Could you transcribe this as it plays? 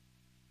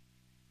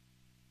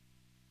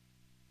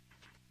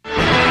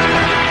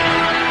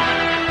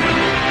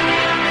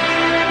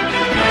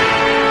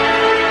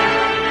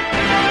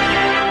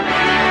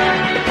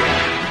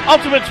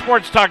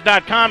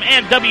UltimateSportsTalk.com,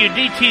 and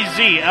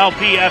WDTZ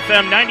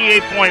LP-FM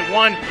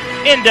 98.1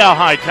 in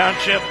Delhi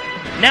Township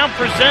now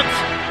presents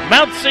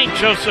Mount St.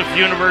 Joseph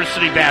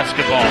University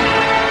basketball.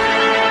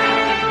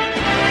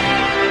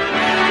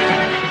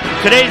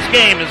 Today's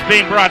game is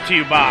being brought to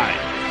you by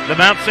the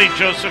Mount St.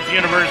 Joseph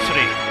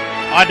University,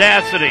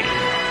 Audacity,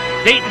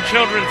 Dayton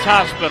Children's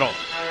Hospital,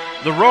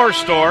 The Roar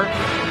Store,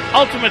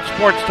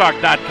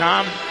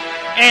 UltimateSportsTalk.com,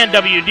 and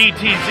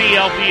WDTZ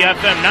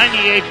LP-FM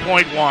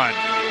 98.1.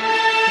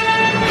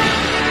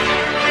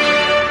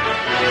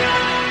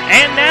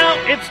 And now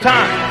it's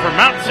time for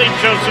Mount St.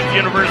 Joseph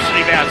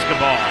University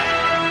basketball.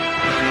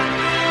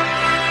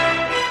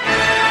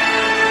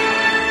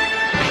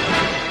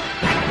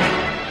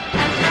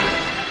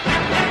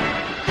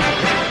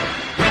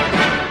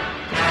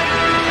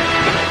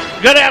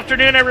 Good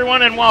afternoon,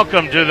 everyone, and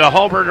welcome to the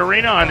Hulbert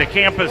Arena on the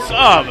campus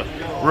of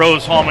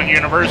Rose Hulman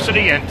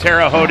University in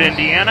Terre Haute,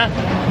 Indiana,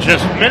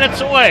 just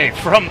minutes away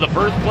from the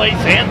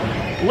birthplace and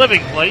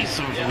living place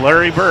of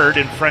Larry Bird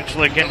in French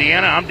Lick,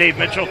 Indiana. I'm Dave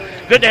Mitchell.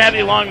 Good to have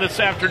you along this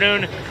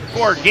afternoon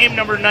for game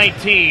number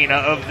 19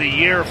 of the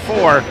year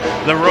for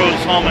the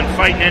Rose Hulman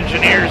Fighting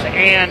Engineers,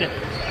 and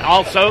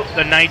also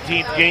the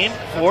 19th game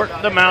for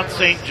the Mount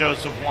St.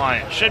 Joseph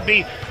Lions. Should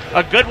be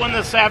a good one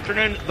this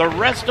afternoon. The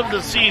rest of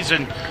the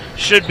season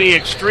should be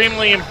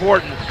extremely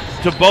important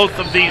to both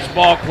of these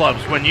ball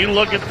clubs. When you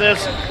look at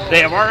this,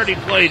 they have already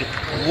played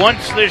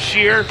once this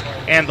year,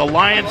 and the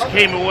Lions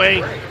came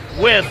away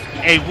with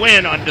a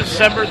win on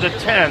December the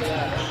 10th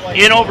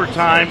in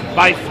overtime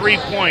by 3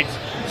 points,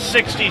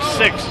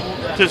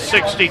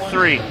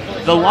 66-63.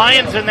 The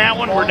Lions in that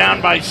one were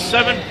down by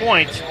 7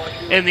 points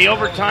in the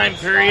overtime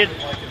period.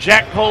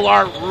 Jack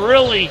Kolar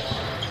really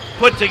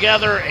put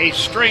together a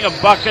string of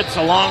buckets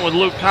along with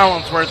Luke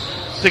Collinsworth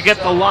to get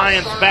the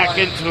Lions back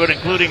into it,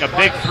 including a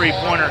big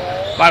three-pointer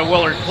by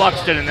Willard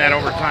Cluxton in that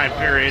overtime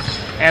period.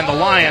 And the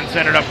Lions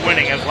ended up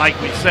winning, as like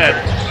we said,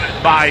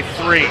 by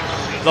 3.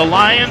 The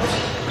Lions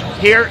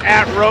here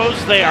at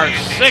Rose, they are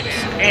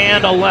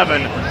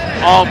 6-11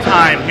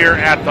 all-time here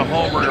at the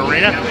Hulbert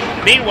Arena.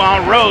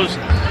 Meanwhile, Rose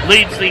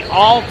leads the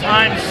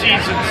all-time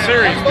season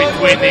series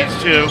between these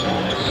two,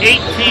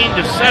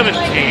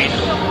 18-17.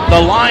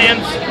 The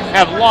Lions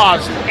have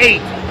lost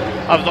 8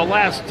 of the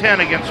last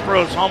 10 against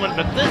Rose Hulman,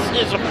 but this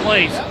is a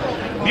place,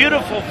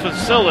 beautiful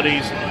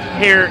facilities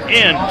here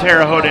in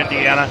Terre Haute,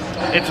 Indiana.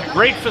 It's a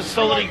great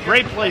facility,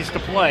 great place to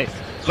play,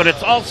 but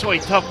it's also a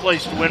tough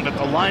place to win. But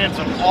the Lions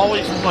have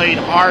always played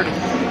hard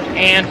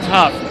and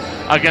tough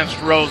against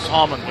Rose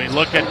Hulman. We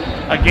look at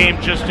a game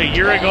just a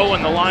year ago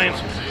when the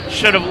Lions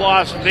should have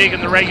lost big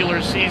in the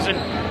regular season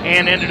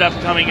and ended up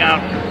coming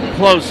out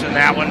close in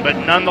that one, but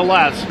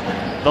nonetheless,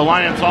 the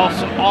Lions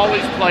also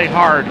always play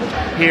hard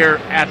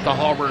here at the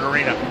Hulbert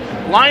Arena.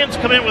 Lions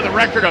come in with a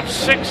record of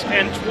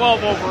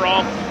 6-12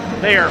 overall.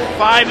 They are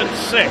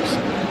 5-6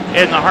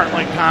 in the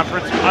Heartland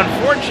Conference.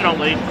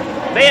 Unfortunately,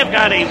 they have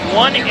got a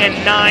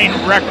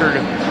 1-9 record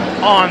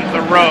on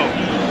the road.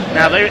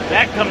 Now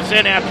that comes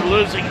in after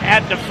losing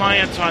at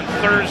Defiance on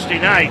Thursday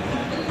night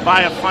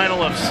by a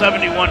final of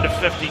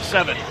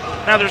 71-57.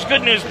 Now there's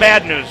good news,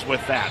 bad news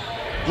with that.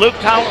 Luke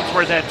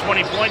Collinsworth had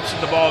 20 points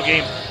in the ball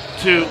game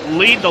to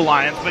lead the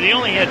Lions, but he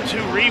only had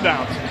 2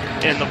 rebounds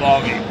in the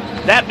ballgame.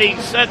 That being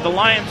said, the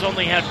Lions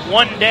only had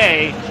 1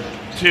 day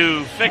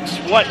to fix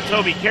what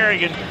Toby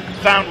Kerrigan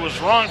found was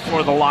wrong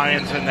for the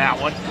Lions in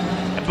that one,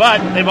 but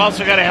they've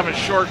also got to have a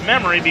short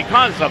memory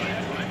because of it.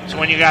 So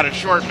when you got a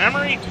short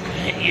memory,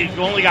 you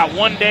only got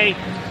 1 day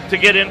to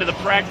get into the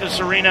practice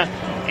arena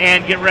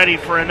and get ready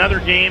for another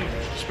game,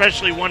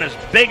 especially one as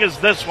big as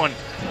this one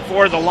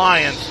for the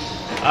Lions.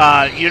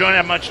 You don't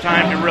have much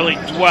time to really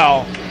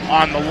dwell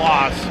on the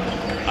loss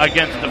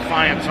against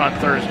Defiance on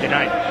Thursday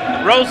night.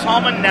 Rose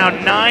Hulman now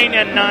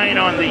 9-9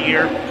 on the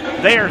year.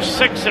 They are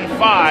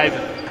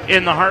 6-5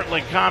 in the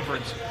Heartland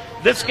Conference.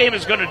 This game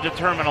is going to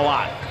determine a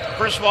lot.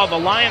 First of all, the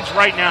Lions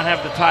right now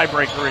have the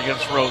tiebreaker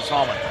against Rose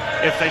Hulman.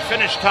 If they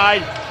finish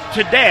tied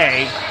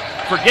today,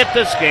 forget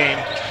this game,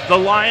 the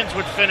Lions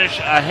would finish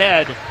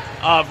ahead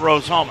of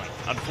Rose Hulman.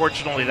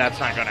 Unfortunately, that's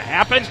not going to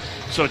happen.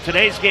 So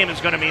today's game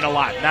is going to mean a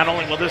lot. Not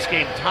only will this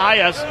game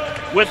tie us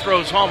with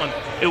Rose Hulman,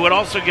 it would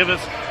also give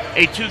us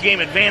a 2-game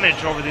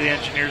advantage over the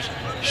Engineers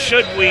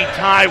should we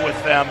tie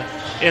with them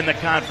in the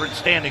conference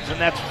standings. And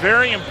that's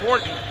very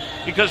important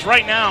because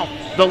right now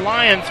the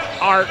Lions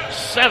are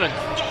 7th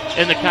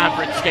in the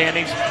conference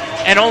standings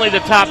and only the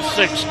top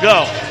 6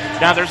 go.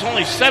 Now there's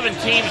only 7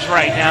 teams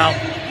right now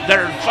that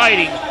are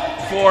fighting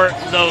for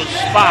those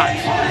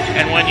spots.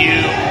 And when you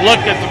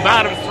look at the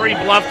bottom 3,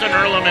 Bluffton,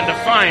 Earlham, and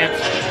Defiance,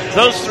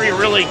 those 3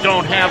 really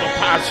don't have a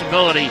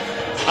possibility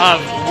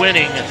of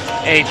winning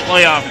a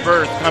playoff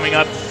berth coming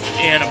up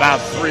in about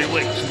 3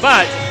 weeks.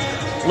 But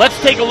let's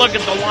take a look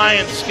at the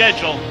Lions'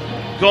 schedule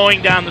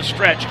going down the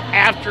stretch.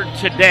 After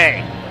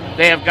today,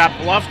 they have got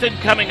Bluffton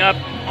coming up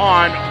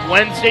on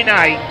Wednesday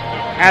night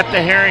at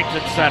the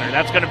Harrington Center.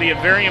 That's going to be a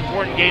very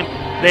important game.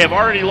 They have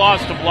already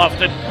lost to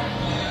Bluffton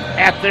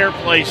at their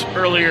place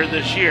earlier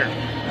this year.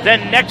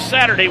 Then next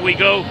Saturday we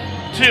go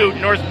to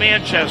North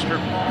Manchester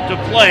to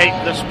play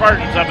the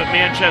Spartans up at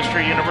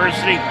Manchester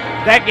University.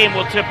 That game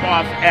will tip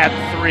off at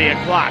 3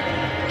 o'clock.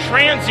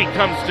 Transy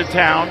comes to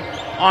town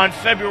on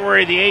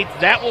February the 8th.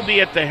 That will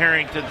be at the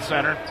Harrington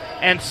Center.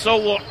 And so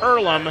will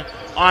Earlham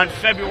on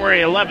February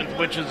 11th,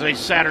 which is a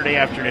Saturday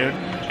afternoon.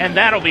 And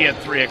that'll be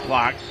at 3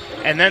 o'clock.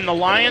 And then the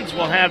Lions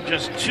will have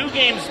just 2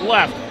 games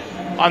left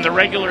on the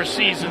regular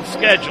season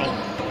schedule.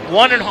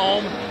 1 at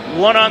home,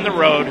 1 on the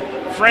road.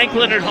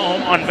 Franklin at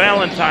home on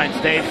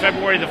Valentine's Day,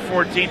 February the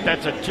 14th.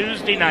 That's a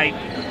Tuesday night.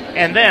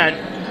 And then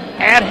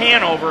at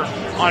Hanover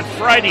on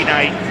Friday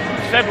night,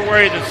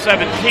 February the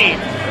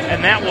 17th.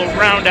 And that will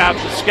round out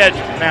the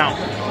schedule. Now,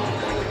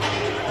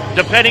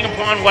 depending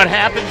upon what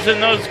happens in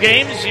those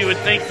games, you would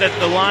think that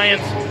the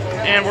Lions,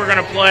 and we're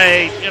going to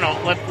play,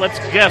 let's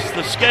guess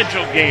the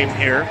schedule game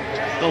here.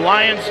 The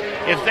Lions,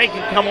 if they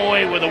can come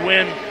away with a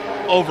win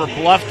over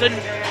Bluffton,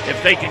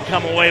 if they can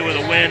come away with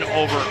a win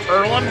over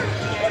Earlham,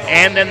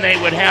 and then they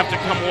would have to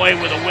come away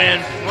with a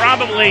win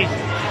probably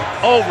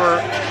over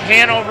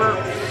Hanover,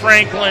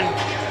 Franklin,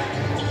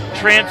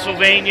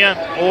 Transylvania,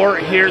 or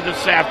here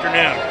this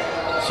afternoon.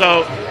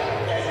 So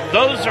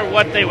those are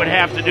what they would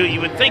have to do.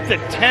 You would think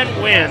that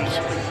 10 wins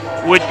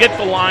would get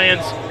the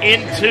Lions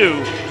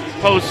into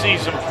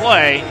postseason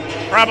play,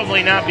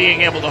 probably not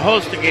being able to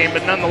host a game,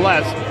 but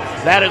nonetheless,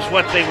 that is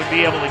what they would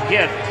be able to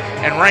get.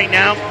 And right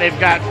now, they've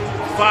got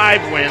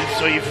 5 wins,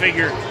 so you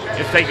figure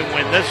if they can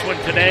win this one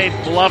today,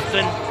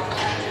 Bluffton,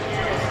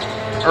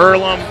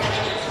 Earlham,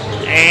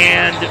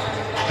 and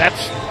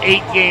that's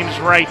 8 games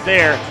right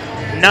there.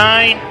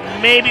 9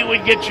 maybe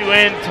would get you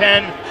in,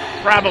 10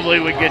 probably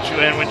would get you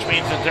in, which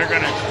means that they're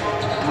going to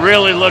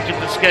really look at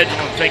the schedule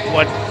and think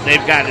what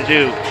they've got to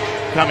do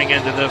coming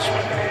into this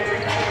one.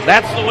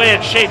 That's the way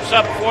it shapes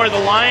up for the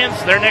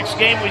Lions. Their next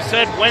game, we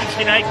said,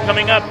 Wednesday night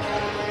coming up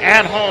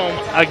at home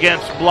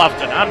against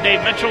Bluffton. I'm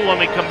Dave Mitchell. When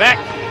we come back,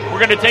 we're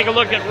going to take a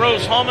look at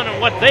Rose Hulman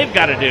and what they've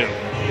got to do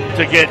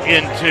to get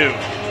into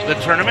the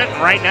tournament.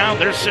 Right now,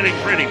 they're sitting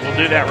pretty. We'll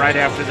do that right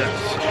after this.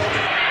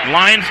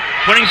 Lions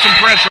putting some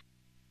pressure.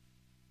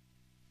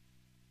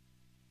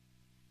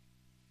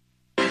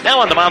 Now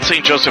on the Mount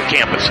St. Joseph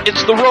campus,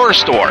 it's the Roar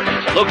Store.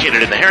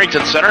 Located in the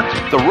Harrington Center,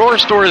 the Roar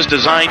Store is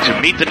designed to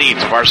meet the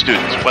needs of our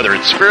students, whether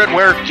it's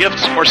spiritware,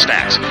 gifts, or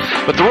snacks.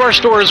 But the Roar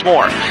Store is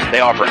more.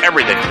 They offer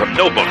everything from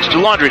notebooks to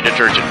laundry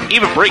detergent,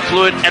 even brake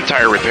fluid and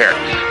tire repair,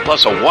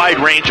 plus a wide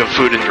range of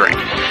food and drink.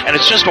 And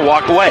it's just a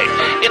walk away.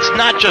 It's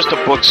not just a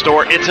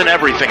bookstore, it's an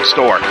everything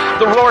store.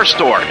 The Roar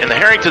Store in the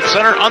Harrington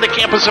Center on the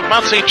campus of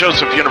Mount St.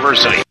 Joseph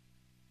University.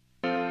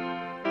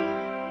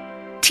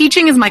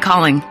 Teaching is my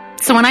calling.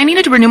 So when I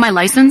needed to renew my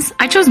license,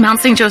 I chose Mount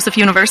St. Joseph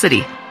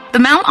University. The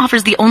Mount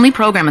offers the only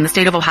program in the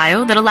state of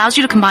Ohio that allows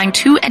you to combine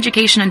 2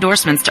 education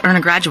endorsements to earn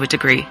a graduate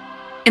degree.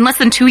 In less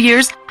than 2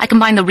 years, I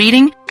combined the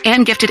reading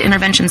and gifted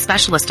intervention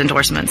specialist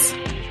endorsements.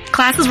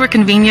 Classes were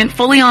convenient,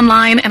 fully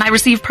online, and I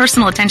received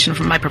personal attention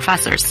from my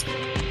professors.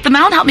 The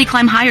Mount helped me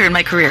climb higher in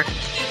my career.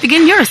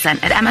 Begin your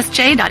ascent at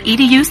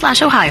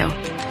msj.edu/Ohio.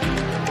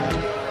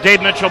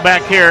 Dave Mitchell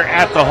back here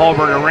at the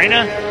Hallberg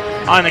Arena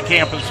on the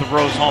campus of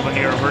Rose Hulman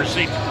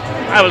University.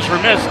 I was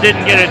remiss,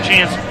 didn't get a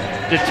chance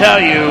to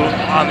tell you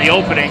on the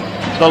opening,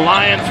 the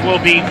Lions will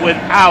be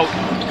without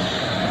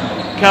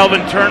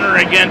Kelvin Turner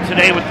again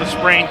today with the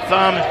sprained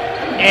thumb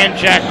and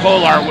Jack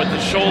Kolar with the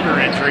shoulder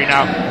injury.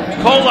 Now,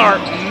 Kolar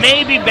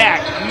may be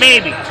back,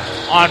 maybe,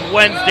 on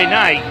Wednesday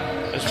night.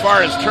 As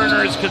far as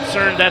Turner is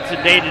concerned, that's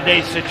a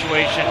day-to-day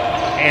situation,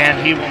 and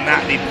he will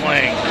not be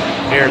playing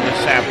here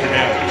this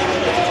afternoon.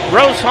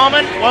 Rose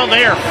Hulman, well,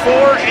 they are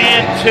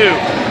 4-2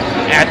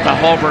 at the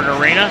Hallberg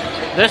Arena.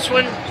 This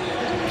one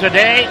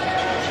today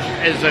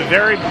is a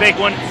very big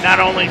one, not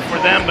only for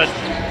them, but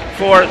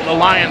for the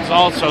Lions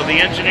also. The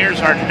Engineers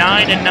are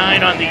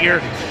 9-9 on the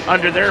year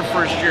under their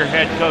first-year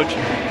head coach,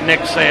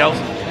 Nick Sales.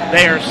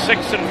 They are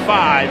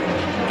 6-5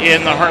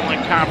 in the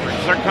Heartland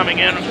Conference. They're coming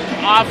in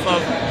off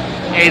of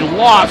a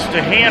loss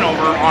to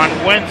Hanover on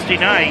Wednesday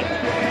night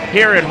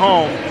here at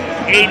home,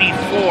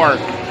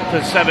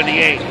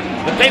 84-78.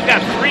 But they've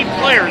got 3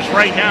 players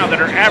right now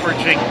that are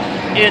averaging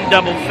in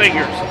double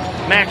figures.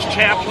 Max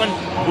Chaplin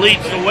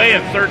leads the way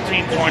at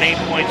 13.8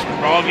 points per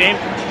ball game.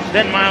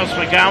 Then Miles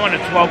McGowan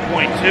at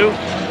 12.2.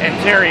 And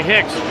Terry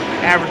Hicks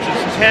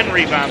averages 10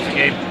 rebounds a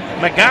game.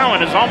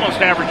 McGowan is almost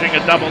averaging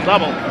a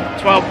double-double,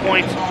 12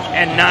 points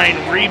and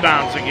 9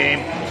 rebounds a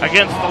game.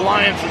 Against the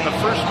Lions in the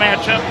first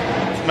matchup,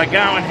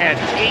 McGowan had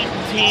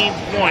 18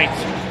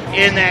 points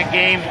in that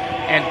game,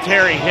 and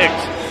Terry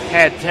Hicks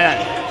had 10.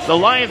 The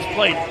Lions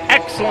played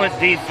excellent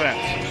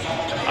defense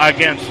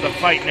against the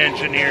Fighting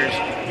Engineers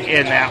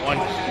in that one.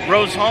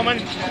 Rose Hulman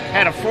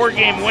had a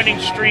 4-game winning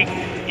streak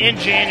in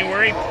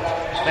January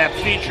that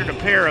featured a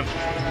pair of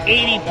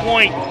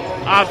 80-point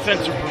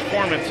offensive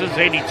performances,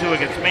 82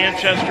 against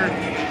Manchester,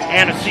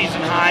 and a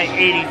season-high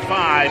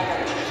 85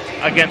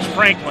 against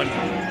Franklin,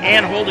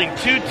 and holding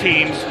 2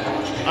 teams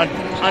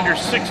under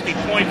 60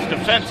 points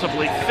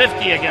defensively,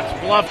 50 against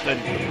Bluffton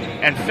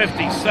and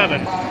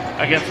 57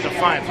 against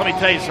Defiance. Let me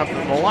tell you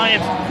something. The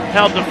Lions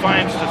held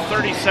Defiance to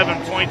 37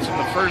 points in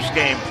the first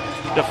game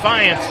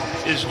Defiance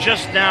is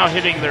just now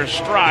hitting their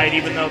stride,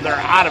 even though they're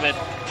out of it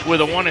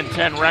with a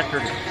 1-10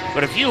 record.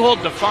 But if you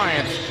hold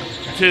Defiance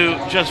to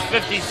just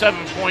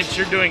 57 points,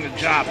 you're doing the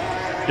job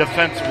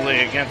defensively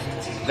against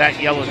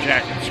that Yellow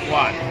Jacket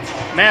squad.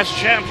 Mass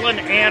Champlin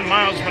and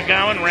Miles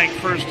McGowan ranked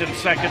first and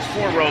second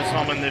for Rose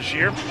Hulman this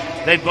year.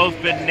 They've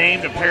both been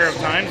named a pair of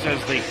times as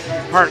the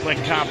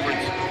Heartland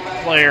Conference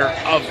Player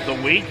of the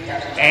Week.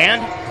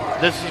 And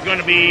this is going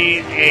to be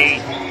a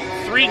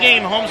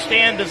 3-game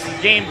homestand. This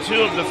is game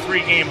 2 of the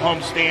 3-game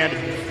homestand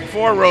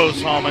for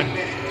Rose Hulman.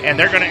 And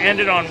they're going to end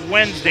it on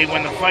Wednesday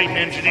when the Fighting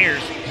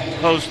Engineers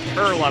host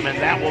Earlham, and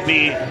that will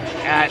be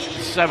at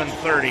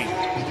 7:30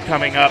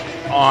 coming up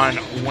on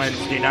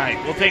Wednesday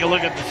night. We'll take a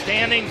look at the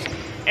standings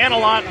and a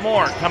lot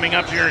more coming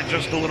up here in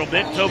just a little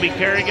bit. Toby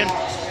Kerrigan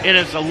in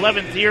his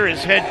 11th year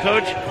as head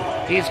coach.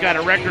 He's got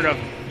a record of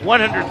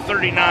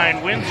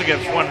 139 wins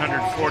against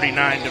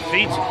 149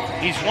 defeats.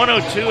 He's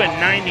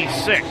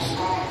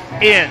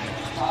 102-96 in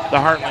the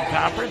Heartland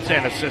Conference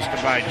and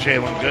assisted by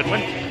Jalen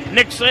Goodwin.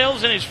 Nick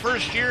Sales in his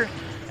first year,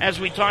 as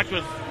we talked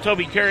with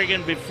Toby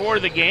Kerrigan before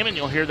the game, and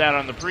you'll hear that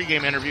on the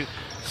pregame interview,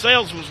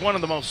 Sales was one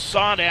of the most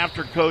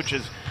sought-after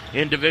coaches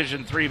in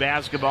Division III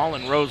basketball,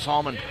 and Rose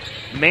Hulman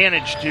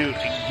managed to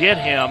get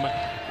him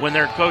when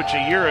their coach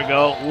a year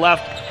ago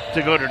left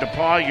to go to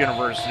DePauw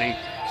University.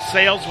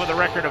 Sales with a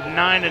record of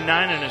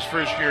 9-9 in his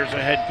first year as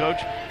a head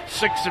coach,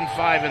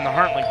 6-5 in the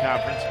Heartland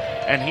Conference,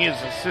 and he is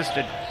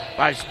assisted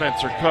by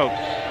Spencer Koch.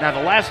 Now,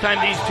 the last time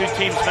these two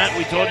teams met,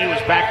 we told you,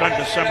 was back on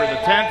December the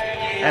 10th,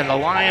 and the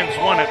Lions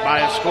won it by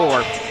a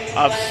score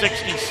of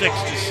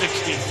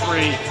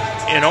 66-63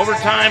 in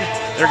overtime.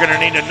 They're going to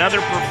need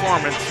another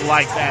performance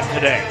like that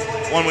today.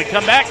 When we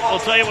come back, we'll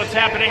tell you what's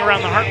happening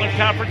around the Heartland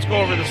Conference,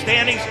 go over the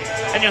standings,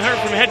 and you'll hear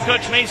from head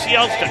coach Macy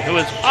Elston, who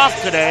is off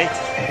today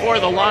for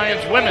the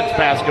Lions women's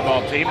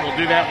basketball team. We'll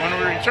do that when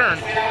we return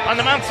on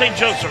the Mount St.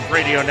 Joseph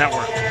Radio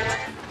Network.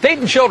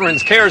 Dayton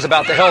Children's cares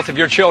about the health of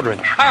your children.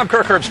 Hi, I'm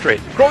Kirk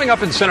Herbstreit. Growing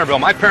up in Centerville,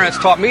 my parents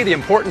taught me the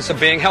importance of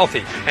being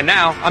healthy, and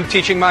now I'm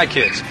teaching my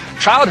kids.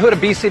 Childhood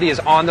obesity is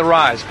on the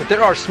rise, but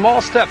there are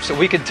small steps that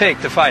we can take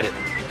to fight it.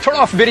 Turn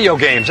off video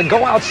games and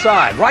go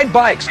outside, ride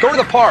bikes, go to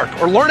the park,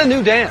 or learn a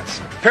new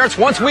dance. Parents,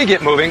 once we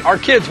get moving, our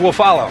kids will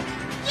follow.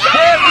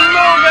 Get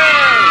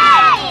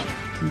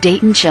moving!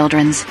 Dayton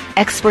Children's,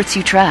 experts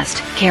you trust,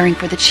 caring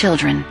for the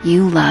children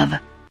you love.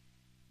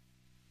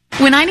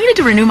 When I needed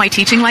to renew my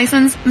teaching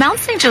license, Mount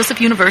St. Joseph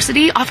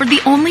University offered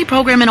the only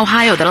program in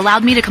Ohio that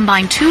allowed me to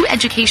combine 2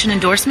 education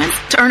endorsements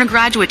to earn a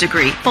graduate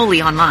degree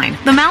fully online.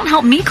 The Mount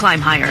helped me climb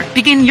higher.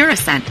 Begin your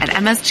ascent at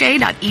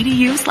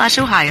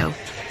msj.edu/Ohio.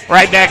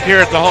 Right back here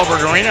at the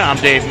Holberg Arena, I'm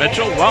Dave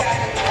Mitchell. Well,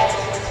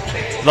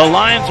 the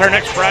Lions, our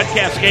next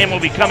broadcast game will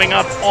be coming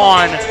up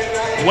on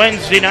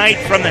Wednesday night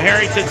from the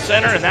Harrington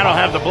Center, and that'll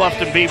have the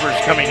Bluffton Beavers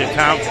coming to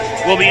town.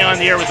 We'll be on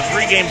the air with the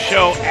pregame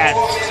show at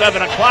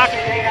 7 o'clock,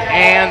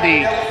 and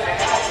the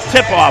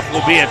tip-off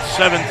will be at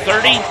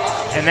 7:30,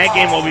 and that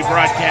game will be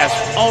broadcast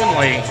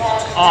only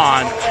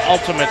on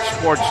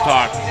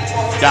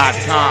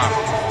UltimateSportsTalk.com.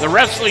 The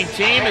wrestling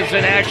team is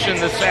in action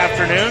this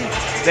afternoon.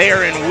 They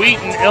are in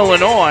Wheaton,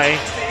 Illinois,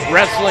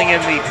 wrestling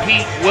in the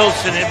Pete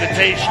Wilson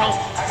Invitational.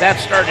 That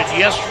started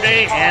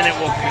yesterday, and it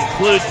will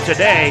conclude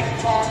today.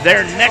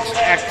 Their next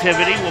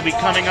activity will be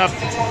coming up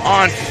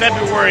on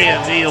February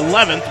the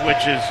 11th,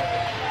 which is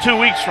 2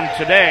 weeks from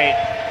today,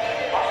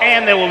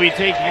 and they will be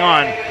taking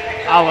on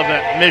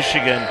Olivet,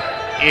 Michigan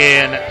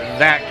in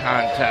that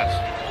contest.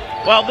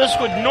 Well, this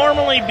would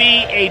normally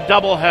be a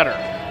doubleheader,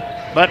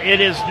 but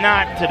it is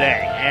not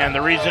today, and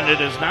the reason it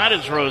is not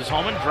is Rose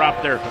Hulman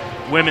dropped their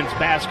women's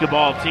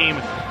basketball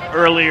team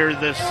earlier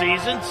this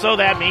season, so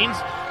that means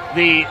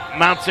the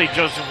Mount St.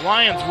 Joseph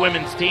Lions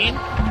women's team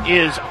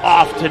is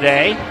off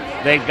today.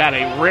 They've got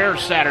a rare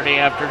Saturday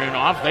afternoon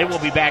off. They will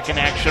be back in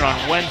action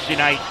on Wednesday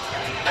night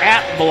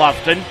at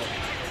Bluffton,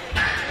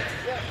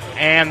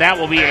 and that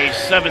will be a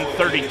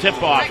 7:30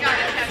 tip-off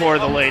for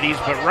the ladies.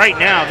 But right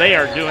now they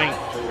are doing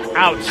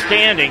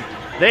outstanding.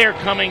 They are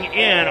coming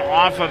in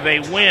off of a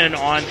win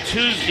on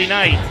Tuesday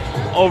night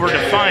over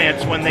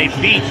Defiance when they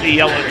beat the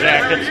Yellow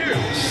Jackets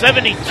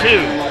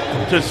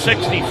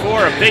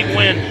 72-64, a big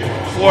win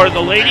for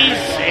the ladies.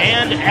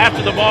 And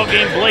after the ball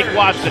game, Blake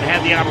Watson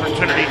had the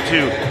opportunity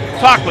to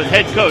talk with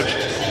head coach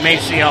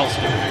Macy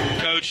Elston.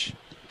 Coach,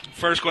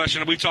 first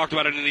question, we've talked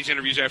about it in these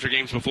interviews after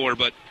games before,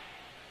 but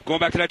going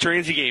back to that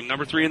Transy game,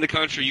 number 3 in the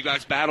country, you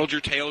guys battled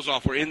your tails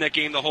off. We're in that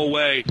game the whole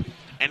way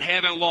and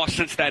haven't lost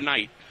since that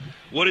night.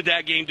 What did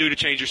that game do to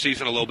change your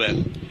season a little bit?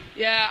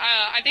 Yeah,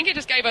 I think it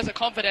just gave us a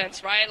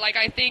confidence, right? Like,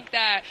 I think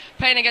that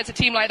playing against a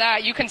team like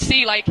that, you can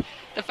see, like,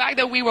 the fact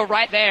that we were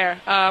right there.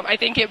 I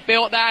think it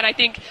built that. I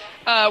think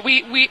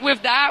we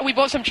with that, we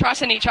built some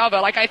trust in each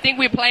other. Like, I think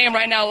we're playing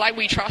right now like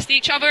we trust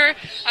each other.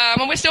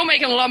 And we're still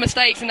making a lot of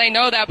mistakes, and they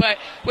know that, but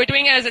we're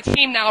doing it as a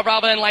team now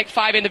rather than, like,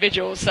 5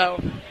 individuals,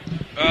 so.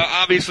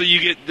 Obviously, you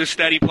get the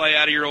steady play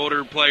out of your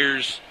older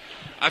players.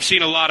 I've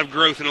seen a lot of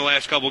growth in the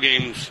last couple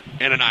games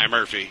in Anaya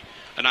Murphy.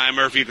 Anaya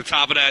Murphy at the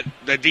top of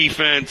that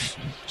defense,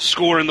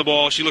 scoring the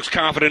ball. She looks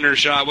confident in her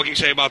shot. What can you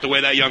say about the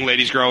way that young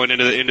lady's growing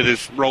into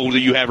this role that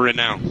you have her in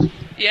now?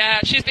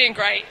 Yeah, she's been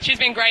great. She's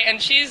been great, and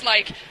she's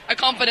like a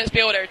confidence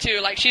builder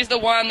too. Like, she's the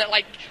one that,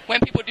 like, when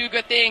people do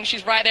good things,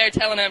 she's right there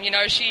telling them, you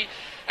know, she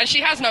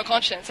has no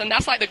conscience, and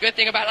that's like the good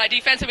thing about it. Like,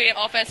 defensively and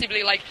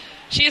offensively, like,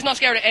 she is not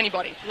scared of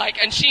anybody.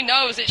 Like, and she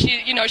knows that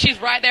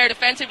she's right there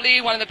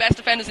defensively, one of the best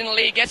defenders in the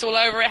league, gets all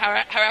over it,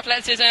 her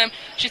athleticism,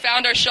 she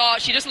found her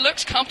shot, she just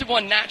looks comfortable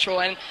and natural,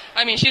 and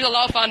I mean, she's a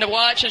lot of fun to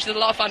watch, and she's a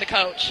lot of fun to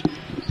coach.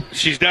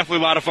 She's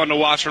definitely a lot of fun to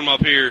watch from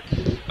up here.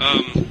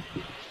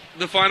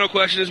 The final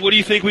question is, what do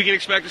you think we can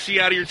expect to see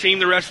out of your team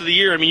the rest of the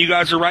year? I mean, you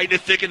guys are right in the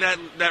thick of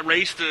that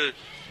race to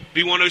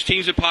be one of those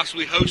teams that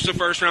possibly hosts a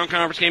first-round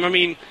conference game. I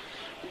mean,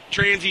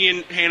 Transy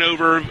and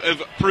Hanover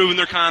have proven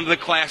they're kind of the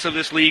class of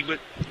this league, but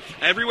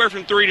everywhere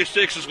from 3 to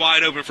 6 is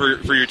wide open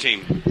for your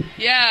team.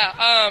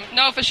 Yeah,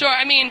 no, for sure.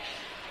 I mean,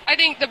 I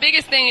think the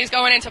biggest thing is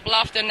going into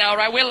Bluffton now,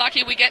 right? We're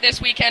lucky we get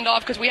this weekend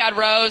off because we had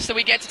Rose, so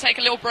we get to take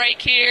a little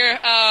break here.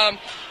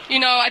 You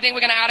know, I think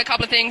we're going to add a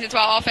couple of things into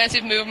our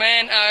offensive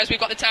movement as we've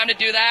got the time to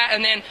do that.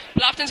 And then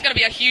Bluffton's going to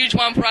be a huge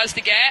one for us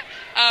to get.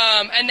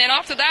 And then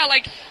after that,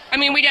 like, I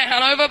mean, we get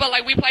Hanover, but,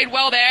 like, we played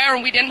well there,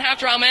 and we didn't have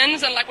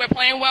Drummonds, and, like, we're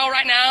playing well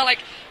right now. Like,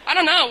 I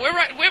don't know.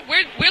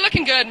 We're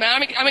looking good,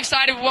 man. I'm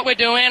excited with what we're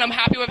doing. I'm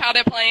happy with how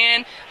they're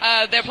playing.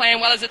 They're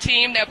playing well as a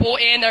team. They're bought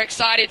in. They're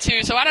excited,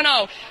 too. So I don't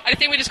know. I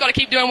think we just got to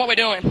keep doing what we're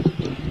doing.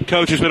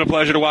 Coach, it's been a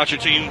pleasure to watch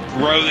your team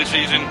grow this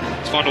season.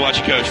 It's fun to watch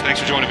you coach. Thanks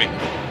for joining me.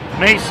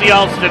 Macy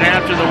Alston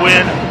after the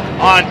win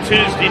on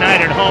Tuesday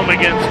night at home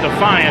against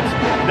Defiance.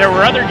 There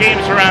were other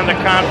games around the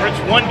conference.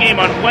 One game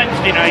on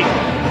Wednesday night.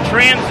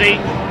 Transy,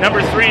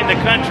 number 3 in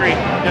the country,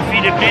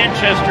 defeated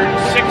Manchester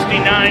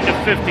 69-54.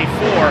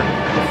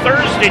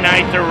 Thursday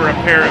night there were a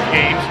pair of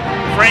games.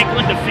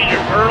 Franklin defeated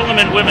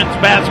Earlham in women's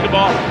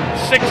basketball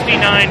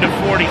 69-45,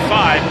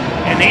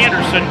 and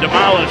Anderson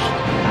demolished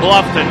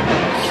Bluffton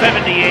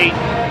 78-51.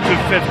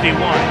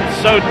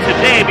 So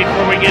today,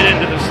 before we get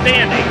into the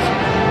standings,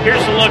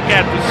 here's a look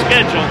at the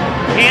schedule.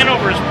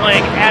 Hanover is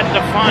playing at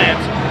Defiance.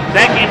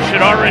 That game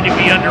should already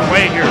be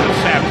underway here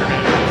this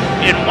afternoon.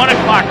 In 1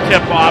 o'clock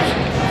tip-offs,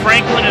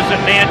 Franklin is at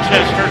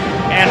Manchester,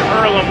 and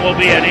Earlham will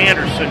be at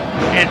Anderson,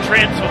 and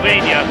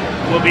Transylvania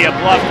will be at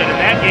Bluffton,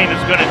 and that game is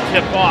going to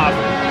tip off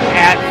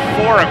at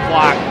 4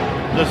 o'clock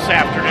this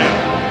afternoon.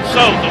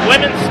 So the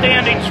women's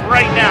standings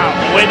right now,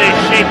 the way they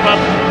shape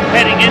up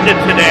heading into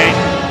today,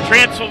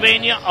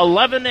 Transylvania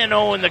 11-0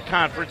 in the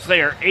conference.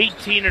 They are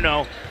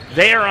 18-0.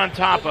 They are on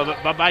top of it,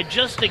 but by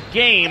just a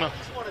game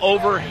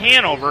over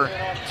Hanover,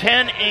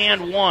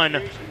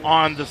 10-1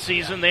 on the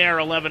season. They are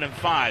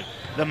 11-5.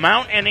 The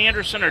Mount and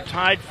Anderson are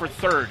tied for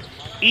third,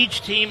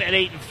 each team at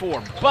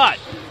 8-4. But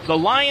the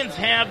Lions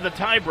have the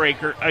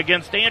tiebreaker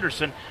against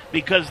Anderson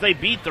because they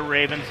beat the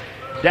Ravens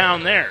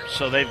down there.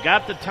 So they've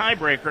got the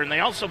tiebreaker, and they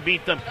also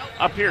beat them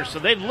up here. So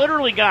they've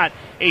literally got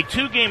a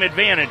 2-game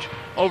advantage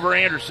over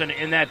Anderson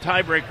in that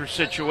tiebreaker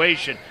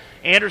situation.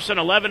 Anderson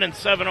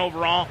 11-7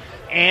 overall,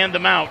 and the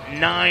Mount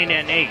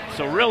 9-8.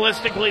 So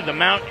realistically, the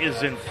Mount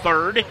is in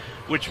third,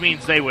 which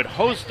means they would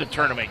host a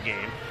tournament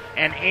game,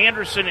 and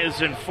Anderson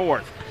is in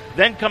fourth.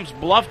 Then comes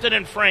Bluffton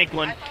and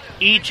Franklin,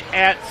 each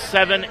at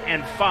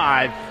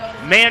 7-5.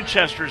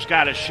 Manchester's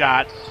got a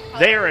shot.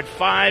 They are at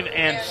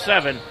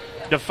 5-7.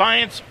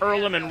 Defiance,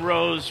 Earlham, and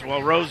Rose,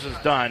 well, Rose is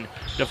done.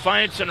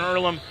 Defiance and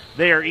Earlham,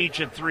 they are each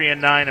at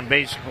 3-9, and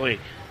basically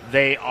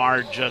they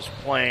are just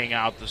playing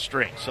out the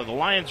string. So the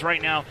Lions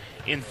right now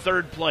in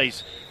third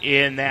place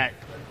in that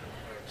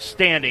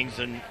standings,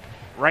 and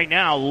right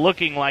now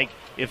looking like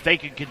if they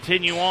can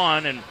continue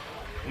on, and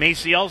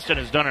Macy Elston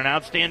has done an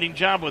outstanding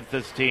job with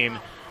this team,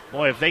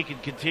 boy, if they can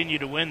continue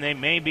to win, they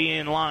may be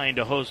in line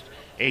to host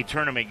a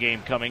tournament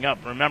game coming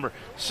up. Remember,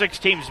 6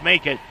 teams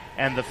make it,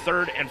 and the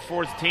 3rd and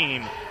 4th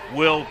team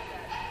will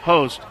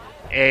host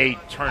a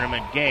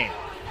tournament game.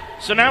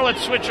 So now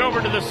let's switch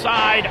over to the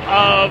side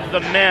of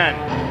the men.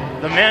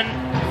 The men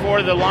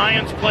for the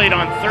Lions played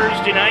on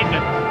Thursday night,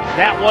 but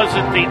that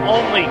wasn't the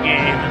only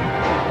game.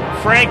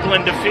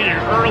 Franklin defeated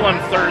Earlham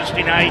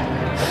Thursday night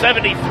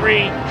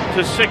 73-67,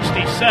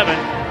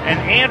 and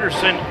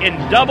Anderson in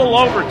double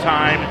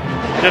overtime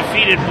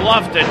defeated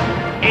Bluffton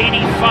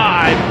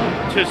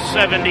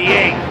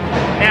 85-78.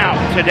 Now,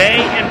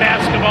 today in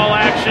basketball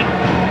action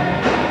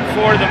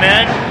for the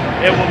men,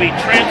 it will be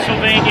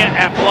Transylvania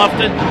at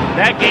Bluffton.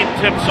 That game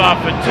tips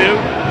off at 2.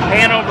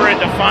 Hanover at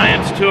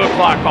Defiance, 2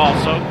 o'clock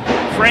also.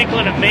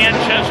 Franklin at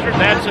Manchester,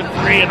 that's at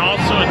 3, and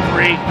also at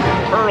 3,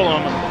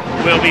 Earlham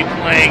will be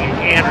playing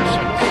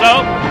Anderson.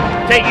 So,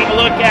 taking a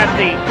look at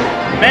the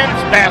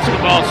men's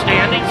basketball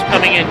standings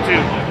coming into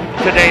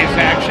today's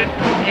action.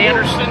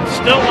 Anderson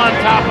still on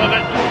top of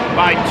it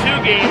by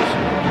 2 games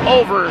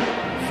over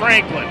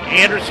Franklin.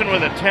 Anderson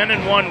with a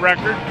 10-1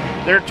 record.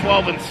 They're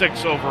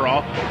 12-6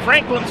 overall.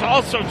 Franklin's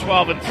also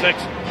 12-6,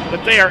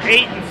 but they are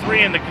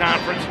 8-3 in the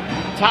conference,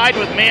 tied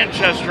with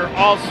Manchester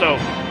also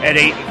at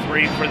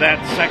 8-3 for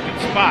that second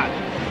spot.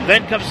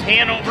 Then comes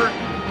Hanover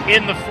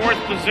in the fourth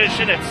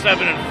position at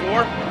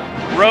 7-4.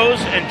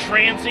 Rose and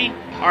Transy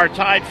are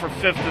tied for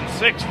 5th and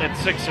 6th at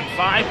 6 and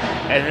 5.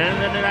 And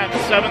then in that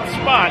 7th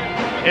spot,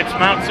 it's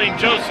Mount St.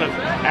 Joseph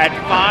at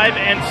 5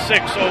 and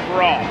 6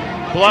 overall.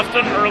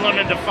 Bluffton, Earlham,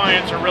 and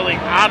Defiance are really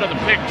out of the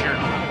picture.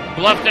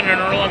 Bluffton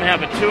and Earlham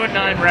have a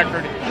 2-9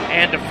 record,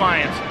 and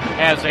Defiance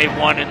has a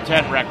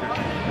 1-10 record.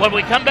 When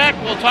we come back,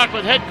 we'll talk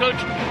with head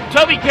coach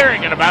Toby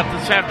Kerrigan about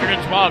this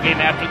afternoon's ballgame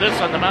after this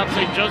on the Mount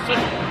St. Joseph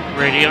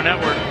Radio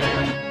Network.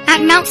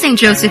 At Mount St.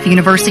 Joseph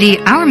University,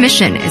 our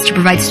mission is to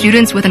provide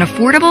students with an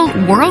affordable,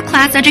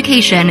 world-class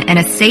education in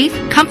a safe,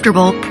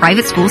 comfortable,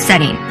 private school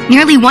setting.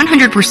 Nearly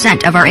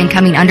 100% of our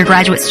incoming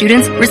undergraduate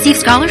students receive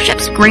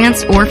scholarships,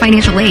 grants, or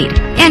financial aid.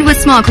 And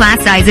with small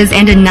class sizes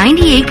and a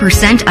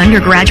 98%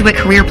 undergraduate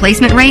career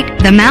placement rate,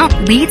 the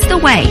Mount leads the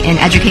way in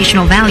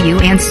educational value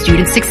and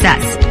student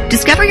success.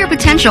 Discover your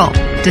potential.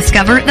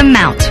 Discover the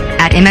Mount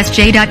at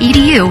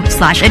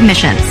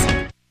msj.edu/admissions.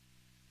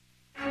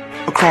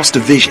 Across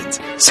divisions,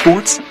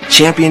 sports,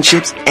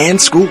 championships, and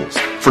schools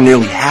for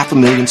nearly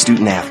 500,000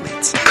 student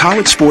athletes.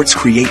 College sports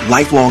create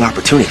lifelong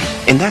opportunity,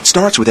 and that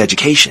starts with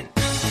education.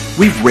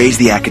 We've raised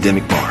the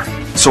academic bar,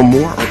 so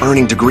more are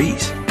earning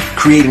degrees,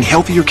 creating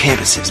healthier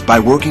campuses by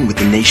working with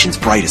the nation's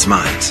brightest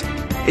minds,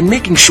 and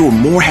making sure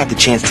more have the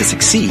chance to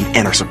succeed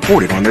and are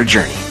supported on their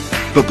journey.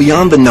 But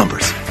beyond the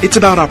numbers, it's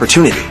about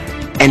opportunity,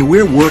 and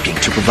we're working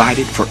to provide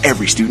it for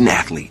every student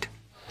athlete.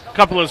 A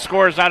couple of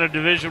scores out of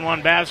Division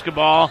I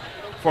basketball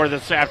for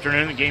this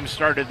afternoon. The game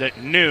started at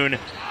noon.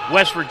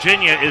 West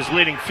Virginia is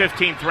leading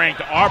 15th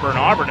ranked Auburn.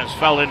 Auburn has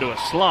fell into a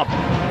slump.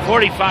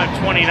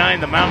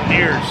 45-29, the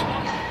Mountaineers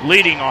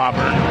leading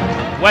Auburn.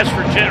 West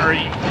Virginia, or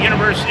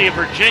University of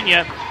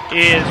Virginia,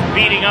 is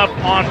beating up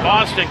on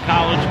Boston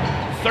College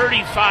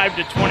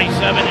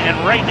 35-27, and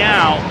right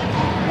now,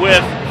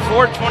 with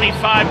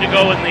 4:25 to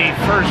go in the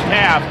first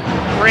half,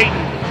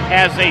 Creighton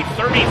has a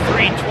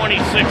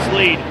 33-26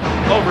 lead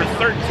over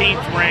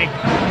 13th ranked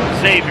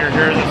Xavier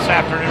here this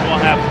afternoon. We'll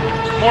have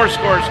more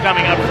scores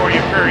coming up for you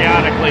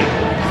periodically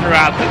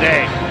throughout the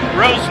day.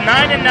 Rose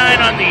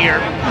 9-9 on the year.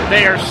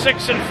 They are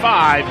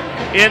 6-5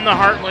 in the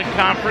Heartland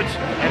Conference,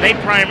 and they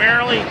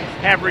primarily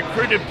have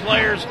recruited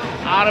players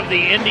out of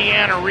the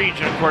Indiana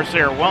region. Of course,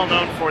 they are well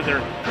known for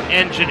their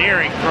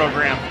engineering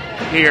program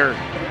here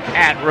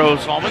at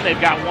Rose Hulman.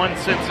 They've got one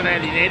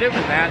Cincinnati native,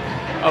 and that,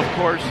 of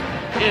course,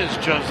 is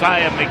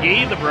Josiah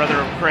McGee, the brother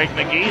of Craig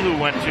McGee, who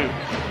went to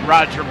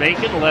Roger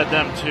Bacon, led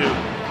them to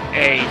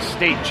a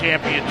state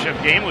championship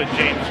game with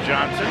James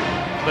Johnson.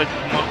 But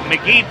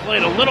McGee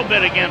played a little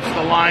bit against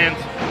the Lions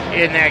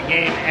in that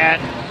game at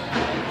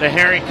the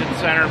Harrington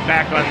Center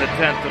back on the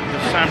 10th of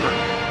December.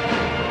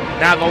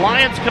 Now the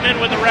Lions come in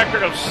with a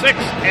record of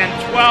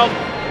 6-12.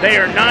 They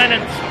are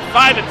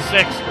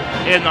 5-6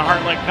 in the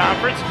Heartland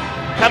Conference.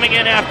 Coming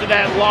in after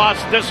that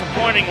loss,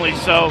 disappointingly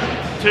so,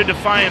 to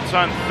Defiance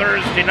on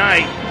Thursday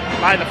night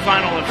by the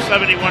final of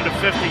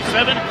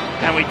 71-57.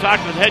 And we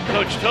talked with head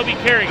coach Toby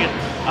Kerrigan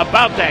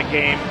about that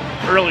game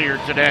earlier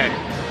today.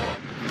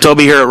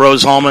 Toby here at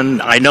Rose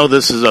Hulman. I know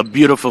this is a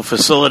beautiful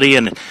facility,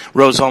 and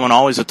Rose Hulman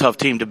always a tough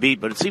team to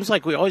beat, but it seems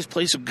like we always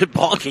play some good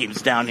ball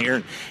games down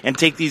here and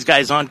take these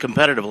guys on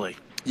competitively.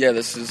 Yeah,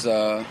 this is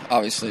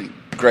obviously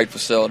great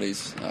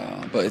facilities,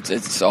 but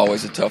it's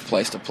always a tough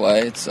place to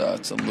play. It's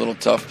a little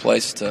tough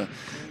place to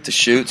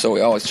shoot, so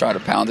we always try to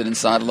pound it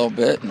inside a little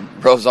bit. And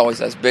Rose always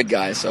has big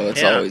guys, so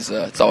it's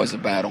always a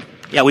battle.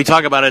 Yeah, we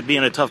talk about it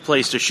being a tough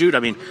place to shoot.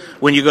 I mean,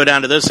 when you go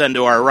down to this end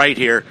to our right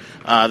here,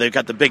 they've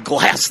got the big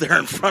glass there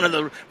in front of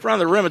the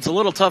rim. It's a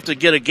little tough to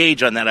get a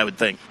gauge on that, I would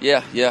think.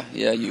 Yeah.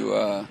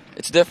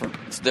 It's different.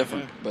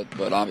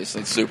 But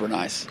obviously it's super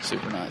nice.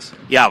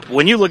 Yeah,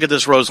 when you look at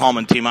this Rose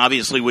Hulman team,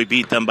 obviously we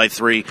beat them by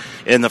 3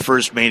 in the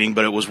first meeting,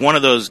 but it was one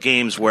of those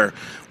games where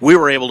we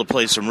were able to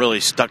play some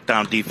really stuck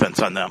down defense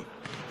on them.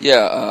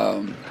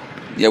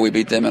 Yeah, we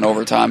beat them in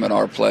overtime at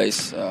our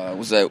place.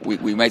 Was that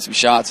we made some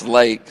shots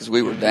late because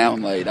we were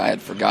down late. I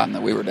had forgotten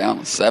that we were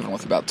down 7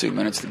 with about 2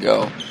 minutes to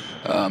go,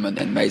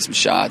 and made some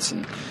shots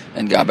and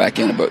got back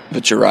in it.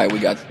 But you're right, we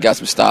got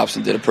some stops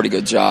and did a pretty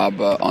good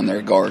job on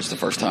their guards the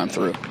first time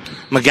through.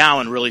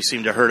 McGowan really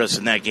seemed to hurt us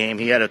in that game.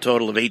 He had a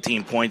total of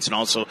 18 points and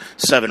also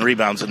 7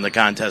 rebounds in the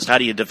contest. How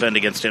do you defend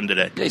against him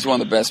today? Yeah, he's one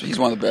of the best. He's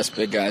one of the best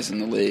big guys in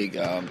the league.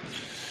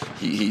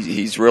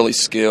 He's really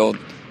skilled.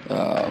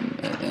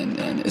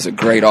 And is a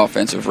great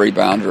offensive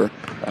rebounder,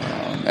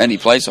 and he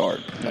plays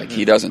hard. Like,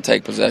 he doesn't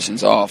take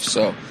possessions off.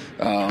 So,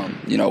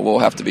 we'll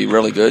have to be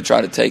really good,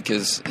 try to take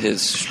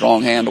his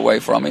strong hand away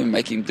from him,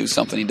 make him do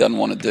something he doesn't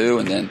want to do,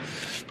 and then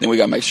we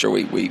got to make sure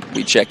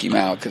we check him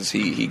out because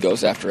he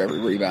goes after every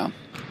rebound.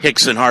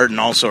 Hicks and Harden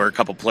also are a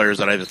couple players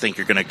that I think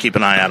you're going to keep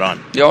an eye out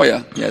on. Oh,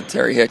 yeah.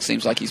 Terry Hicks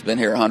seems like he's been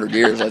here 100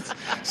 years. It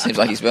seems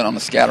like he's been on the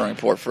scouting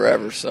report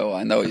forever. So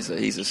I know he's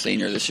a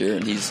senior this year,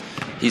 and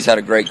he's had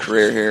a great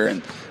career here,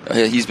 and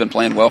he's been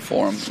playing well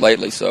for him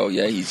lately. So,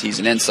 yeah, he's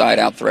an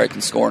inside-out threat,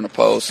 can score in the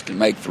post, can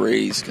make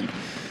threes, can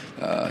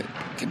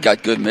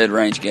got good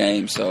mid-range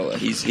game, so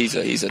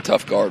he's a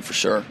tough guard for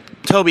sure.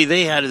 Toby,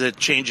 they had a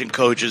change in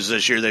coaches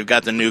this year. They've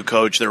got the new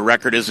coach. Their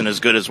record isn't as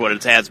good as what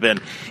it has been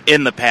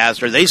in the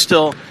past. Are they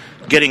still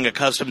getting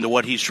accustomed to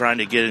what he's trying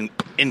to get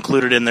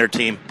included in their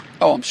team?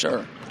 Oh, I'm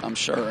sure.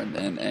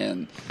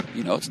 And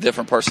it's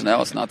different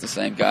personnel. It's not the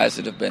same guys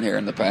that have been here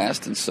in the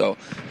past, and so,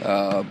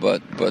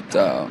 but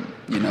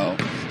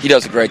he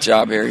does a great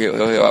job here.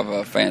 He'll have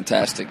a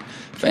fantastic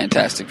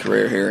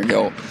career here, and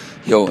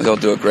he'll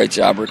do a great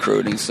job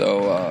recruiting.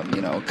 So,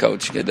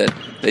 Coach,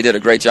 they did a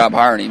great job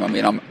hiring him. I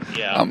mean,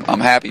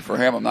 I'm happy for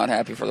him. I'm not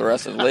happy for the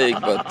rest of the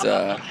league,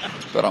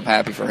 but I'm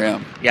happy for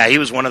him. Yeah, he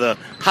was one of the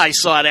high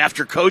sought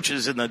after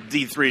coaches in the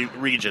D3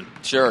 region.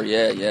 Sure,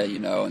 yeah,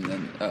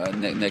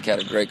 and then Nick had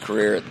a great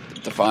career at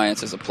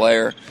Defiance as a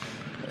player.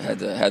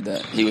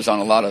 He was on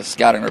a lot of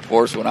scouting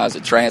reports when I was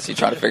at Transy,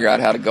 trying to figure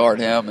out how to guard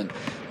him,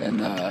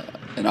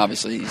 and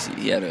obviously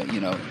he had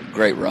a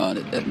great run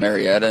at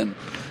Marietta,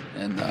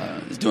 and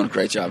he's doing a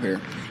great job here.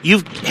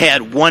 You've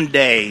had one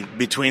day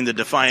between the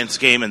Defiance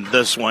game and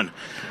this one.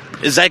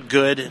 Is that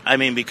good? I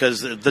mean,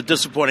 because the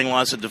disappointing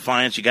loss at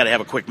Defiance, you got to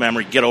have a quick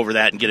memory, get over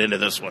that, and get into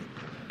this one.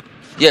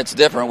 Yeah, it's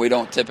different. We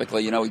don't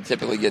typically, we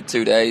typically get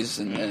 2 days,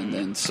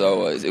 and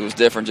so it was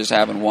different just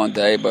having one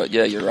day. But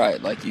yeah, you're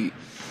right. Like you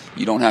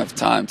don't have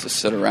time to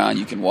sit around.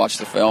 You can watch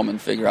the film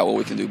and figure out what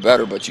we can do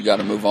better, but you got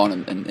to move on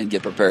and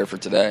get prepared for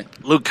today.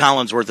 Luke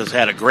Collinsworth has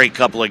had a great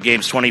couple of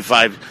games,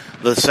 25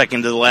 the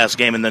second to the last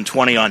game, and then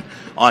 20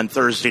 on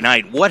Thursday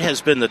night. What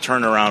has been the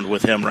turnaround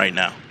with him right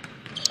now?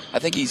 I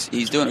think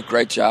he's doing a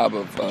great job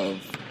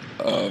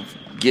of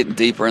getting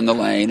deeper in the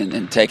lane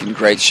and taking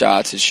great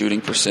shots. His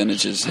shooting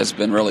percentages has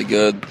been really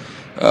good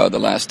the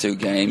last 2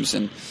 games,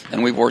 and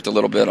we've worked a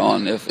little bit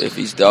on if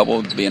he's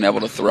doubled, being able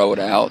to throw it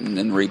out and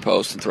then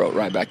repost and throw it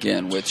right back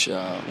in, which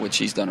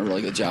he's done a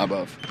really good job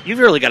of. You've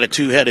really got a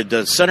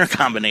two-headed center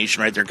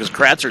combination right there, because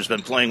Kratzer's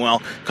been playing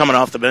well coming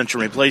off the bench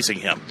and replacing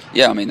him.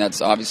 Yeah, I mean,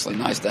 that's obviously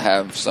nice to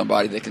have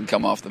somebody that can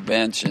come off the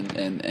bench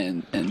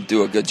and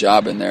do a good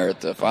job in there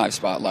at the 5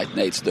 spot like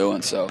Nate's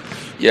doing. So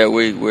yeah,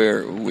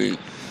 we're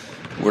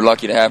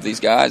lucky to have these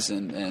guys,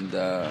 and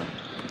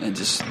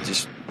just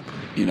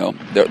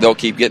they'll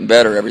keep getting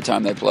better every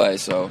time they play.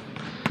 So,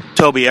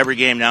 Toby, every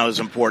game now is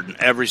important.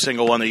 Every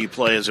single one that you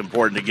play is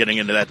important to getting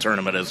into that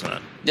tournament, isn't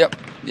it? Yep.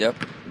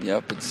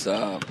 It's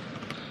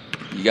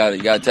you got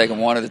to take them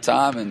one at a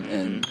time,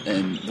 and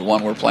the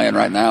one we're playing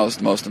right now is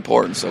the most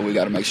important. So we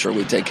got to make sure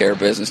we take care of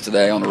business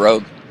today on the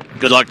road.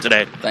 Good luck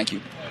today. Thank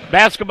you.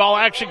 Basketball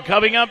action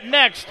coming up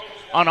next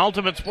on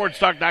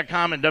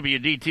UltimateSportsTalk.com and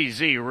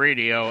WDTZ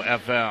Radio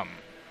FM.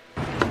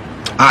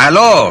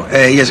 Hello.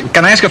 Yes,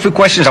 can I ask a few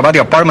questions about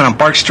the apartment on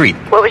Park Street?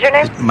 What was your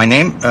name? My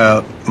name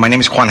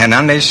is Juan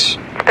Hernandez.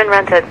 It's been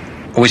rented.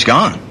 Oh, it's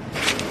gone.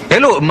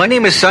 Hello, my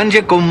name is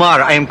Sanjay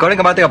Kumar. I am calling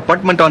about the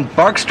apartment on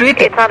Park Street.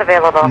 It's not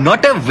available.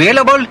 Not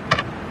available?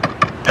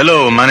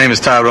 Hello, my name is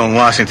Tyrone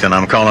Washington.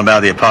 I'm calling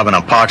about the apartment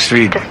on Park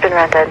Street. It's been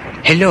rented.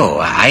 Hello,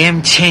 I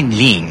am Chen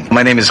Ling.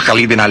 My name is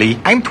Khalid bin Ali.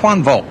 I'm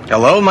Tuan Vo.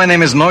 Hello, my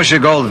name is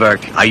Moshe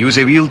Goldberg. I use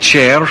a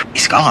wheelchair.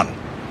 It's gone.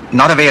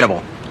 Not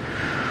available.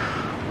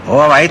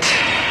 All right.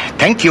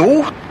 Thank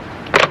you.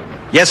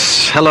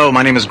 Yes, hello,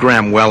 my name is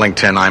Graham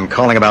Wellington. I'm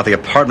calling about the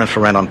apartment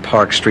for rent on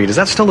Park Street. Is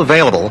that still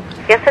available?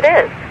 Yes, it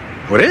is.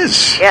 Oh, it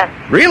is? Yes.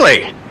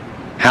 Really?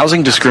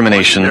 Housing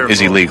discrimination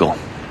is illegal.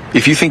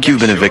 If you think you've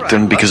been a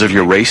victim because of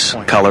your race,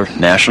 color,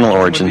 national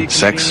origin,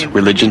 sex,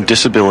 religion,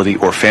 disability,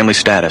 or family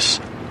status,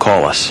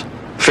 call us.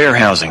 Fair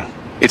housing.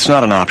 It's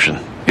not an option.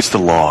 It's the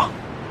law.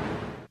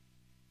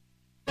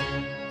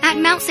 At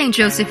Mount St.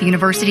 Joseph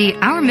University,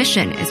 our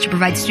mission is to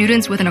provide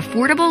students with an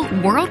affordable,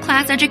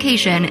 world-class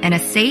education in a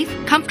safe,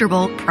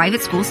 comfortable,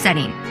 private school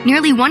setting.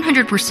 Nearly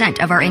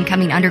 100% of our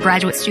incoming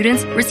undergraduate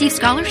students receive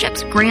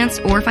scholarships, grants,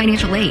 or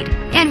financial aid.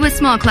 And with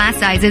small class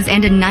sizes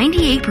and a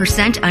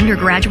 98%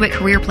 undergraduate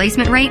career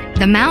placement rate,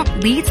 the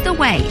Mount leads the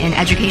way in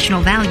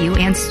educational value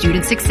and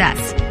student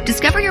success.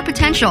 Discover your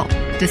potential.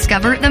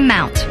 Discover the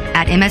Mount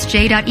at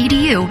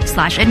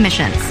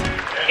msj.edu/admissions.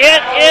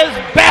 It is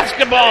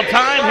basketball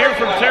time here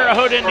from Terre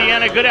Haute,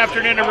 Indiana. Good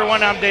afternoon,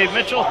 everyone. I'm Dave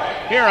Mitchell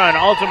here on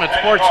Ultimate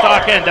Sports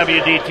Talk and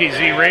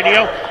WDTZ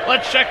Radio.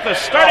 Let's check the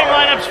starting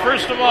lineups,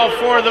 first of all,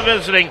 for the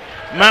visiting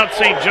Mount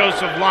St.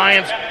 Joseph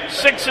Lions.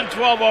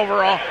 6-12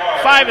 overall,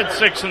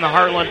 5-6 in the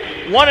Heartland,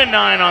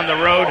 1-9 on the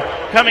road,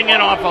 coming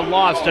in off a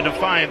loss to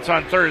Defiance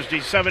on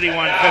Thursday,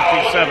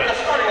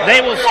 71-57.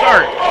 They will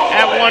start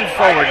at one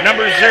forward,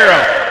 number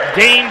 0,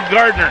 Dane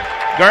Gardner.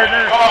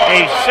 Gardner,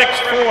 a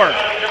 6'4"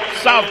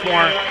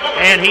 sophomore,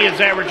 and he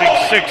is averaging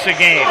 6 a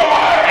game.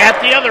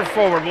 At the other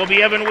forward will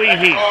be Evan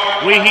Weehee.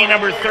 Weehee,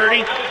 number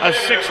 30, a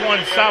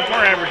 6'1"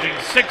 sophomore, averaging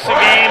 6 a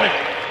game,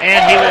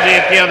 and he will be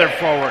at the other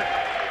forward.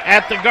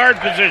 At the guard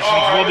positions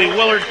will be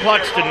Willard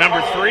Cluxton, number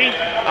 3,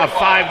 a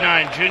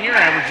 5'9" junior,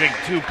 averaging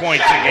 2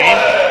 points a game.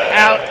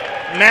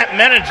 Matt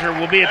Meninger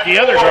will be at the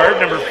other guard,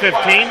 number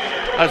 15,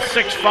 a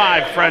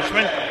 6'5"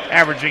 freshman,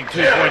 averaging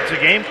 2 points a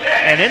game.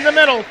 And in the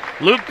middle,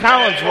 Luke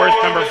Collinsworth,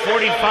 number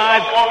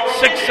 45,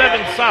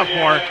 6'7"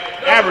 sophomore,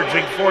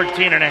 averaging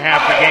 14.5 a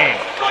game.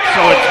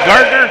 So it's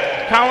Gardner,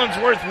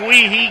 Collinsworth,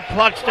 Weehee,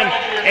 Cluxton,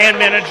 and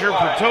manager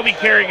for Toby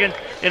Kerrigan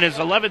in his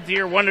 11th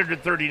year,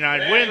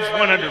 139 wins,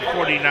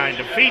 149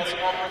 defeats.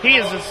 He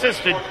is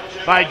assisted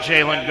by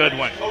Jalen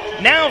Goodwin.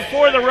 Now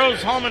for the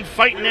Rose Hulman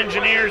Fighting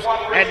Engineers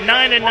at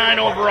 9-9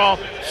 overall,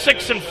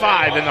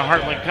 6-5 in the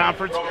Heartland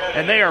Conference,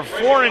 and they are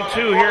 4-2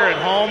 here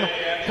at home,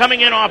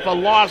 coming in off a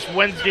loss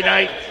Wednesday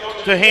night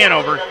to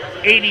Hanover,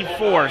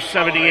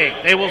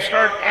 84-78. They will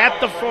start at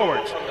the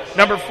forwards.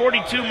 Number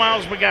 42,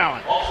 Miles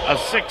McGowan, a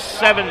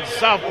 6'7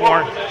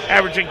 sophomore,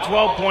 averaging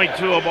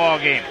 12.2 a ball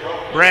game.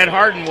 Brad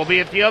Harden will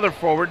be at the other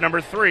forward, number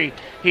 3.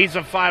 He's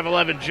a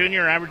 5'11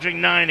 junior, averaging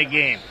 9 a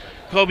game.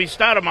 Kobe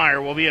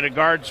Stoudemire will be at a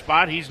guard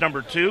spot. He's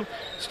number 2.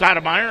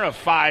 Stoudemire, a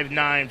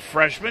 5'9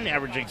 freshman,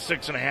 averaging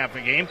 6.5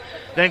 a game.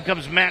 Then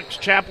comes Max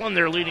Chaplin,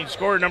 their leading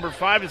scorer, number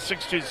 5, a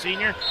 6'2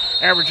 senior,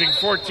 averaging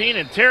 14.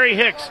 And Terry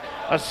Hicks,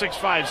 a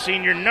 6'5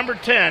 senior, number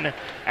 10,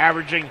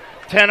 averaging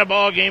 10 a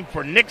ball game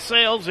for Nick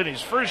Sales in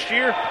his first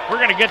year. We're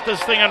going to get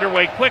this thing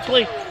underway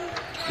quickly.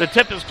 The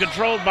tip is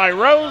controlled by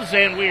Rose,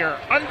 and we are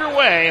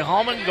underway.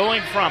 Hulman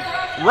going from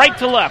right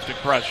to left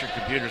across your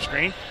computer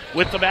screen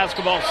with the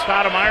basketball.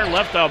 Stoudemire,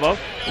 left elbow.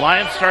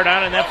 Lions start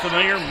out in that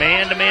familiar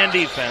man-to-man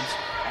defense.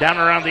 Down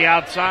around the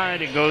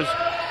outside, it goes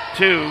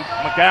to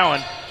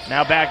McGowan.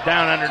 Now back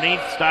down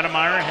underneath.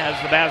 Stoudemire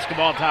has the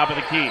basketball top of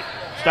the key.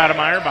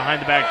 Stoudemire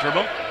behind the back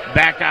dribble.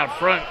 Back out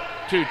front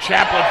to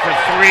Chaplin for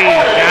 3.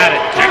 Got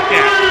it. Check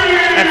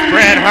that. That's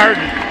Brad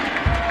Harden.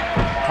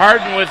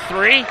 Harden with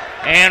 3,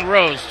 and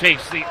Rose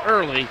takes the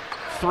early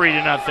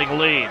 3-0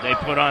 lead. They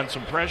put on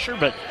some pressure,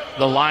 but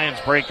the Lions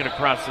break it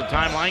across the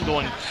timeline,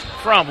 going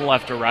from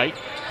left to right.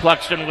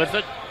 Cluxton with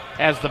it,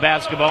 has the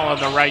basketball on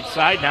the right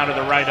side, now to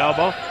the right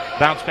elbow.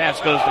 Bounce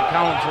pass goes to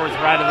Collinsworth,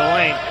 right of the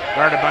lane,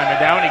 guarded by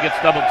McGowan. He gets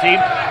double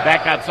teamed.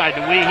 Back outside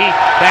to Weehee,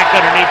 back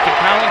underneath to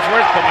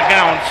Collinsworth, but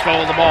McGowan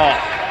stole the ball.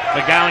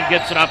 McGowan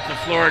gets it up the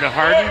floor to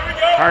Harden.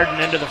 Harden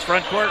into the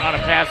front court on a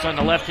pass on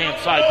the left-hand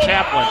side.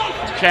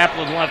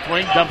 Chaplin left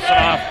wing, dumps it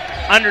off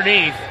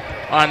underneath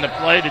on the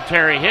play to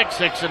Terry Hicks.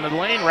 Hicks into the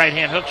lane,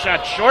 right-hand hook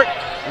shot short.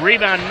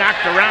 Rebound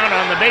knocked around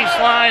on the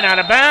baseline, out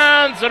of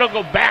bounds. It'll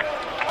go back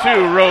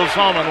to Rose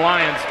Hulman.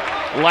 Lions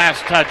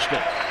last touched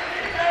it.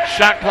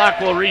 Shot clock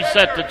will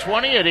reset to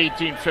 20 at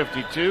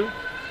 18:52.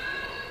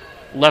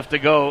 Left to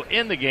go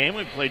in the game.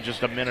 We played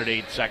just a minute,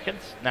 8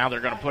 seconds. Now they're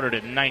going to put it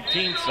at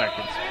 19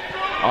 seconds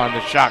on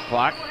the shot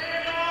clock.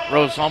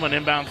 Rose Hulman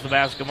inbounds the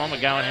basketball.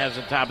 McGowan has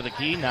the top of the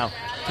key. Now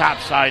top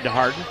side to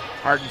Harden.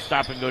 Harden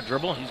stop and go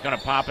dribble. He's going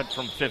to pop it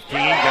from 15.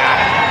 Got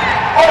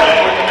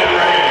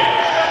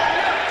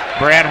it.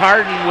 Brad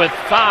Harden with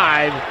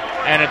 5,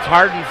 and it's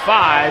Harden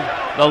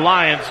 5. The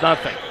Lions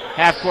nothing.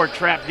 Half-court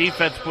trap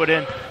defense put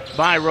in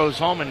by Rose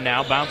Hulman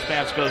now. Bounce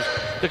pass goes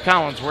to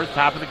Collinsworth.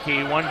 Top of the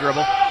key. One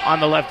dribble on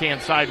the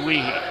left-hand side.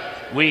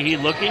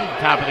 Weehee looking.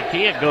 Top of the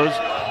key. It goes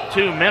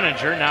to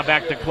Manager. Now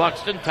back to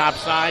Cluxton. Top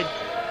side.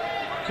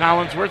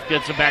 Collinsworth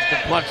gets it back to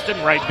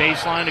Cluxton. Right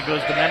baseline. It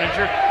goes to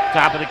Manager.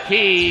 Top of the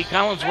key.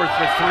 Collinsworth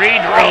for 3.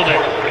 Drilled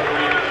it.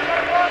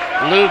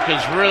 Luke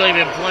has really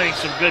been playing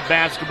some good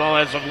basketball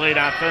as of late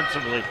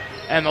offensively.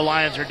 And the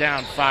Lions are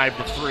down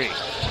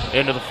 5-3.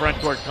 Into the front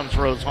court comes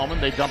Rose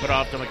Hulman. They dump it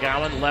off to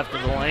McGowan. Left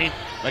of the lane.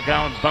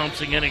 McGowan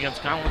bouncing in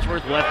against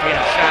Collinsworth.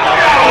 Left-hand shot.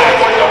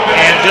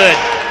 And good.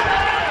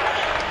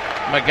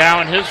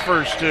 McGowan, his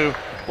first 2.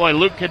 Boy,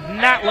 Luke could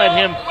not let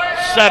him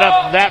set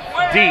up that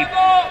deep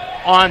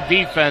on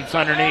defense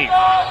underneath.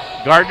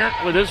 Gardner,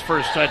 with his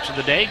first touch of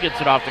the day,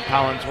 gets it off to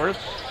Collinsworth.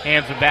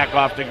 Hands it back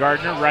off to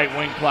Gardner. Right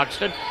wing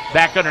Cluxton.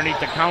 Back underneath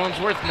to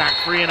Collinsworth. Knocked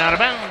free and out of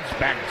bounds.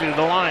 Back to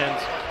the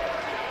Lions.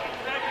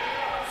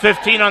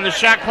 15 on the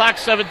shot clock,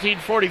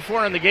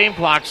 17:44 on the game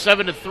clock.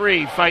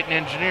 7-3, Fighting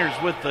Engineers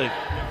with the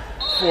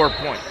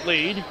 4-point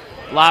lead.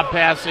 Lob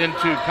pass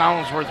into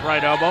Collinsworth,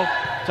 right elbow.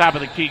 Top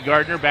of the key,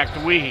 Gardner, back to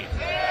Weehee.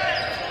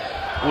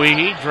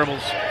 Weehee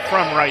dribbles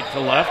from right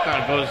to left.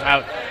 Now goes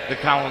out to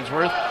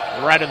Collinsworth.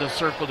 Right of the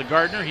circle to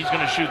Gardner. He's going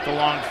to shoot the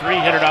long 3.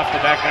 Hit it off the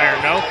back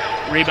iron, no.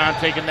 Rebound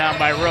taken down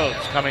by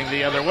Rhodes. Coming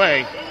the other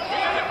way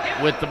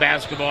with the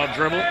basketball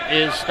dribble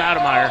is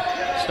Stoudemire.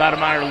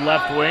 Stoudemire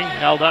left wing,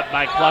 held up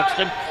by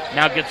Cluxton.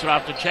 Now gets it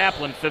off to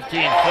Chaplin. 15-footer.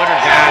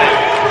 Got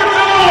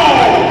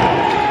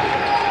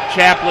it.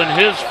 Chaplin,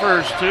 his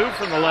first 2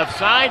 from the left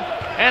side.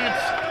 And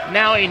it's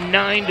now a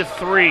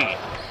 9-3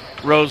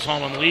 Rose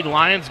Hulman lead.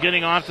 Lions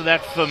getting off to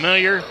that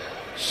familiar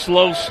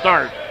slow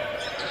start.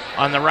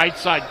 On the right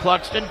side,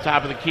 Cluxton.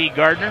 Top of the key,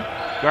 Gardner.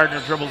 Gardner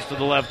dribbles to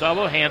the left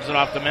elbow. Hands it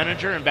off the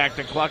Manager and back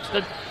to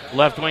Cluxton.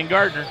 Left wing,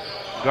 Gardner.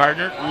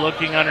 Gardner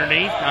looking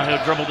underneath. Now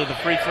he'll dribble to the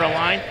free throw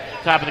line.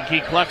 Top of the key,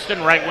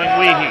 Cluxton. Right wing,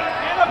 Weehee.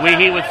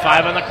 Weehee with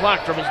 5 on the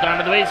clock. Dribbles down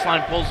to the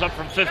baseline. Pulls up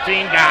from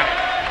 15. Got it.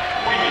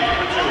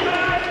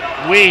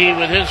 Weehee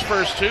with his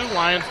first 2.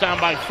 Lions down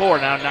by 4.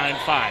 Now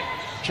 9-5.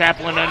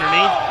 Chaplin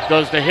underneath.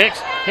 Goes to Hicks.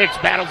 Hicks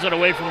battles it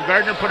away from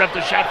Gardner. Put up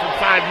the shot from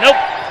 5. Nope.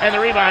 And the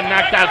rebound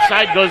knocked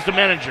outside. Goes to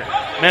Manager.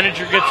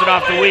 Manager gets it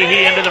off to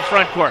Weehee into the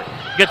front court.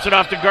 Gets it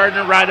off to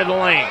Gardner right of the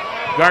lane.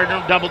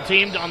 Gardner double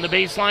teamed on the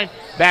baseline.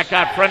 Back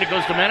out front, it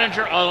goes to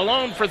Manager.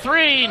 Alone for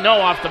three. No,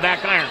 off the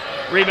back iron.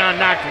 Rebound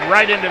knocked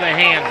right into the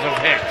hands of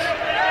Hicks.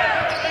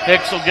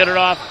 Hicks will get it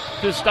off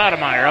to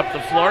Stoudemire. Up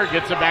the floor,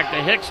 gets it back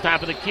to Hicks.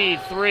 Top of the key.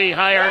 Three.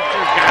 High archers.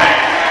 Got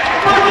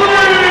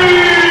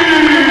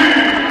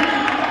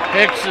it.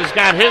 Hicks has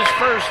got his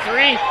first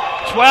three.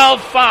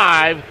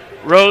 12-5.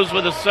 Rose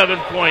with a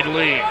 7-point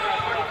lead.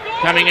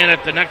 Coming in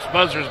at the next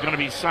buzzer is going to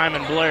be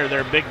Simon Blair,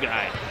 their big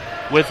guy.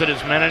 With it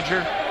is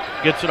Manager.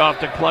 Gets it off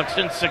to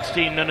Cluxton.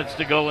 16 minutes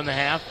to go in the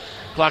half.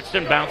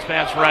 Cluxton bounce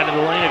pass right in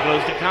the lane. It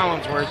goes to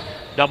Collinsworth.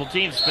 Double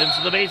team, spins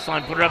to the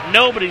baseline. Put it up.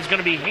 Nobody's going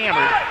to be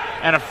hammered.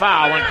 And a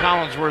foul, and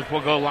Collinsworth will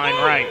go line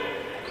right.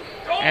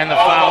 And the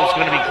foul is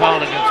going to be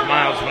called against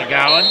Miles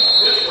McGowan.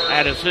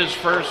 That is his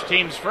first,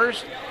 team's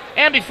first.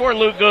 And before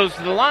Luke goes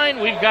to the line,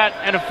 we've got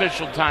an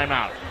official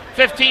timeout.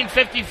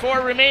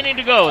 15:54 remaining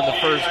to go in the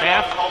first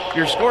half.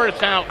 Your score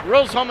is now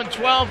Rose Hulman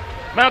 12,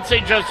 Mount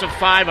St. Joseph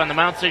 5 on the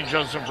Mount St.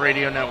 Joseph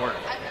Radio Network.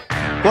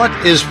 What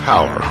is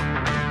power?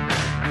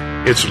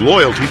 It's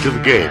loyalty to the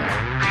game.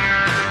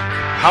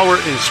 Power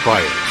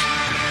inspires.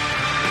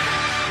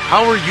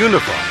 Power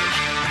unifies.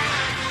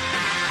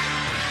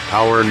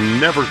 Power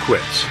never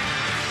quits.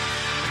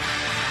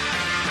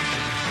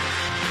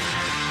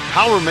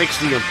 Power makes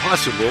the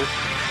impossible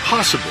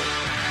possible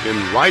in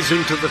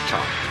rising to the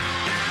top.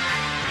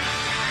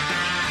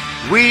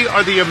 We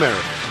are the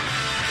Americans,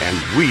 and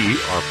we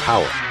are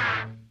power.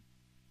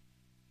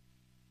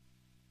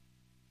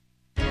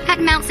 At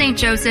Mount St.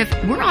 Joseph,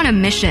 we're on a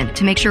mission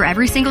to make sure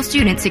every single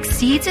student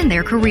succeeds in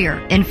their career.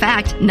 In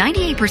fact,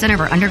 98% of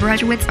our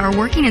undergraduates are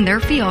working in their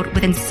field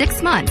within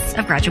 6 months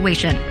of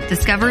graduation.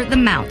 Discover the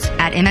Mount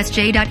at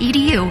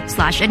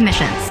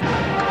msj.edu/admissions.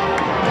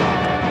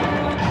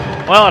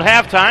 Well, at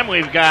halftime,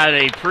 we've got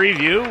a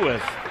preview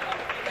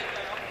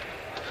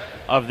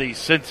of the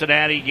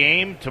Cincinnati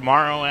game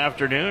tomorrow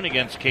afternoon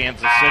against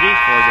Kansas City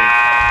for the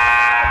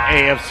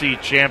AFC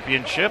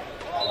Championship.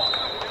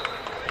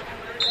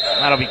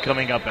 That'll be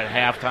coming up at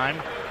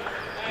halftime.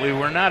 We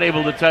were not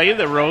able to tell you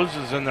that Rose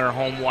is in their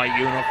home white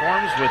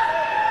uniforms with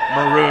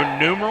maroon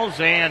numerals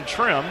and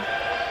trim.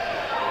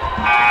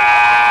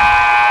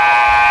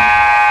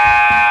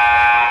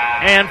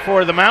 And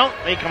for the Mount,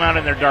 they come out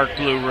in their dark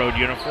blue road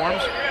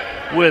uniforms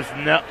with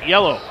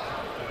yellow,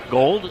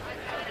 gold,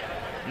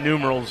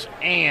 numerals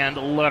and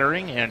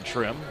lettering and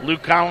trim.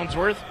 Luke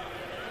Collinsworth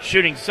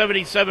shooting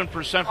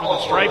 77% from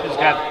the stripe. Has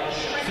got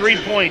 3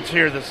 points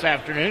here this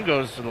afternoon.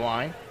 Goes to the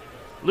line.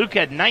 Luke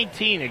had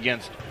 19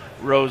 against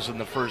Rose in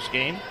the first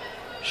game.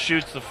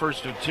 Shoots the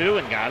first of 2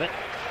 and got it.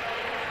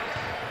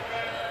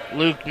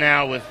 Luke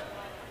now with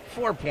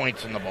 4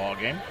 points in the ball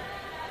game.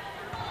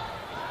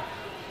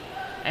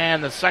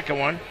 And the second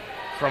one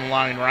from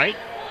line right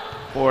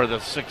for the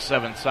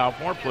 6'7"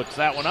 sophomore. Puts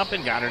that one up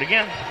and got it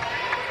again.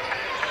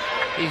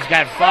 He's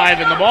got 5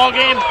 in the ball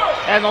game,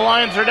 and the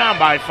Lions are down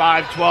by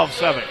 5,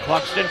 12-7.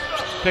 Cluxton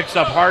picks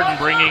up Harden,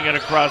 bringing it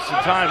across the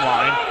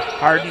timeline.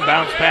 Harden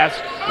bounce pass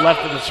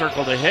left of the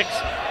circle to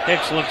Hicks.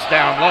 Hicks looks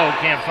down low,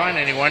 can't find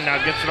anyone. Now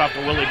gets it off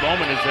to Willie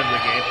Bowman, who's in the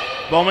game.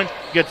 Bowman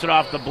gets it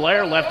off to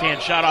Blair.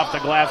 Left-hand shot off the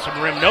glass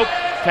and rim. Nope.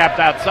 Tapped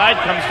outside,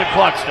 comes to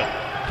Cluxton.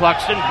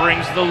 Cluxton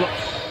brings the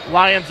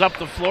Lions up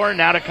the floor.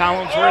 Now to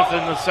Collinsworth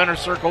in the center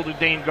circle to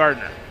Dane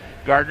Gardner.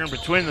 Gardner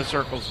between the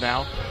circles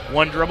now.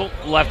 One dribble,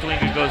 left wing,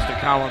 it goes to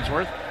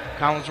Collinsworth.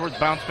 Collinsworth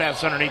bounce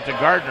pass underneath to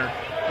Gardner.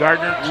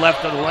 Gardner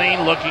left of the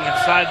lane, looking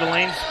inside the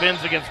lane,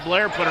 spins against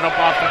Blair, put it up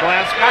off the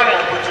glass, got it.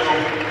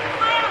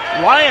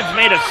 Lions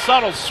made a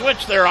subtle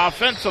switch there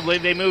offensively.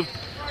 They moved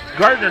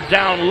Gardner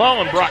down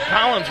low and brought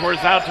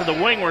Collinsworth out to the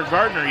wing where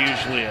Gardner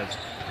usually is.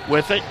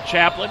 With it,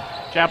 Chaplin.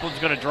 Chaplin's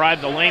going to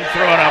drive the lane,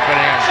 throw it up and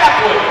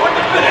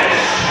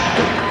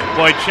in.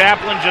 Boy,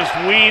 Chaplin just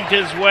weaved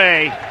his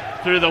way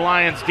through the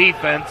Lions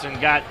defense and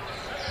got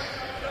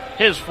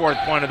his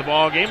 4th point of the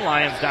ball game.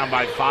 Lions down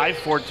by 5,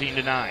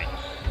 14-9.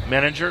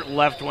 Manager,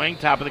 left wing,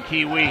 top of the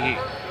key, Weehee.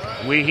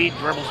 Weehee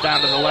dribbles down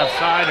to the left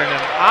side, and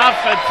an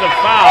offensive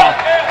foul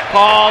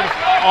called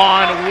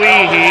on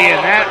Weehee,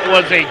 and that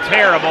was a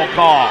terrible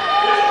call.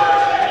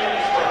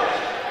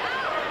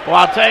 Well,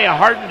 I'll tell you,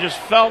 Harden just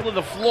fell to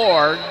the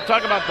floor.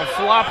 Talk about the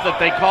flop that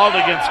they called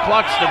against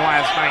Cluxton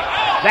last night.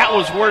 That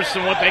was worse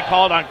than what they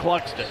called on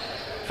Cluxton.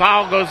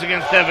 Foul goes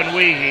against Evan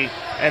Weehee,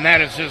 and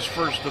that is his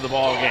first of the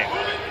ball game.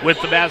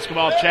 With the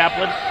basketball,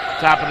 Chaplin,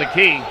 top of the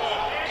key.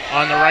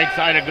 On the right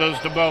side, it goes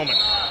to Bowman.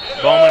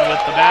 Bowman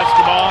with the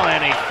basketball,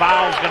 and a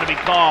foul is going to be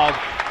called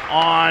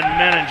on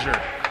Manager.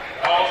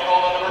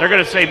 They're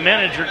going to say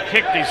Manager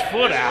kicked his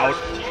foot out.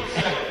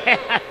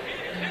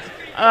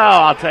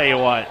 Oh, I'll tell you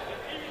what.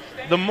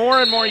 The more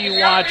and more you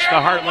watch the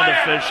Heartland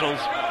officials,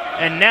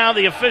 and now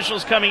the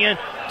officials coming in,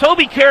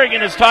 Toby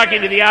Kerrigan is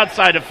talking to the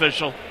outside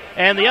official,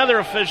 and the other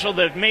official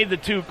that made the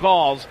 2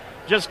 calls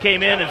just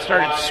came in and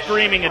started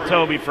screaming at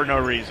Toby for no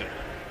reason.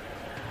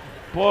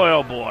 Boy,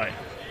 oh boy.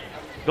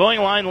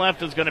 Going line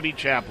left is going to be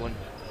Chaplin.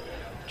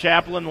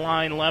 Chaplin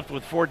line left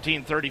with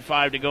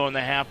 14:35 to go in the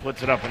half,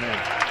 puts it up and in.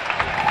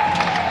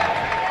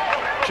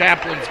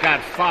 Chaplin's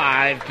got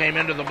 5, came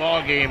into the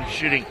ball game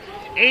shooting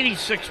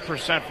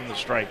 86% from the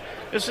stripe.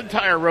 This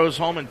entire Rose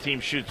Hulman team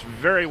shoots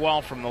very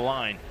well from the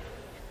line.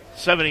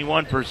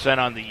 71%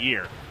 on the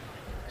year.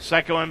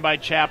 Second one by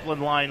Chaplin,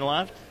 line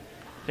left.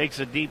 Takes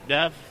a deep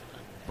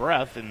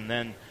breath and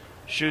then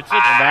shoots it,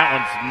 and that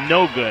one's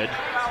no good.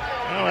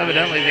 Well,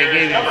 evidently they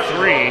gave him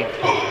 3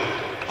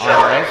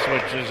 on this,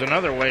 which is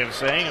another way of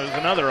saying it was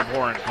another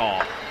abhorrent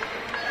call.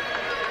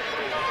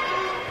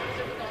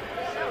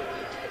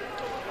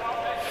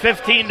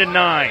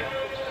 15-9.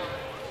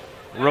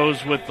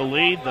 Rose with the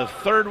lead. The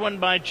third one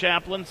by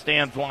Chaplin.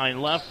 Stands line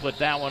left, put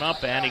that one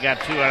up, and he got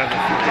 2 out of the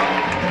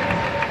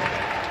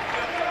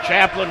 3.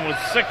 Chaplin with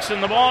 6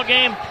 in the ball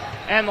game,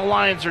 and the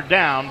Lions are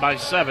down by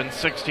 7,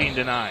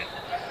 16-9.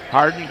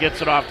 Harden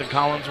gets it off to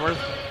Collinsworth.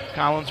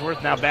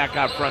 Collinsworth now back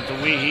out front to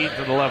Weehee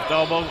to the left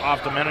elbow,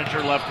 off the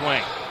manager, left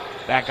wing.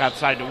 Back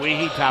outside to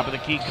Weehee, top of the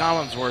key,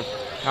 Collinsworth.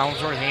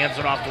 Collinsworth hands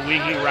it off to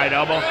Weehee, right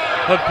elbow.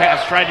 Hook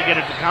pass, tried to get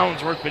it to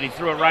Collinsworth, but he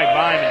threw it right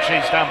by him and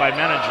chased down by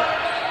Menninger.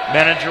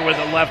 Menninger with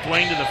the left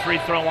wing to the free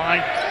throw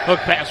line. Hook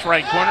pass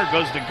right corner,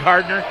 goes to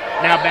Gardner.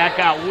 Now back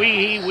out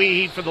Weehee.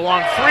 Weehee for the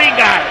long 3,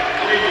 got it.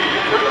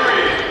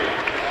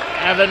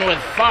 Evan with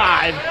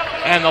 5,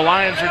 and the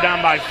Lions are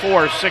down by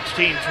 4,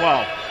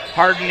 16-12.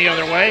 Harden the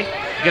other way,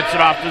 gets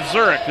it off to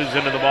Zurich, who's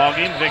into the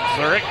ballgame. Vic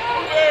Zurich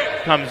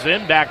comes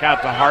in, back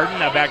out to Harden,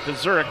 now back to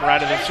Zurich,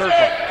 right of the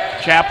circle.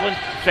 Chaplin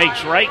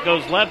fakes right,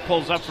 goes left,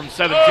 pulls up from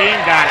 17,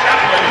 got it.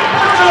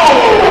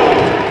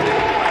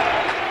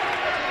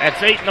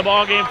 That's 8 in the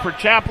ballgame for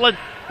Chaplin.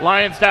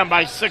 Lions down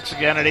by 6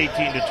 again at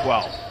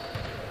 18-12.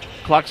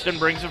 Cluxton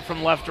brings it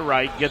from left to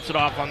right, gets it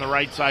off on the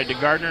right side to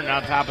Gardner, now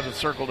top of the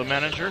circle to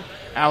Menninger.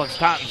 Alex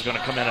Totten's going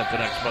to come in at the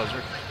next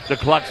buzzer. To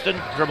Cluxton,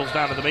 dribbles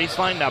down to the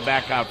baseline, now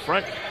back out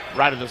front,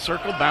 right of the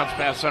circle, bounce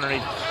pass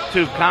underneath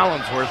to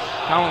Collinsworth.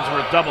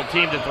 Collinsworth double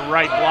teamed at the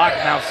right block,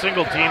 now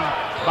single teamed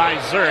by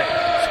Zurich.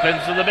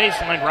 Spins to the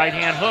baseline, right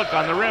hand hook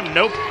on the rim,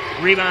 nope.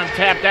 Rebound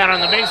tapped out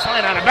on the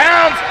baseline, out of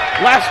bounds.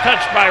 Last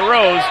touch by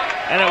Rose,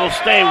 and it will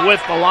stay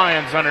with the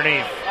Lions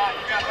underneath.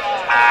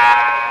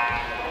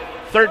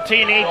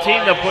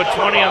 13-18, they'll put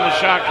 20 on the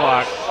shot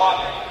clock.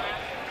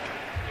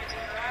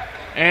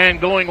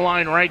 And going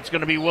line right's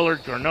going to be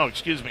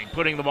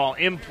putting the ball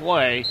in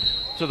play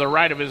to the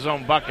right of his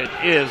own bucket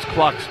is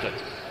Cluxton.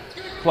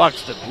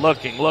 Cluxton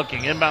looking,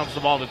 inbounds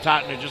the ball to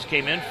Totten, who just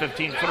came in,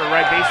 15-footer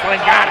right baseline,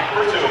 got it.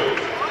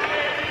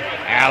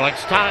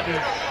 Alex Totten,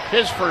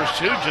 his first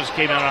 2 just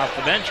came out off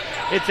the bench.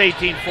 It's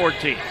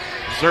 18-14.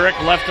 Zurich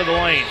left of the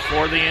lane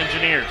for the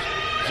Engineers.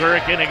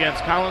 Zurich in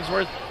against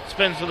Collinsworth,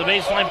 spins to the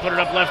baseline, put it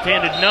up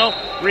left-handed, no.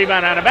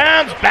 Rebound out of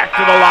bounds, back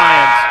to the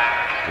Lions.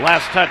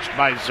 Last touch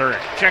by Zurich.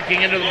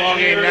 Checking into the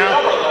ballgame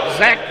now,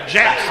 Zach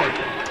Jackson,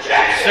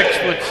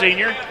 6-foot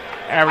senior,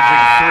 averaging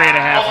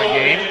 3.5 a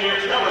game.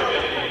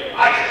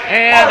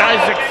 And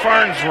Isaac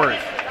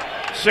Farnsworth,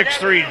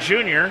 6'3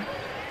 junior,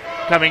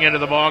 coming into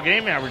the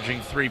ballgame, averaging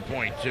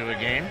 3.2 a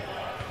game.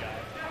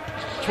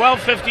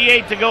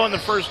 12:58 to go in the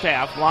first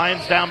half.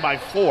 Lions down by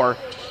 4,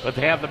 but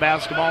they have the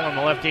basketball on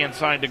the left-hand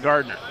side to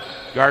Gardner.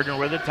 Gardner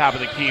with it, top of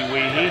the key,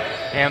 Weehee,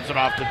 hands it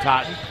off to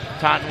Totten.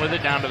 Totten with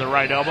it, down to the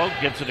right elbow,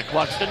 gets it to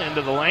Cluxton,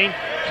 into the lane,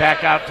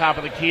 back out top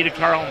of the key to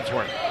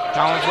Collinsworth.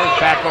 Collinsworth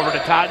back over to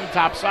Totten,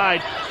 top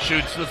side,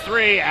 shoots the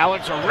 3.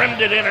 Alex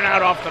rimmed it in and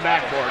out off the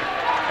backboard.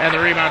 And the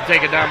rebound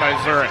taken down by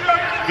Zurich.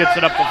 Gets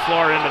it up the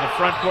floor into the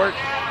front court.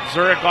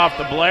 Zurich off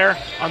to Blair,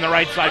 on the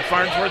right side,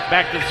 Farnsworth,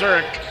 back to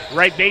Zurich.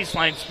 Right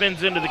baseline,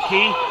 spins into the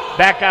key,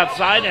 back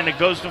outside, and it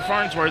goes to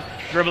Farnsworth,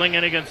 dribbling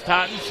in against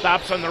Totten,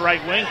 stops on the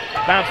right wing,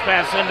 bounce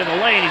pass into the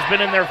lane. He's been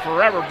in there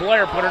forever.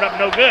 Blair put it up,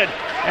 no good,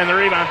 and the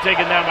rebound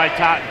taken down by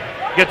Totten.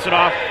 Gets it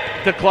off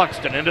to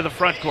Cluxton into the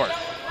front court.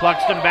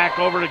 Cluxton back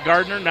over to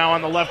Gardner, now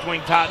on the left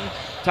wing, Totten.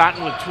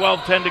 Totten with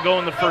 12:10 to go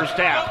in the first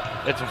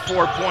half. It's a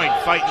 4-point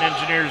Fighting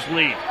Engineers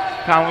lead.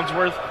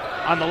 Collinsworth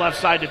on the left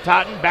side to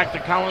Totten, back to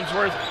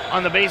Collinsworth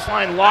on the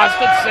baseline, lost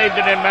it, saved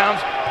it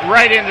inbounds,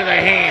 right into the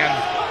hands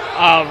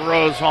of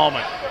Rose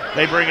Hulman.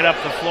 They bring it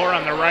up the floor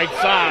on the right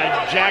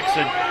side.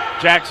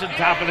 Jackson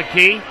top of the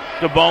key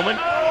to Bowman.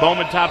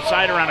 Bowman top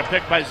side around a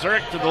pick by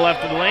Zurich to the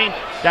left of the lane.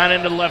 Down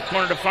into the left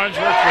corner to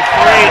Farnsworth for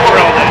 3.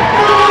 Drilled it.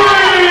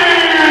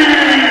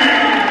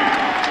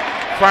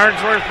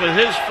 Farnsworth with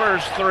his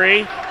first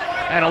 3.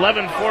 And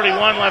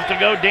 11:41 left to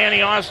go.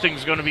 Danny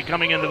Austin's going to be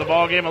coming into the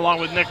ballgame along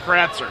with Nick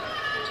Kratzer.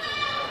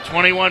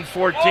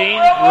 21-14.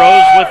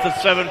 Rose with the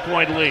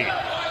 7-point lead.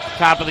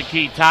 Top of the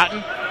key,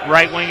 Totten.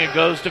 Right wing, it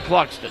goes to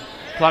Cluxton.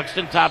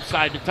 Cluxton top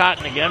side to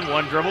Totten again.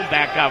 One dribble,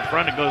 back out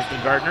front, it goes to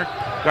Gardner.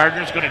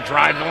 Gardner's going to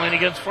drive the lane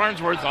against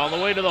Farnsworth all the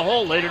way to the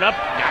hole. Laid it up,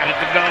 got it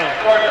to go.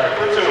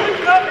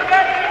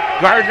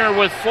 Gardner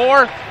with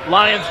 4.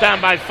 Lions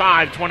down by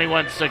 5,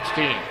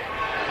 21-16.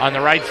 On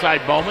the right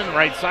side, Bowman,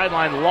 right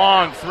sideline,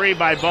 long 3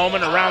 by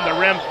Bowman around the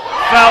rim.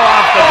 Fell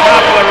off the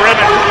top of the rim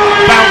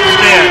and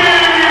bounced in.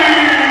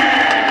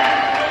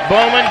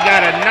 Bowman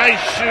got a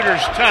nice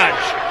shooter's touch,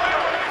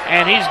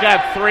 and he's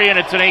got 3, and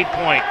it's an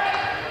 8-point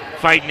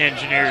Fighting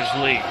Engineers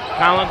lead.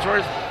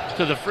 Collinsworth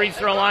to the free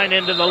throw line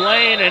into the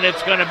lane, and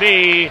it's going to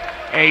be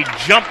a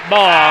jump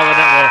ball, and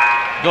it will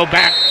go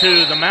back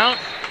to the mount.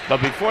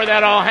 But before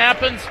that all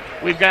happens,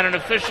 we've got an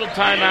official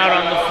timeout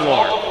on the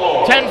floor.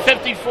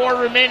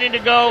 10:54 remaining to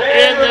go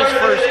in this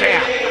first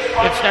half.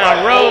 It's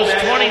now Rose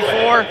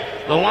 24,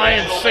 the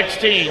Lions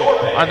 16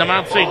 on the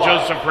Mount St.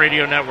 Joseph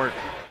Radio Network.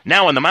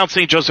 Now on the Mount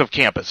St. Joseph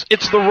campus,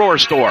 it's the Roar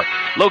Store.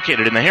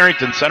 Located in the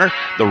Harrington Center,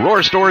 the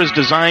Roar Store is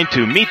designed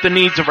to meet the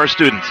needs of our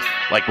students.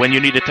 Like when you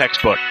need a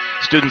textbook,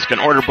 students can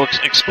order books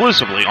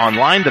exclusively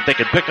online that they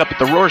can pick up at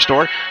the Roar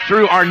Store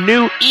through our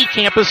new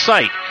eCampus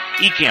site.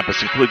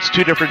 eCampus includes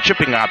 2 different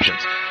shipping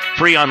options.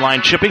 Free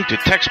online shipping to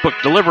Textbook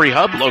Delivery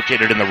Hub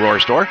located in the Roar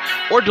Store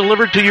or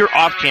delivered to your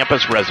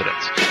off-campus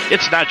residence.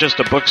 It's not just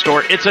a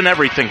bookstore, it's an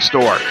everything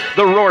store.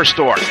 The Roar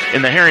Store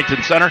in the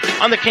Harrington Center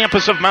on the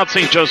campus of Mount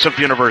St. Joseph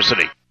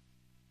University.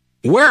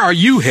 Where are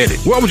you headed?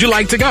 Where would you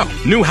like to go?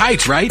 New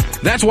heights, right?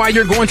 That's why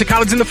you're going to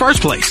college in the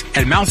first place.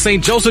 At Mount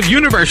St. Joseph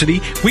University,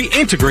 we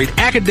integrate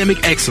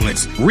academic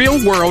excellence,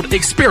 real-world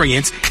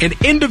experience, and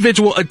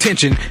individual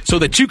attention so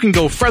that you can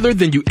go further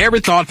than you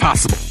ever thought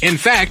possible. In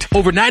fact,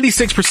 over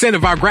 96%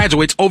 of our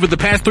graduates over the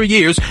past 3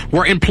 years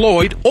were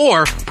employed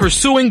or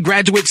pursuing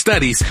graduate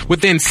studies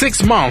within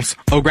 6 months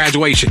of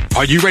graduation.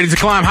 Are you ready to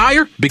climb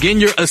higher? Begin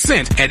your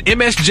ascent at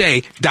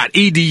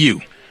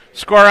msj.edu.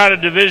 Score out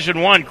of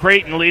Division I,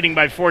 Creighton leading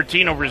by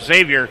 14 over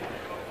Xavier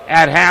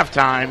at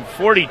halftime,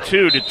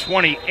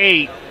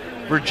 42-28.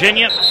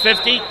 Virginia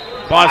 50,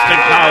 Boston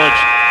College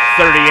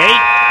 38,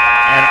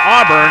 and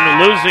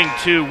Auburn losing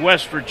to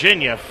West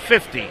Virginia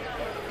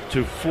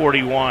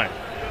 50-41.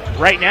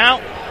 Right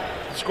now,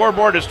 the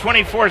scoreboard is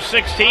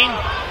 24-16.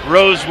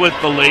 Rose with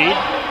the lead.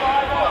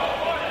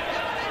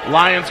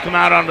 Lions come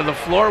out onto the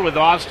floor with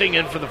Austin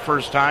in for the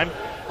first time,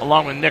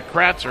 along with Nick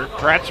Kratzer.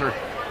 Kratzer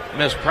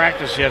missed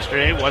practice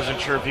yesterday.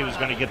 Wasn't sure if he was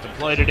going to get to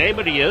play today,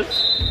 but he is.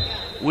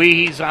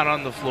 Weehe's out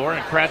on the floor,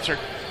 and Kratzer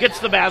gets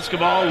the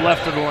basketball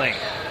left of the lane.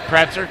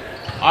 Kratzer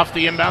off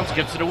the inbounds,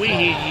 gets it to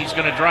Weehe. He's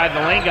going to drive the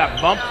lane, got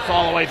bumped,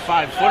 fall away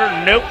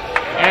 5-footer. Nope.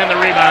 And the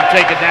rebound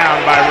taken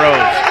down by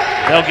Rose.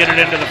 They'll get it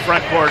into the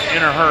front court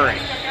in a hurry.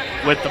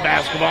 With the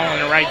basketball on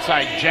the right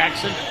side,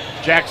 Jackson.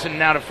 Jackson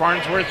now to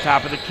Farnsworth,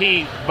 top of the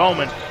key.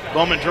 Bowman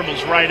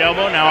dribbles right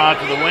elbow, now out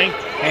to the wing.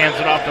 Hands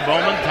it off to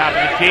Bowman, top of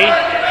the key,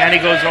 and he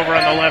goes over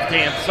on the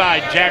left-hand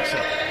side.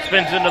 Jackson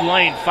spins into the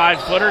lane,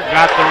 5-footer,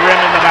 got the rim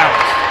in the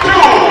bounce.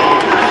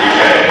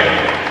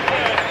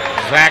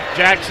 Zach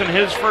Jackson,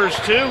 his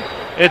first 2.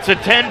 It's a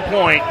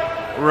 10-point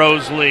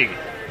Rose lead.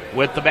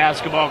 With the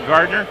basketball,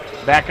 Gardner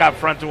back out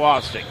front to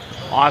Austin.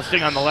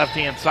 Austin on the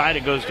left-hand side,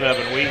 it goes to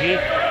Evan Weehe.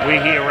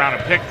 Weehe around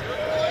a pick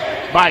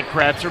by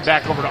Kratzer,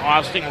 back over to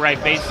Austin, right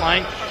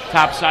baseline.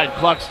 Top side,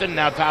 Cluxton,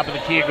 now top of the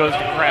key, it goes to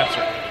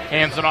Kratzer.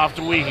 Hands it off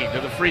to Weehe to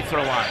the free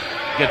throw line.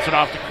 Gets it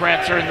off to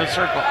Kratzer in the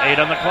circle. 8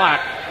 on the clock.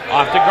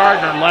 Off to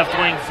Gardner. Left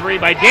wing 3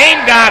 by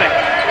Dane. Got it.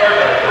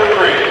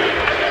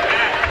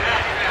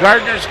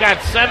 Gardner's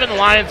got 7.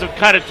 Lions have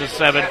cut it to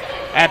 7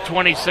 at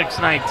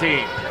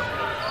 26-19.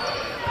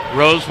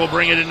 Rose will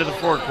bring it into the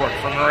forecourt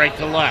from right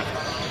to left.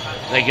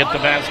 They get the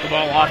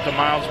basketball off to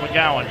Miles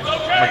McGowan.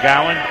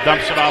 McGowan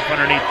dumps it off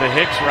underneath the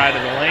Hicks, right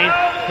of the lane.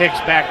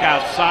 Hicks back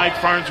outside.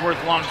 Farnsworth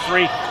long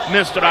 3.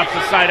 Missed it off the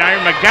side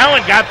iron.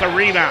 McGowan got the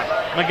rebound.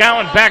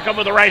 McGowan back up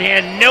with the right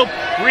hand. Nope.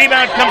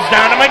 Rebound comes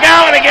down to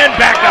McGowan again.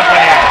 Back up and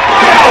in.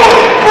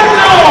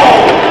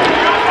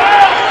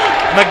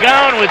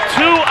 McGowan with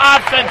 2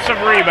 offensive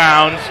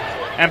rebounds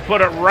and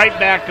put it right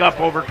back up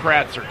over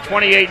Kratzer.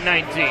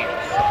 28-19.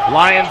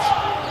 Lions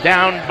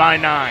down by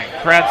 9.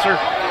 Kratzer,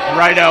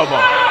 right elbow.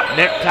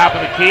 Nick, top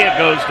of the key. It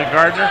goes to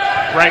Gardner.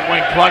 Right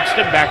wing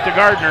Cluxton. Back to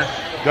Gardner.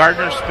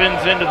 Gardner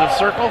spins into the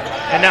circle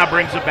and now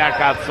brings it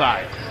back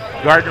outside.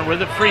 Gardner with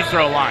the free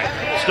throw line.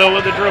 Still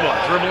with the dribble.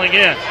 Dribbling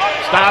in.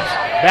 Stops.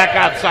 Back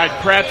outside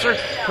Kratzer.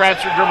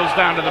 Kratzer dribbles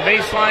down to the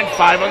baseline.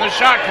 5 on the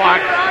shot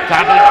clock.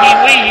 Top of the key,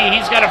 Weehe.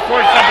 He's got to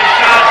force up a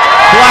shot.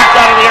 Blocked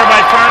out of the air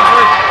by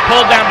Farnsworth.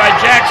 Pulled down by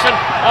Jackson.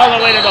 All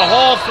the way to the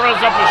hole. Throws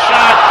up a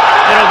shot.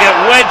 It'll get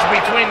wedged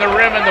between the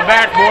rim and the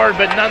backboard,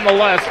 but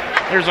nonetheless,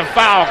 there's a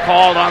foul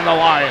called on the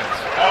Lions.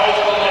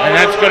 And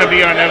that's going to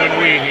be on Evan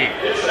Weehe.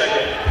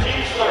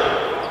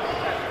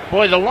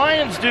 Boy, the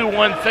Lions do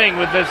one thing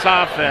with this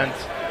offense.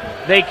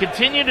 They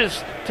continue to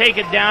take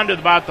it down to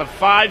about the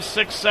 5,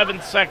 6, 7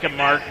 second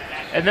mark,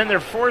 and then they're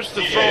forced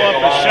to throw up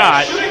a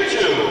shot.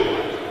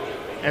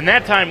 And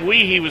that time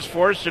Weehe was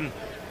forced, and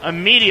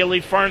immediately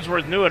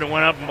Farnsworth knew it and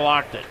went up and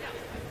blocked it.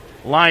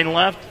 Line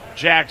left,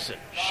 Jackson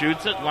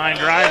shoots it, line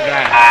drive,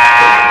 got it.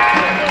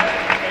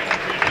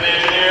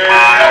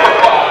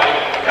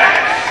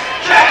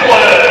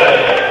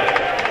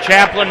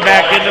 Chaplin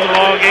back into the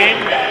ball game.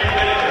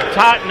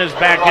 Totten is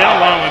back in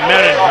along with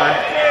Medinger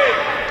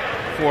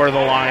for the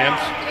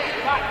Lions.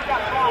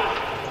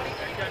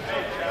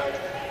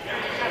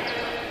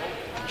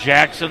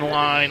 Jackson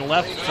line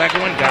left,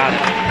 second one, got it.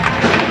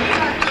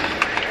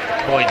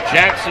 Boy,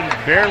 Jackson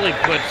barely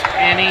puts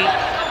any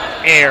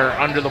air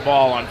under the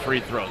ball on free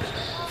throws.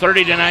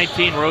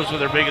 30-19, Rose with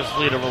their biggest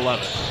lead of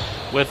 11.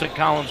 With it,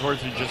 Collinsworth,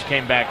 who just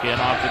came back in,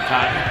 off to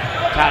Totten.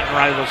 Totten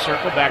right of the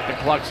circle, back to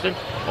Cluxton.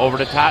 Over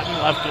to Totten,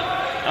 left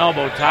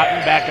elbow.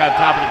 Totten back on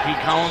top of the key.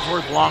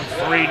 Collinsworth, long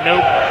three,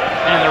 nope.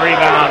 And the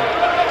rebound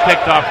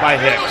picked off by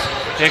Hicks.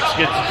 Hicks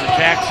gets it to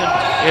Jackson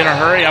in a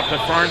hurry up to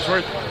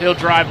Farnsworth. He'll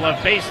drive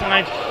left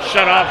baseline.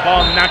 Shut off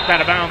ball knocked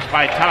out of bounds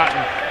by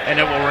Totten. And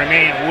it will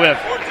remain with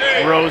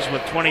Rose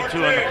with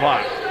 22 on the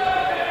clock.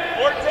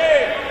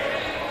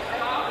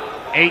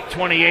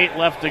 8:28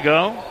 left to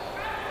go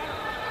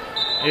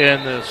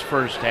in this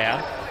first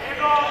half.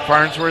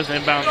 Farnsworth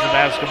inbounds the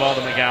basketball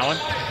to McGowan.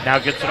 Now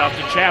gets it off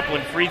to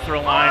Chaplin. Free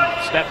throw line.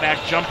 Step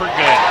back jumper.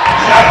 Good.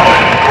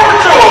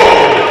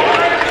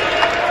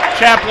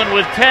 Chaplin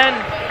with 10.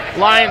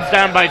 Lions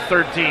down by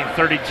 13.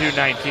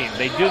 32-19.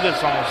 They do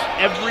this almost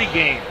every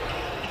game.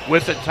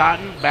 With it,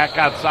 Totten back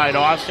outside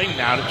Austin.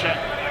 Now to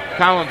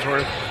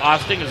Collinsworth.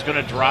 Austin is going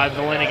to drive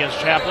the lane against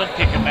Chaplin.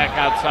 Kick it back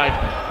outside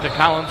to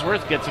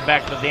Collinsworth. Gets it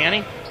back to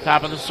Danny.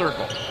 Top of the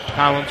circle.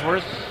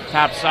 Collinsworth.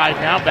 Top side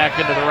now. Back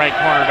into the right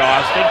corner to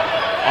Austin.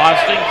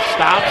 Austin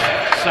stops.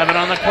 7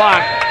 on the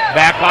clock.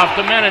 Back off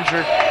to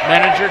Menninger.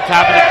 Menninger,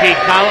 top of the key.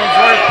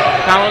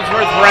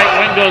 Collinsworth, right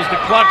wing goes to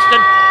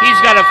Cluxton. He's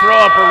got to throw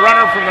up a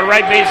runner from the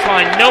right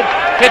baseline. Nope.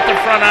 Hit the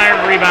front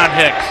iron. Rebound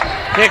Hicks.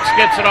 Hicks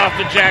gets it off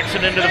to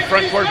Jackson into the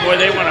front court. Boy,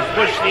 they want to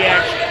push the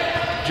action.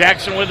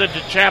 Jackson with it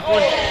to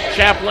Chaplin.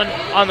 Chaplin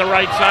on the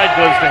right side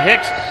goes to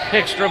Hicks.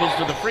 Hicks dribbles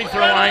to the free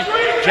throw line.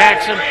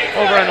 Jackson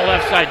over on the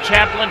left side.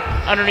 Chaplin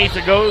underneath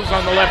it goes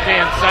on the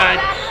left-hand side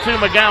to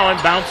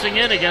McGowan. Bouncing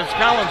in against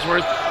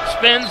Collinsworth.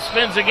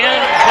 Spins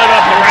again. Put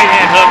up the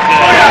right-hand hook.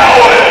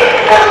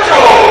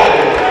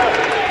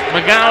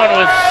 Good. McGowan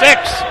with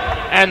 6.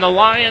 And the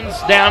Lions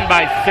down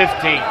by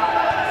 15.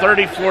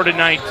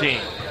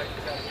 34-19.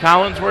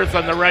 Collinsworth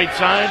on the right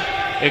side.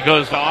 It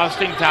goes to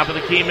Austin. Top of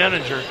the key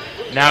Menninger.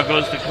 Now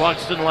goes to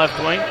Cluxton, left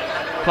wing.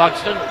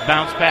 Cluxton,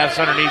 bounce pass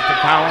underneath to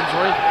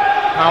Collinsworth.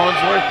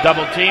 Collinsworth,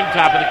 double team,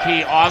 top of the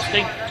key,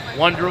 Austin.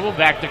 One dribble,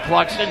 back to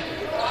Cluxton.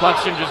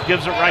 Cluxton just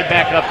gives it right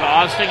back up to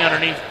Austin,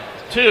 underneath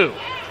 2.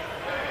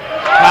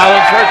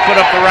 Collinsworth put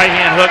up the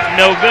right-hand hook,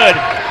 no good.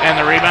 And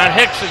the rebound,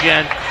 Hicks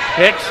again.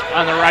 Hicks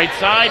on the right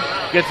side,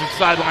 gets it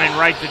sideline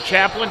right to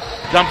Chaplin,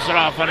 dumps it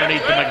off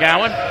underneath to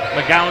McGowan.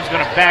 McGowan's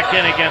going to back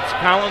in against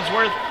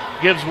Collinsworth.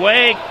 Gives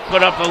way,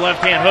 put up the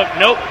left-hand hook,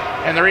 nope.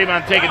 And the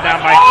rebound taken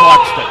down by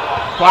Cluxton.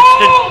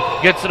 Cluxton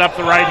gets it up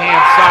the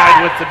right-hand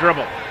side with the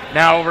dribble.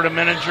 Now over to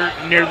Menninger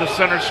near the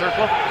center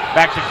circle.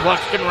 Back to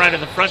Cluxton right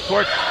in the front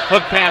court.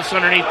 Hook pass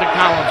underneath to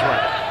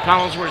Collinsworth.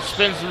 Collinsworth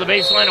spins to the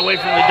baseline away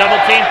from the double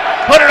team.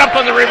 Put it up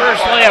on the reverse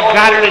layup.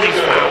 Got it and he's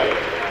fouled.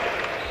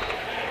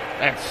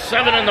 That's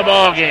 7 in the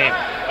ball game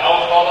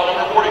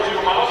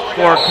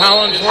for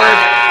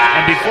Collinsworth.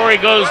 And before he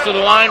goes to the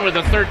line with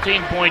a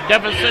 13-point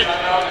deficit,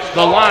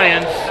 the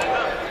Lions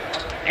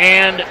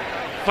and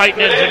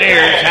Fighting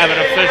Engineers have an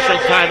official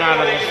timeout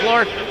on the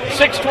floor.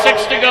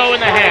 6:26 to go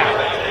in the half.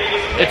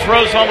 It's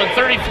Rose Hulman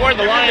 34,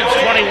 the Lions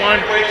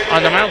 21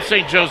 on the Mount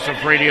St.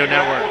 Joseph Radio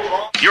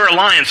Network. You're a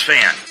Lions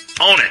fan.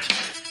 Own it.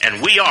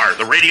 And we are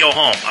the radio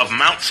home of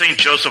Mount St.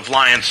 Joseph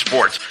Lions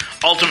Sports,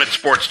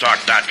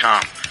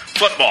 UltimateSportsTalk.com.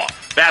 Football,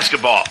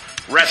 basketball,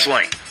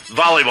 wrestling,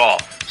 volleyball,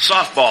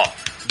 softball,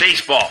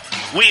 baseball.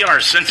 We are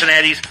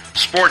Cincinnati's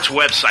sports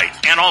website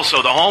and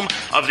also the home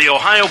of the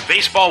Ohio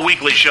Baseball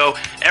Weekly Show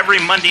every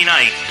Monday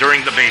night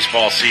during the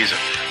baseball season.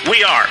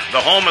 We are the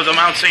home of the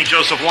Mount St.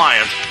 Joseph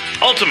Lions,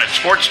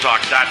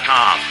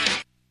 UltimateSportsTalk.com.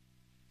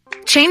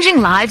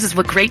 Changing lives is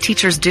what great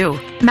teachers do.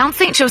 Mount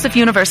St. Joseph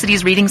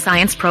University's Reading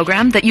Science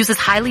program that uses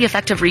highly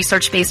effective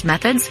research-based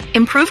methods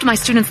improved my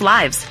students'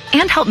 lives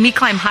and helped me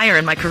climb higher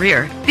in my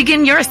career.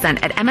 Begin your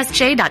ascent at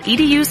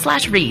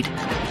msj.edu/read.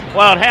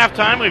 Well, at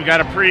halftime, we've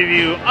got a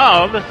preview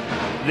of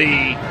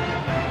the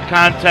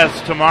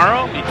contest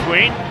tomorrow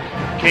between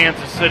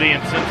Kansas City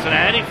and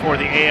Cincinnati for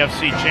the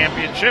AFC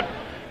Championship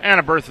and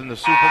a berth in the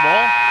Super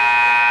Bowl.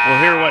 We'll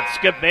hear what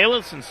Skip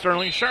Bayless and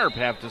Sterling Sharp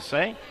have to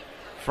say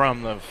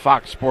from the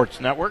Fox Sports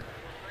Network.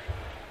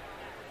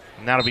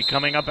 And that'll be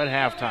coming up at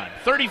halftime.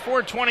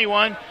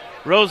 34-21,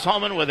 Rose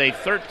Hulman with a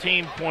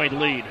 13-point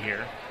lead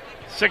here.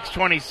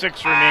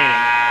 6:26 remaining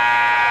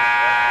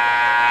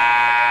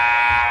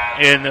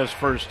in this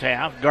first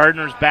half.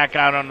 Gardner's back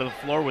out onto the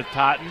floor with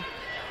Totten,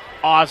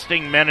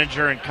 Austin,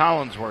 Menninger, and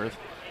Collinsworth.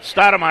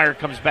 Stoudemire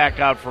comes back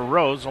out for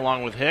Rose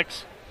along with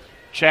Hicks.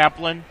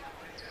 Chaplin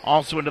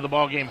also into the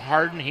ballgame.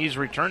 Harden, he's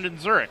returned in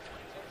Zurich.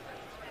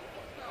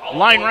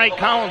 Line right,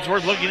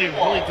 Collinsworth looking to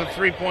complete the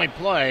three-point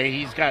play.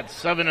 He's got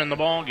 7 in the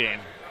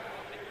ballgame.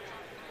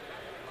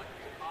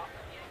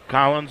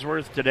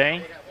 Collinsworth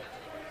today,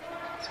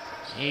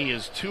 he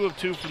is 2 of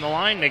 2 from the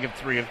line, making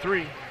 3 of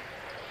 3.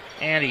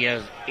 And he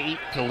has 8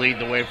 to lead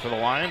the way for the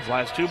Lions.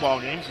 Last 2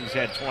 ball games, he's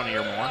had 20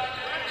 or more.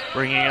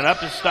 Bringing it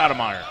up is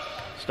Stoudemire.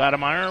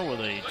 Stoudemire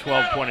with a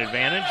 12-point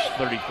advantage,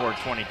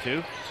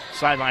 34-22.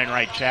 Sideline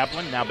right,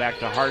 Chaplin. Now back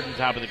to Harden,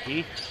 top of the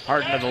key.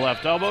 Harden to the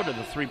left elbow, to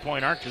the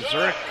three-point arc to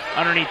Zurich.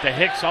 Underneath the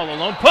Hicks all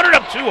alone. Put it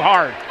up too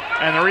hard.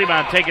 And the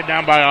rebound taken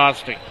down by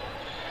Austin.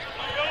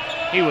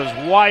 He was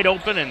wide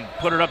open and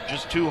put it up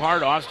just too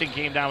hard. Austin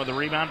came down with the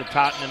rebound to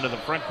Totten into the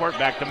front court.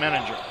 Back to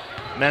Menninger.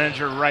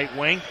 Manager right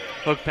wing.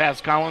 Hook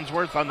pass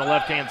Collinsworth on the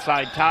left-hand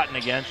side. Totten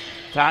again.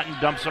 Totten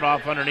dumps it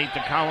off underneath to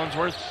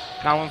Collinsworth.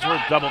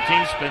 Collinsworth double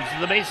team, spins to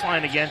the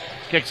baseline again.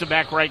 Kicks it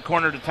back right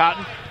corner to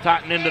Totten.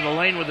 Totten into the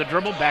lane with a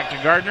dribble. Back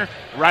to Gardner.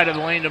 Right of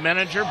the lane to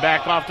Manager.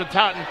 Back off to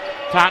Totten.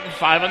 Totten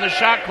 5 on the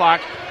shot clock.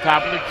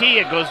 Top of the key.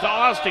 It goes to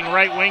Austin.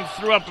 Right wing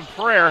threw up a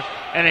prayer,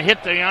 and it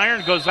hit the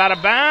iron. Goes out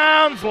of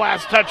bounds.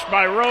 Last touch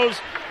by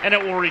Rose, and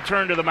it will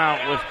return to the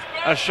Mount with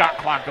a shot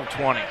clock of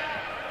 20.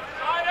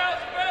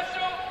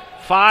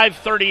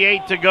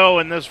 5:38 to go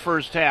in this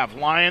first half.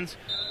 Lions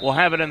will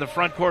have it in the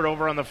front court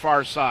over on the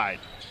far side.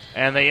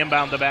 And they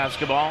inbound the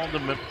basketball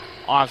to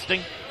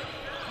Austin.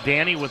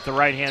 Danny with the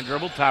right-hand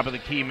dribble. Top of the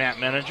key, Matt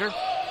Manager.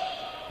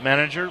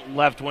 Manager,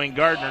 left wing,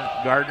 Gardner.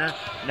 Gardner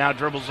now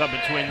dribbles up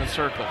between the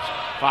circles.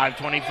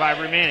 5:25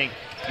 remaining.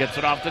 Gets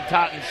it off to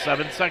Totten.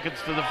 7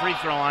 seconds to the free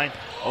throw line.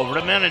 Over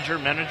to Manager.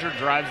 Manager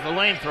drives the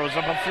lane. Throws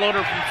up a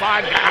floater from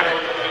 5. Got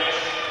it.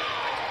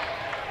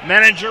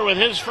 Manager with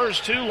his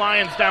first 2.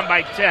 Lions down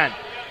by 10.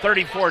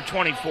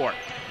 34-24.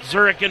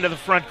 Zurich into the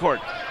front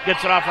court.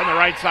 Gets it off on the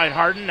right side.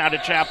 Harden. Now to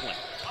Chaplin.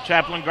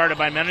 Chaplin guarded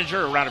by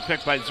Manager. Around a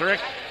pick by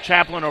Zurich.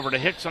 Chaplin over to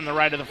Hicks on the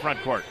right of the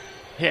front court.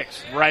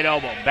 Hicks, right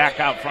elbow, back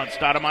out front.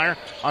 Stoudemire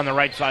on the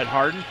right side.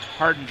 Harden.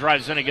 Harden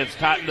drives in against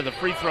Totten to the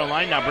free throw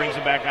line. Now brings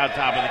it back out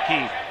top of the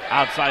key.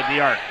 Outside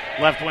the arc.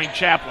 Left wing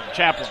Chaplin.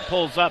 Chaplin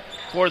pulls up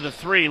for the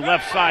 3.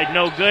 Left side,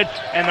 no good.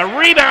 And the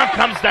rebound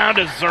comes down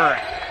to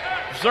Zurich.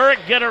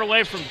 Zurich get it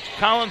away from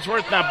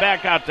Collinsworth. Now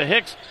back out to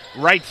Hicks.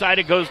 Right side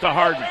it goes to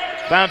Harden.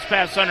 Bounce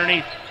pass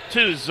underneath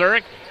to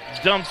Zurich.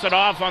 Dumps it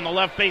off on the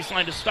left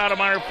baseline to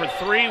Stoudemire for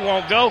 3.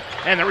 Won't go.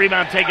 And the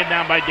rebound taken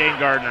down by Dane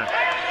Gardner.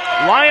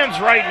 Lions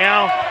right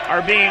now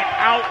are being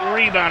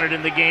out-rebounded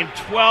in the game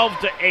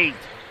 12-8.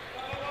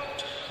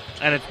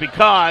 And it's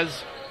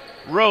because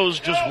Rose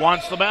just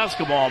wants the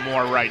basketball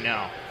more right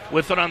now.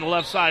 With it on the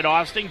left side,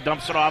 Austin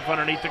dumps it off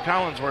underneath to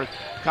Collinsworth.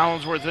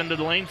 Collinsworth into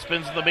the lane,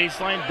 spins to the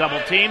baseline,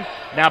 double team.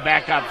 Now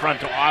back out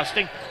front to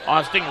Austin.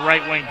 Austin,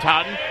 right wing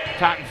Totten.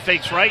 Totten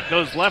fakes right,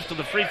 goes left to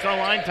the free throw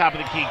line. Top of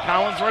the key,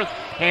 Collinsworth.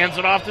 Hands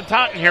it off to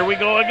Totten. Here we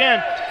go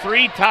again.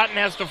 3, Totten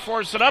has to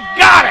force it up.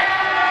 Got it!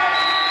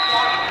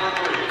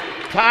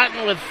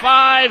 Totten with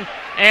 5,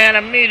 and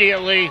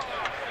immediately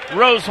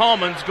Rose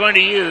Hulman's going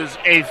to use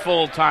a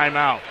full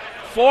timeout.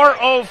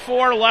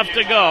 4:04 left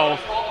to go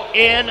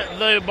in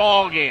the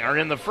ball game, or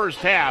in the first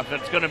half.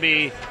 It's going to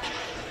be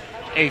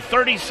a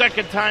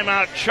 30-second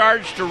timeout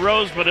charged to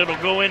Rose, but it'll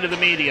go into the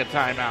media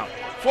timeout.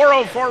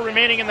 4:04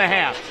 remaining in the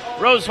half.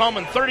 Rose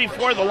Hulman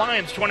 34, the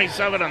Lions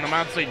 27 on the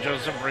Mount St.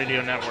 Joseph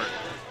Radio Network.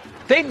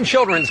 Dayton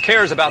Children's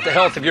cares about the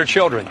health of your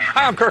children.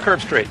 Hi, I'm Kirk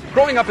Herbstreit.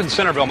 Growing up in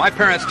Centerville, my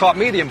parents taught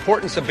me the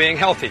importance of being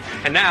healthy,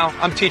 and now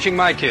I'm teaching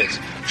my kids.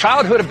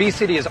 Childhood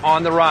obesity is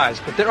on the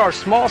rise, but there are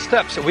small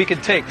steps that we can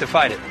take to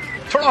fight it.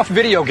 Turn off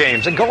video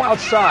games and go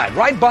outside,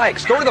 ride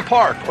bikes, go to the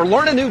park, or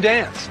learn a new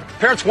dance.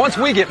 Parents, once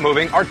we get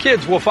moving, our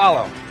kids will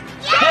follow.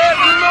 Get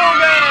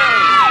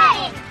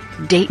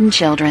moving! Dayton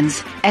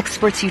Children's,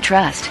 experts you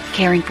trust,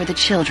 caring for the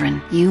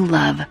children you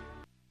love.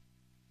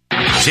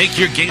 Take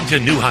your game to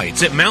new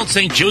heights at Mount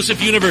St.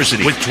 Joseph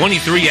University with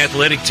 23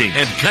 athletic teams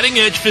and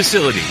cutting-edge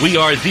facility. We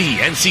are the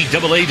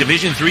NCAA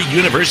Division III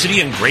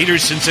University in Greater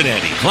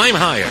Cincinnati. Climb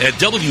higher at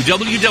www.msj.edu.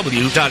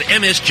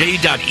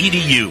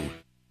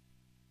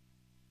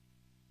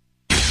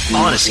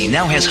 Odyssey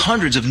now has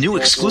hundreds of new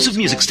exclusive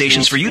music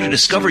stations for you to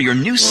discover your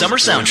new summer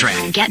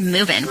soundtrack. Get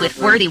moving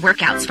with worthy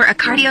workouts for a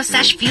cardio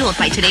sesh fueled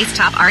by today's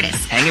top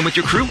artists. Hanging with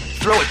your crew?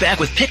 Throw it back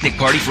with Picnic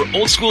Party for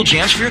old school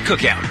jams for your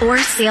cookout. Or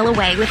sail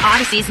away with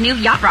Odyssey's new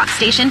yacht rock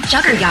station,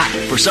 Jugger Yacht.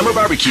 For summer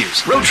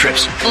barbecues, road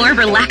trips, or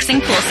relaxing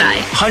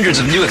poolside. Hundreds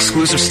of new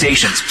exclusive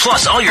stations,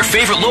 plus all your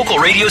favorite local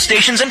radio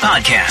stations and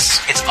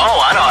podcasts. It's all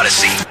on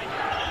Odyssey.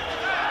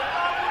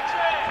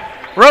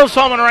 Rose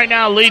Hulman right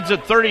now leads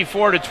at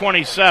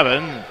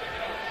 34-27.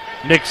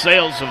 Nick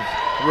Sales of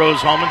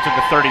Rose Hulman took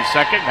a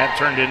 30-second. That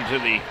turned into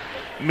the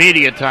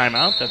media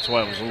timeout. That's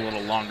why it was a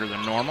little longer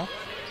than normal.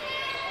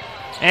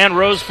 And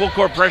Rose full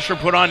court pressure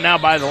put on now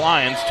by the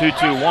Lions,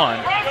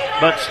 2-2-1.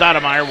 But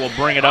Stoudemire will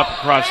bring it up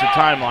across the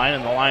timeline,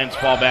 and the Lions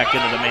fall back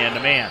into the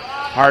man-to-man.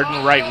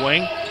 Harden right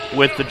wing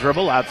with the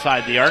dribble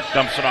outside the arc.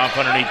 Dumps it off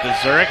underneath the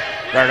Zurich.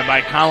 Guarded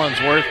by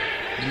Collinsworth.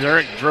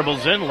 Zurich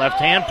dribbles in, left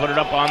hand, put it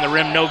up on the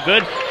rim, no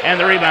good. And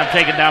the rebound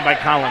taken down by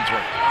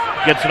Collinsworth.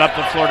 Gets it up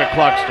the floor to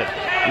Cluxton.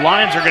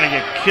 Lions are going to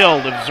get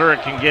killed if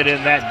Zurich can get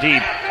in that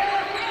deep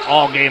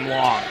all game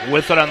long.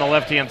 With it on the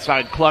left-hand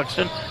side,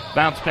 Cluxton.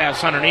 Bounce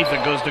pass underneath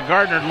it goes to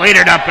Gardner. Laid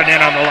it up and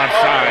in on the left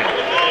side.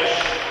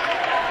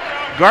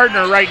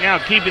 Gardner right now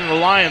keeping the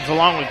Lions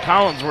along with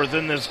Collinsworth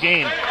in this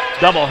game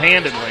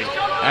double-handedly.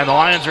 And the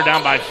Lions are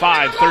down by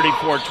 5,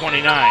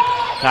 34-29.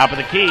 Top of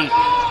the key.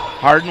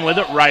 Harden with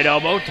it, right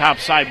elbow, top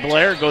side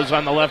Blair, goes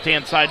on the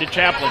left-hand side to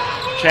Chaplin.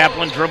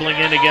 Chaplin dribbling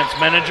in against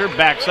Manager,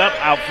 backs up,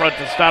 out front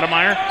to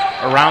Stoudemire,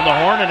 around the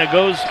horn, and it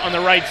goes on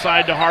the right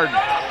side to Harden.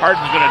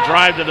 Harden's going to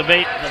drive to the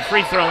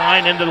free throw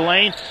line into the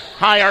lane.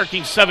 High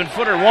arcing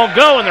 7-footer, won't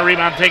go, and the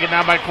rebound taken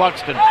down by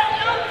Cluxton.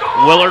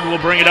 Willard will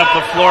bring it up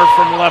the floor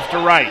from left to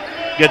right.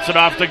 Gets it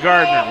off to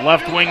Gardner.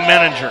 Left wing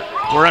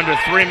Menninger. We're under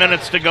 3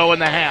 minutes to go in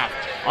the half.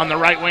 On the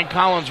right wing,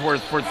 Collinsworth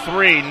for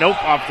three.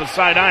 Nope, off the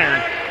side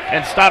iron.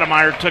 And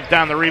Stoudemire took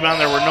down the rebound.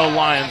 There were no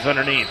Lions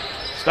underneath.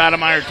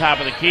 Stoudemire, top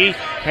of the key,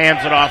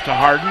 hands it off to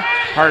Harden.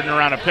 Harden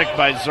around a pick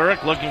by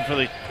Zurich, looking for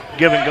the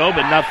give and go,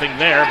 but nothing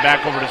there.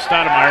 Back over to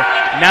Stoudemire.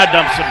 Now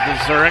dumps it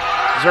to Zurich.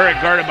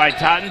 Zurich guarded by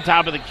Totten.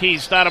 Top of the key,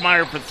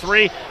 Stoudemire for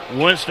three.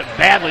 Wins it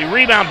badly.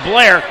 Rebound,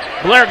 Blair.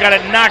 Blair got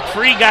it knocked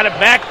free, got it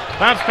back.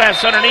 Bounce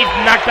pass underneath,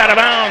 knocked out of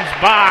bounds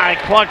by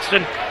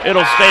Cluxton.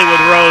 It'll stay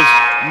with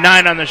Rose.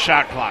 9 on the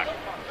shot clock.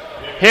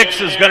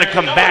 Hicks is going to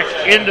come back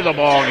into the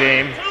ball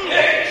game.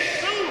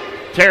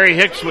 Terry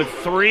Hicks with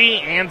three,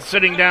 and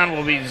sitting down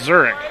will be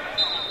Zurich.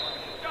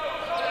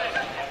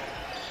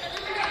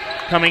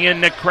 Coming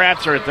in, Nick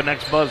Kratzer at the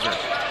next buzzer.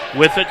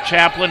 With it,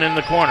 Chaplin in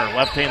the corner,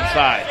 left-hand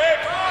side.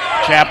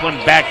 Chaplin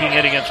backing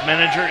it against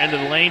Menninger into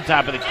the lane,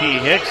 top of the key,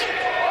 Hicks.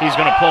 He's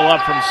going to pull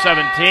up from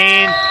 17,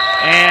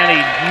 and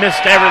he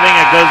missed everything.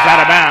 It goes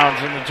out of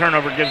bounds, and the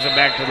turnover gives it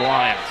back to the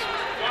Lions.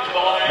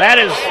 That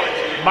is,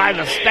 by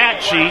the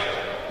stat sheet,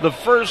 the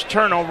first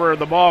turnover of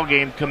the ball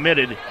game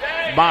committed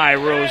by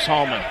Rose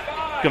Hulman,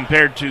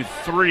 compared to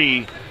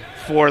 3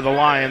 for the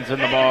Lions in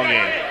the ball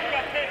game.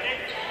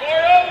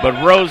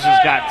 But Rose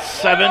has got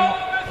 7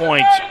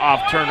 points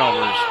off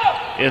turnovers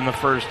in the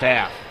first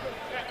half.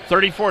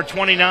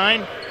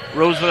 34-29,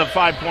 Rose with a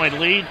 5-point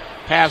lead.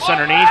 Pass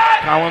underneath,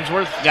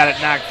 Collinsworth got it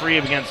knocked free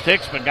against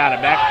Hicks, but got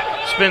it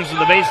back. Spins to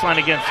the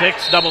baseline against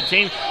Hicks, double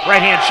team,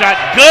 right-hand shot,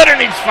 good, and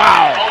he's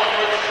fouled.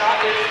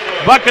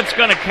 Bucket's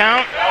going to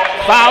count.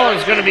 Foul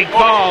is going to be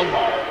called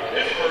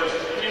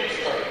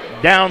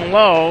down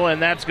low, and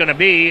that's going to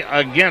be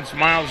against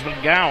Miles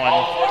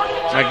McGowan.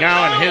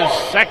 McGowan, his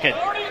second.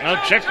 No,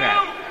 check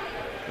that.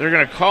 They're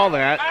going to call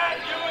that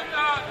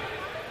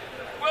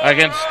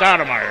against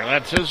Stoudemire.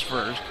 That's his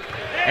first.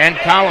 And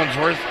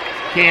Collinsworth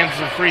cans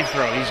the free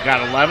throw. He's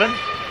got 11.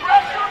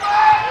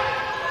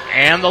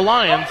 And the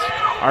Lions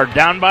are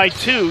down by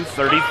 2,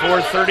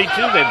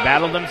 34-32. They've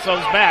battled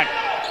themselves back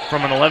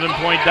from an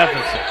 11-point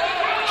deficit.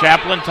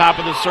 Chaplin, top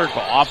of the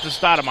circle, off to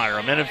Stoudemire.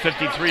 A minute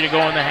 53 to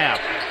go in the half.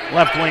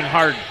 Left wing,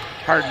 Harden.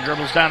 Harden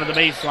dribbles down to the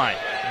baseline.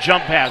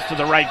 Jump pass to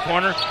the right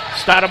corner.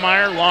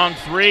 Stoudemire, long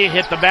three,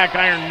 hit the back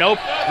iron, nope.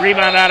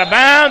 Rebound out of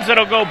bounds.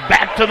 It'll go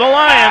back to the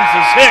Lions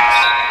as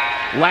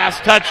Hicks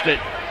last touched it.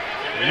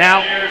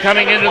 Now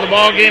coming into the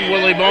ball game,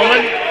 Willie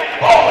Bowman.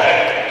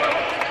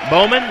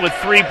 Bowman with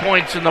 3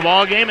 points in the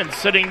ball game, and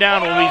sitting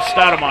down will be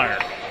Stoudemire.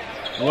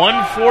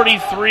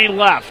 1:43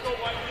 left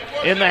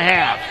in the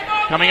half.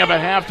 Coming up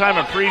at halftime,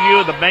 a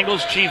preview of the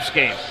Bengals-Chiefs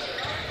game.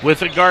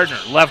 With it, Gardner,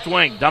 left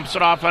wing, dumps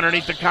it off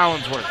underneath to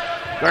Collinsworth.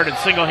 Guarded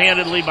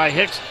single-handedly by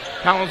Hicks.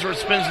 Collinsworth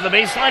spins to the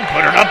baseline,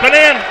 put it up and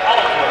in.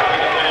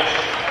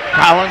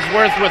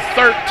 Collinsworth with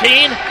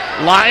 13.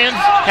 Lions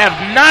have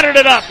knotted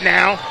it up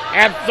now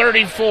at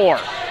 34.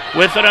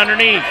 With it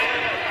underneath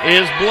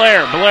is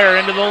Blair. Blair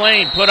into the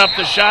lane, put up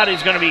the shot.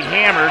 He's going to be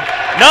hammered.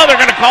 No, they're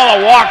going to call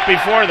a walk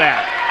before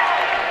that.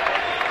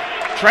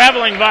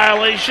 Traveling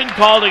violation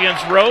called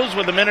against Rose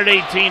with a minute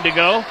 18 to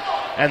go.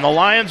 And the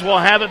Lions will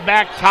have it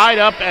back tied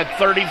up at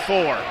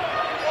 34.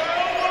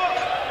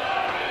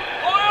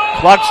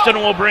 Cluxton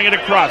will bring it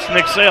across.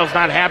 Nick Sale's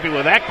not happy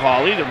with that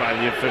call either by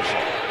the official.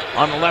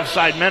 On the left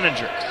side,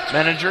 Menninger.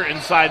 Menninger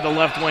inside the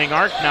left wing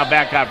arc. Now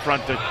back out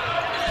front to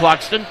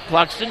Cluxton.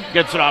 Cluxton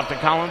gets it off to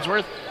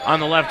Collinsworth. On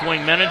the left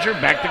wing, Menninger.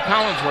 Back to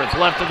Collinsworth.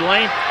 Left of the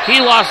lane. He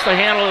lost the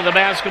handle of the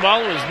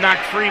basketball. It was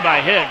knocked free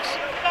by Hicks.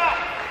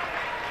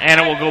 And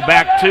it will go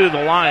back to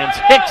the Lions.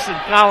 Hicks and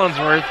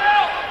Collinsworth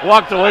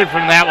walked away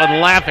from that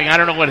with laughing. I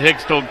don't know what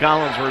Hicks told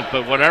Collinsworth,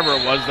 but whatever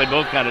it was, they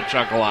both got a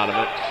chuckle out of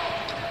it.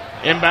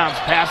 Inbounds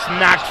pass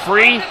knocked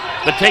free,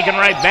 but taken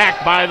right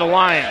back by the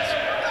Lions.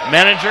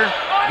 Menninger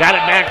got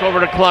it back over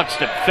to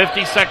Cluxton.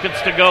 50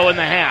 seconds to go in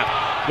the half.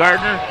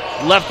 Gardner,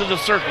 left of the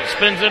circle,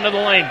 spins into the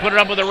lane, put it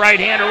up with the right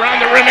hand around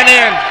the rim and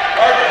in.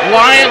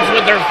 Lions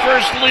with their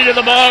first lead of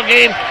the ball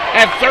game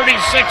at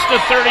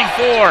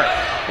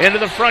 36-34. Into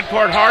the front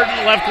court, Harden,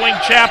 left wing,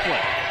 Chaplin.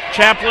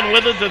 Chaplin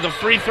with it to the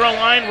free throw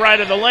line,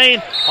 right of the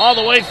lane, all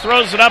the way,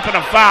 throws it up, and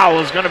a foul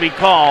is going to be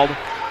called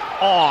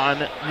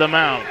on the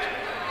Mount.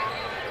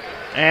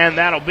 And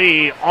that'll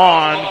be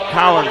on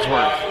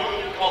Collinsworth.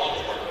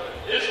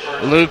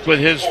 Luke with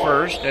his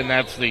first, and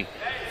that's the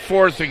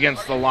fourth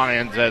against the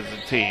Lions as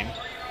a team.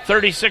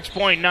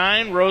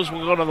 36.9. Rose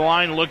will go to the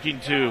line looking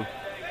to...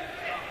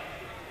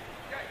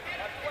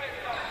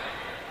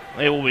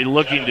 They will be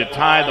looking to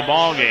tie the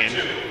ball game.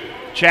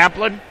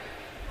 Chaplin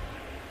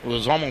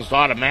was almost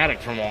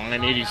automatic from the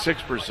line,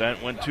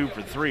 86%. Went 2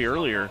 for 3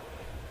 earlier.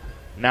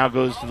 Now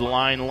goes to the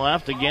line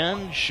left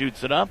again,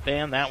 shoots it up,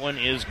 and that one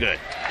is good.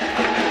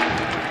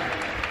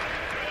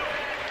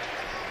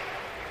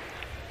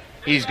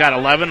 He's got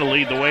 11 to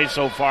lead the way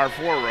so far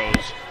for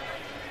Rose.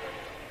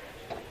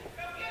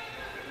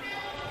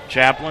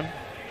 Chaplin,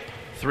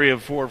 3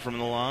 of 4 from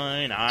the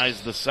line.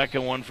 Eyes the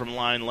second one from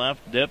line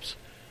left. Dips,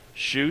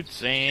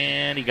 shoots,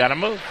 and he got a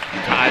move.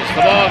 Ties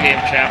the ball game,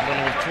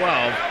 Chaplin with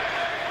 12.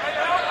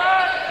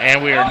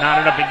 And we are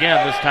knotted up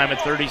again, this time at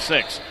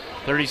 36.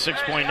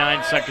 36.9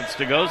 seconds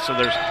to go, so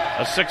there's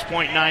a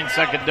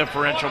 6.9-second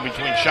differential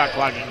between shot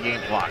clock and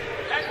game clock.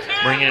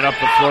 Bringing it up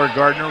the floor,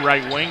 Gardner,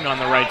 right wing on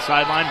the right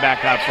sideline,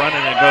 back out front,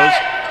 and it goes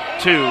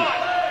to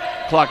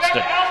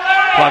Cluxton.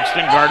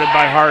 Cluxton guarded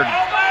by Harden.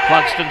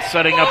 Cluxton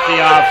setting up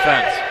the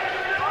offense.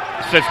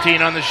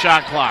 15 on the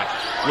shot clock.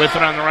 With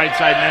it on the right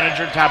side,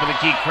 Manager, top of the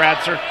key,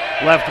 Kratzer,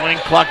 left wing.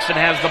 Cluxton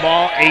has the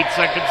ball, 8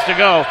 seconds to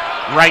go.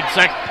 Right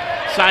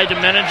side to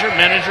Manager.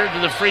 Manager to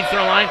the free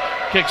throw line.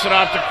 Kicks it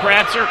off to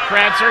Kratzer.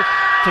 Kratzer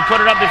to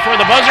put it up before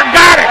the buzzer.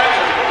 Got it!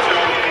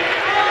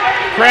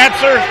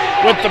 Kratzer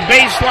with the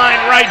baseline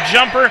right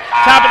jumper.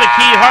 Top of the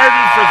key,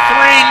 Harden for 3.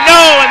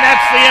 No, and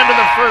that's the end of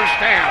the first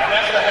half.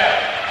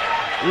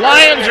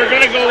 Lions are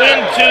going to go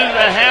into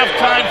the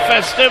halftime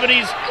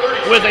festivities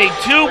with a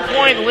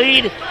 2-point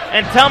lead.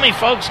 And tell me,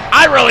 folks,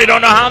 I really don't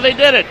know how they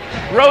did it.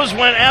 Rose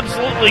went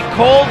absolutely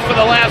cold for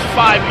the last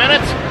 5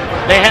 minutes.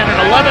 They had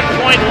an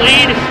 11-point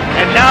lead,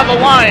 and now the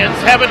Lions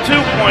have a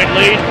 2-point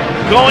lead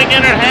going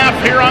in at half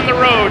here on the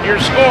road. Your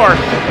score,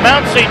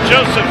 Mount St.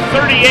 Joseph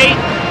 38,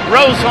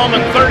 Rose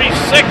Hulman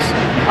 36.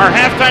 Our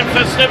halftime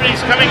festivities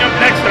coming up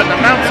next on the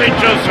Mount St.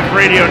 Joseph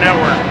Radio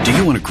Network. Do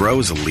you want to grow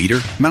as a leader?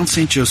 Mount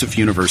St. Joseph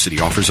University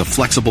offers a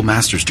flexible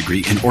master's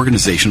degree in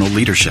organizational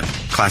leadership.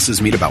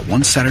 Classes meet about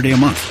one Saturday a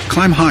month.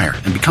 Climb higher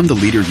and become the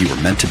leader you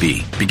were meant to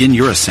be. Begin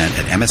your ascent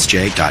at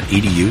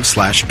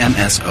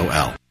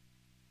msj.edu/MSOL.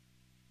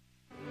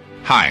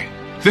 Hi,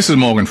 this is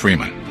Morgan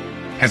Freeman.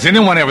 Has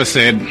anyone ever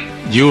said,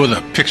 you're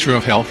the picture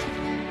of health?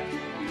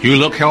 You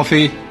look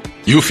healthy,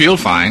 you feel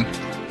fine,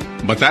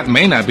 but that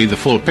may not be the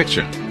full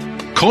picture.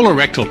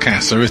 Colorectal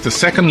cancer is the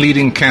second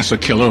leading cancer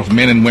killer of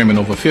men and women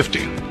over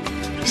 50.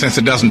 Since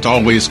it doesn't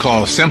always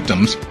cause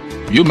symptoms,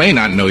 you may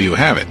not know you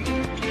have it.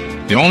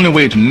 The only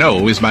way to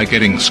know is by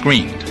getting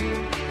screened.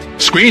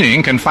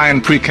 Screening can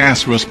find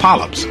precancerous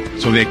polyps,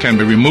 so they can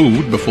be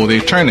removed before they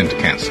turn into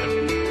cancer.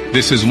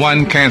 This is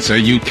one cancer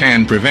you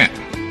can prevent.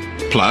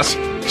 Plus,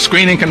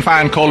 screening can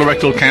find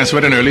colorectal cancer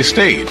at an early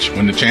stage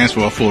when the chance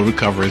for a full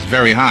recovery is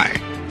very high.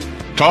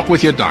 Talk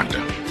with your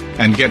doctor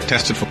and get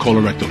tested for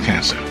colorectal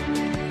cancer.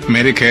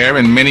 Medicare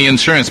and many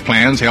insurance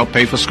plans help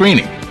pay for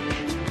screening.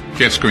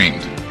 Get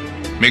screened.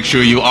 Make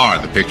sure you are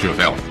the picture of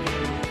health.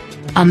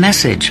 A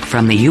message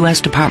from the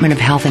U.S. Department of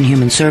Health and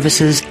Human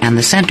Services and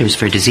the Centers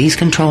for Disease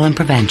Control and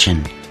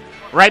Prevention.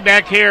 Right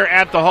back here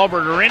at the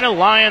Hulbert Arena,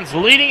 Lions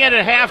leading it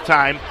at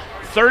halftime,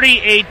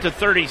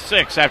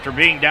 38-36 after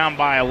being down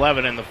by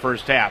 11 in the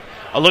first half.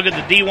 A look at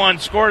the D1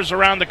 scores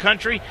around the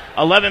country.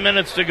 11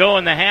 minutes to go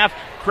in the half.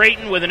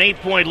 Creighton with an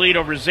 8-point lead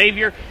over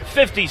Xavier,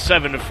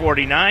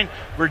 57-49.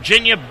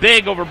 Virginia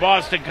big over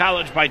Boston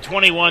College by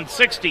 21,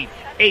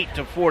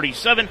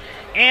 68-47.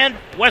 And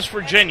West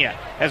Virginia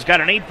has got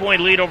an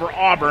 8-point lead over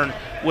Auburn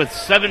with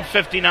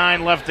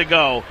 7:59 left to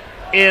go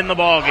in the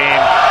ball game.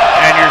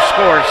 And your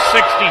score is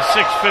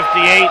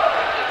 66-58.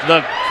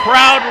 The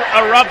crowd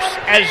erupts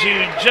as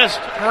you just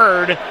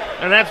heard,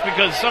 and that's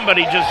because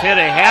somebody just hit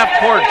a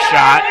half-court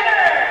shot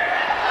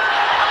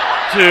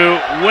to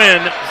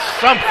win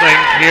something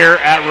here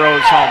at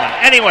Rose Hulman.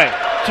 Anyway,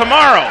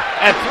 tomorrow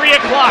at 3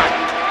 o'clock,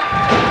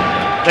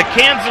 the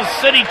Kansas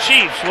City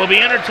Chiefs will be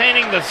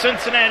entertaining the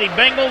Cincinnati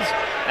Bengals.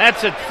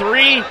 That's at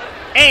 3,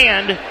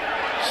 and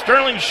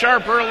Sterling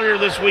Sharp earlier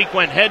this week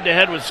went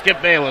head-to-head with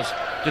Skip Bayless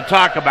to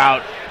talk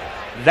about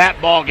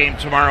that ball game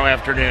tomorrow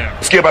afternoon.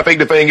 Skip, I think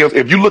the thing is,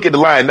 if you look at the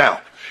line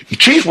now, the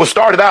Chiefs were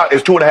started out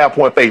as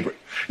 2.5-point favorite.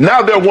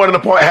 Now they're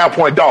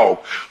 1.5-point dog.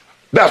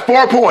 That's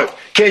 4 points.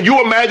 Can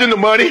you imagine the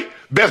money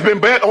that's been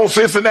bet on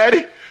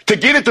Cincinnati to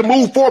get it to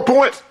move 4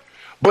 points?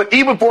 But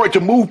even for it to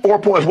move 4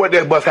 points, what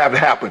that must have to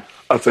happen?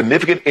 A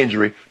significant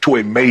injury to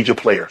a major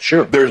player.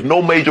 Sure. There's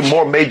no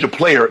more major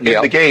player in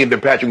the game than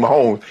Patrick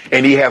Mahomes,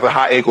 and he has a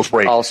high ankle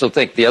sprain. I also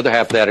think the other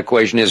half of that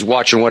equation is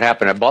watching what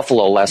happened at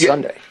Buffalo last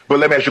Sunday. But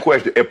let me ask you a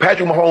question. If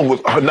Patrick Mahomes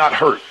was not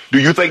hurt, do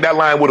you think that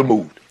line would have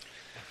moved?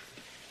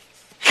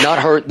 Not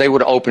hurt, they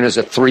would have opened as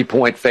a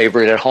 3-point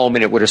favorite at home,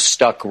 and it would have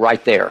stuck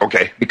right there.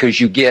 Okay.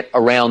 Because you get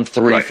around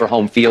 3 for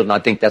home field, and I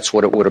think that's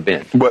what it would have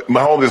been. But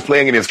Mahomes is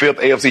playing in his 5th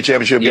AFC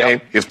Championship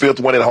game, his 5th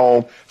one at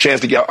home,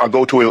 chance to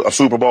go to a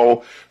Super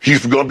Bowl.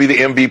 He's going to be the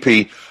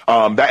MVP.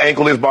 That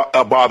ankle is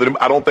bothered him.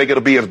 I don't think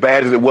it'll be as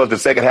bad as it was the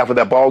second half of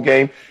that ball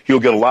game. He'll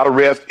get a lot of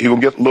rest. He'll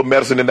get a little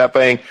medicine in that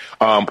thing.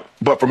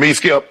 But for me,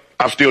 Skip,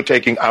 I'm still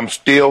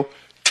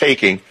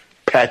taking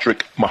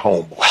Patrick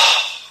Mahomes.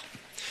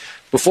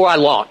 Before I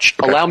launch,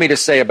 allow me to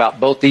say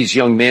about both these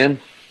young men,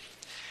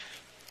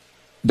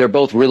 they're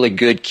both really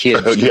good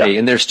kids to me,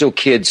 and they're still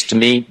kids to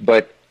me,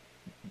 but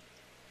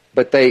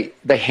they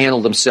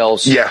handle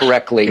themselves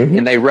correctly,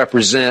 and they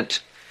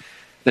represent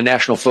the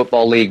National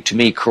Football League to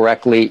me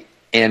correctly,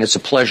 and it's a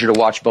pleasure to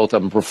watch both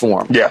of them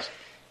perform. Yes.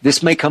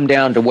 This may come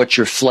down to what's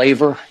your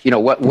flavor,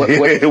 what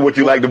what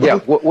you like to do. Yeah,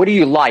 what do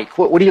you like?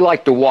 What do you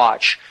like to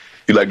watch?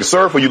 You like the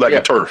surf or you like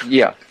the turf?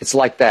 Yeah, it's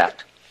like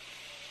that.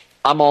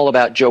 I'm all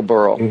about Joe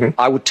Burrow.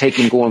 I would take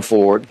him going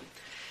forward.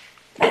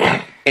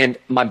 And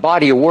my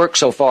body of work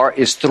so far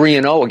is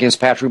 3-0 against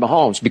Patrick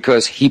Mahomes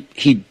because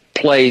he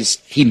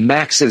he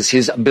maxes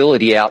his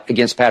ability out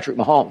against Patrick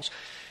Mahomes.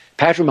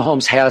 Patrick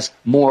Mahomes has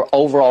more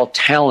overall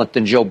talent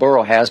than Joe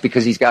Burrow has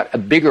because he's got a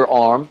bigger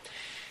arm.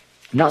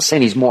 I'm not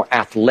saying he's more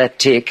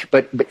athletic,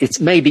 but it's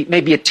maybe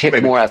a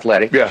tick more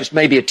athletic. Yeah. Just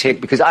maybe a tick,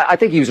 because I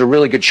think he was a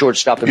really good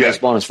shortstop in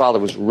baseball, and his father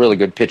was a really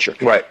good pitcher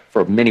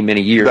for many,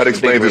 many years. That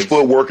explains his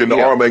footwork and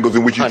the arm angles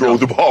in which he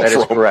throws the ball from. That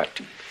is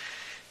correct.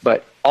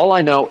 But all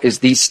I know is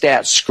these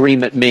stats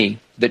scream at me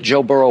that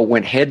Joe Burrow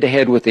went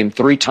head-to-head with him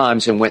 3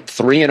 times and went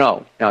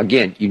 3-0. Now,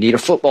 again, you need a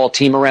football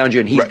team around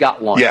you, and he's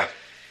got one. Yeah.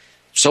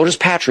 So does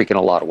Patrick in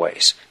a lot of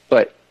ways.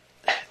 But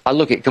I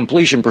look at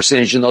completion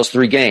percentage in those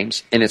 3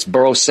 games, and it's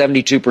Burrow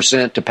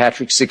 72% to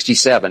Patrick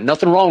 67%.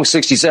 Nothing wrong with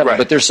 67,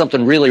 but there's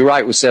something really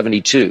right with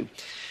 72.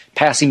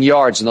 Passing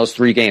yards in those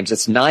 3 games,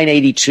 it's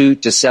 982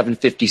 to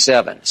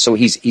 757. So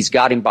he's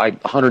got him by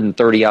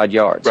 130-odd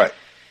yards. Right.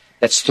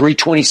 That's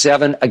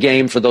 327 a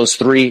game for those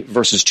 3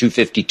 versus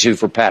 252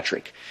 for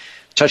Patrick.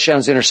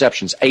 Touchdowns,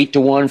 interceptions,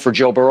 8-1 for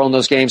Joe Burrow in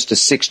those games to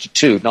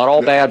 6-2. Not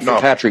all bad for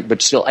Patrick,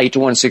 but still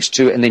 8-1,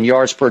 6-2. And then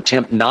yards per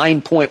attempt,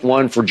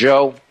 9.1 for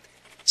Joe,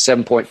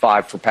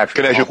 7.5 for Patrick.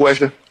 Can I ask you a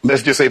question?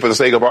 Let's just say, for the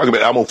sake of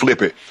argument, I'm going to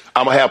flip it.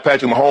 I'm going to have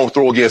Patrick Mahomes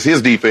throw against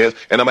his defense,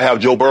 and I'm going to have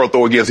Joe Burrow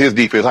throw against his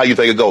defense. How you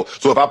think it goes?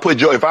 So if I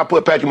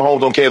put Patrick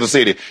Mahomes on Kansas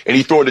City, and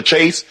he's throwing to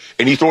Chase,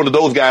 and he's throwing to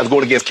those guys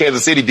going against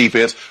Kansas City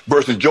defense,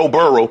 versus Joe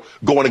Burrow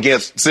going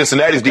against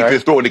Cincinnati's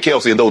defense, throwing to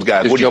Kelsey and those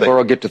guys. Does Joe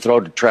Burrow get to throw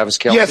to Travis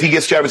Kelsey? Yes, he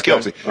gets Travis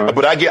Kelsey. Right.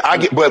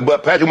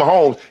 But Patrick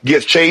Mahomes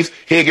gets Chase,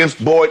 Higgins,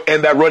 Boyd,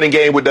 and that running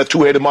game with that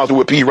two-headed monster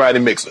with P. Ryan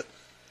and Mixon.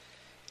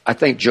 I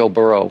think Joe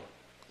Burrow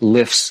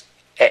lifts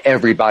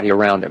everybody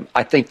around him.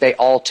 I think they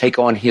all take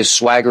on his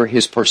swagger,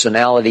 his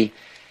personality,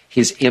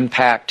 his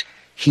impact.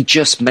 He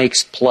just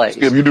makes plays.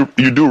 You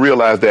do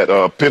realize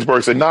that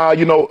Pittsburgh said,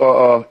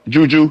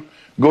 Juju,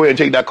 go ahead and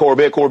take that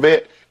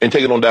Corvette and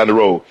take it on down the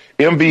road.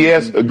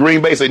 MVS,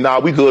 Green Bay said,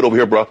 we good over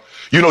here, bro.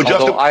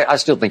 Justin. I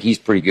still think he's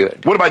pretty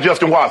good. What about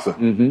Justin Watson?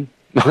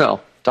 Mm-hmm.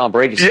 Well, Tom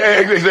Brady said.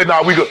 Yeah, he said,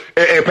 we good.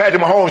 And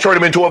Patrick Mahomes turned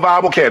him into a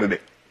viable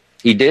candidate.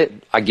 He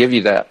did. I give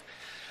you that.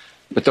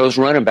 But those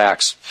running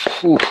backs,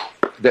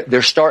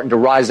 they're starting to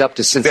rise up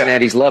to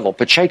Cincinnati's level.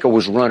 Pacheco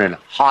was running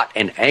hot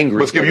and angry.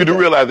 But Skip, you do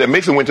realize that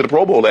Mixon went to the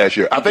Pro Bowl last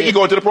year. I think he's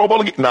going to the Pro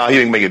Bowl again. No, he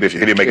didn't make it this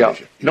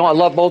year. No, I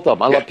love both of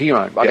them. I love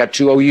P-Ryan. I got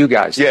 2 OU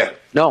guys. Yeah.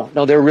 No,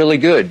 they're really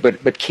good.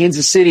 But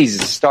Kansas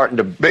City's starting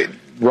to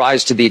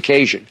rise to the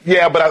occasion.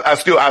 Yeah, but I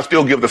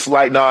still give the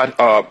slight nod.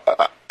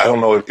 I don't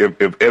know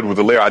if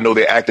Edwards-Helaire, I know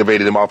they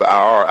activated him off the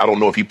IR. I don't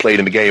know if he played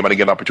in the game. I didn't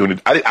get an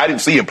opportunity. I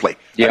didn't see him play.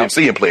 I didn't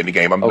see him play in the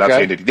game. I'm not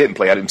saying that he didn't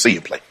play. I didn't see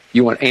him play.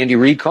 You want Andy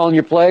Reid calling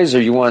your plays,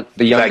 or you want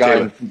the young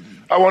guy?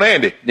 I want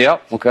Andy.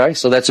 Yep. Okay.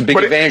 So that's a big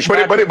advantage.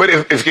 But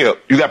it's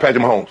Skip. You got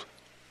Patrick Mahomes.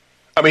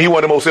 I mean, he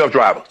one of the most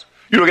self-drivers.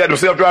 You don't got them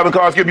self-driving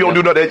cars, Skip. You don't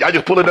do nothing. I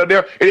just pull it up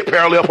there, and it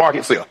parallel park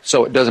itself.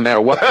 So it doesn't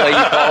matter what play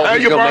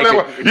you call.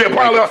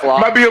 Parallel.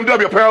 My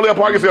BMW parallel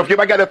park itself. Skip,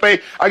 I got that thing.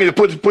 I can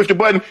just push the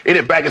button, and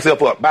it back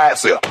itself up by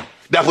itself.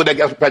 That's what that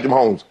got for Patrick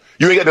Mahomes.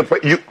 You ain't got to play.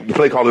 The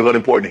play call is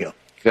unimportant to him.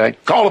 Okay.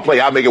 Call a play.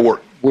 I'll make it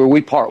work. Where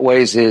we part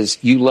ways is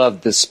you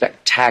love the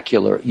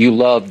spectacular. You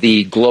love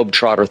the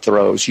globetrotter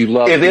throws. You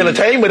love the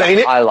entertainment,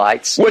 ain't it?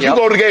 Highlights. You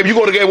go to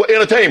the game with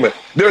entertainment.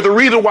 There's a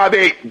reason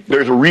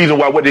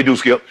why what they do,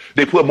 Skip.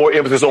 They put more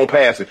emphasis on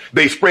passing.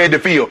 They spread the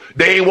field.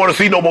 They ain't want to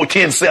see no more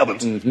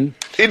 10-7s.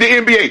 Mm-hmm. In the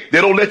NBA, they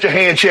don't let your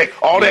hand check.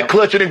 All that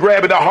clutching and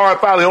grabbing, that hard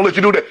fouling, they don't let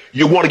you do that.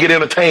 You want to get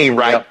entertained,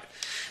 right? Yep.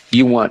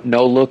 You want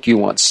no look. You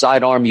want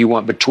sidearm. You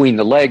want between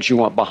the legs. You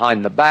want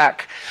behind the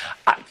back.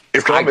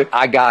 It's coming.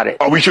 I got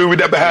it. Are we sure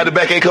that behind the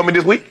back ain't coming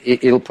this week?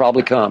 It'll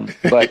probably come.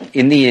 But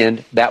in the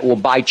end, that will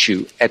bite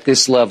you at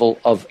this level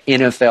of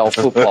NFL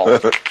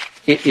football.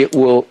 It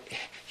will.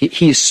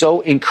 He is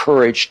so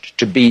encouraged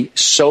to be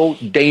so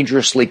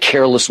dangerously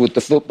careless with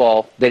the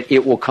football that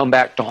it will come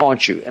back to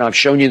haunt you. And I've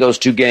shown you those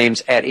 2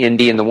 games at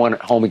Indy and the one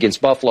at home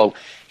against Buffalo.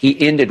 He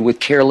ended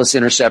with careless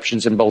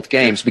interceptions in both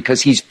games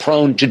because he's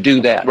prone to do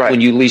that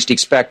when you least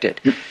expect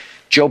it.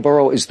 Joe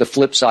Burrow is the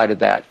flip side of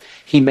that.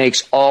 He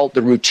makes all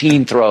the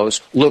routine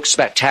throws look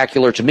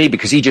spectacular to me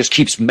because he just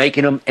keeps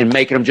making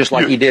them just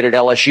like he did at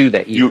LSU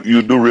that year.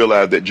 You do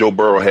realize that Joe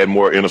Burrow had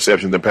more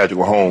interceptions than Patrick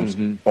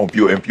Mahomes on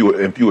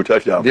fewer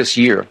touchdowns this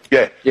year.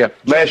 Yeah.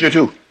 Last year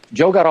too.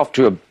 Joe got off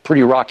to a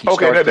pretty rocky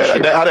start this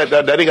year. That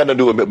ain't got nothing to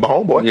do with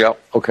Mahomes, boy. Yeah,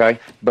 okay.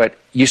 But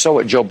you saw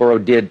what Joe Burrow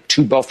did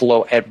to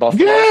Buffalo at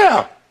Buffalo.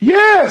 Yeah,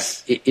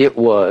 yes. It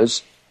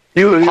was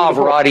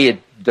Pavarotti at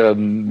the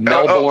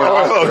Melbourne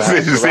Opera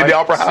House. Sydney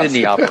Opera House.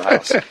 Sydney Opera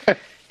House.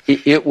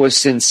 It was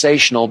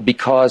sensational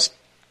because,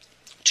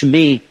 to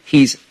me,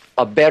 he's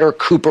a better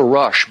Cooper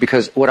Rush.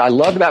 Because what I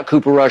loved about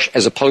Cooper Rush,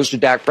 as opposed to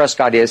Dak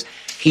Prescott, is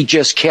he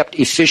just kept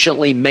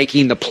efficiently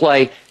making the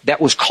play that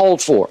was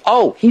called for.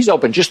 Oh, he's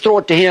open. Just throw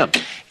it to him.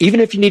 Even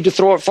if you need to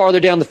throw it farther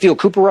down the field,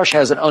 Cooper Rush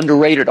has an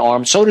underrated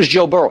arm. So does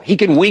Joe Burrow. He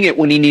can wing it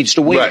when he needs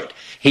to wing it.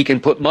 He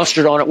can put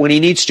mustard on it when he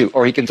needs to,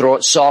 or he can throw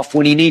it soft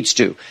when he needs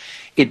to.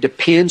 It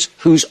depends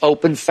who's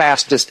open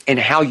fastest and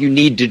how you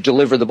need to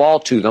deliver the ball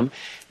to them.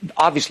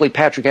 obviously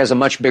Patrick has a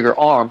much bigger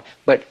arm,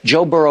 but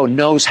Joe Burrow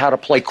knows how to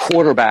play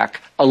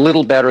quarterback a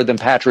little better than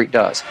Patrick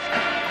does.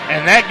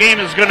 And that game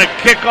is going to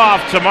kick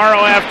off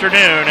tomorrow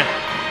afternoon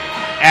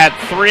at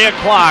 3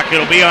 o'clock.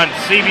 It'll be on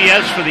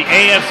CBS for the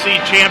AFC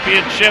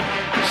Championship.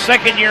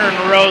 Second year in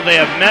a row they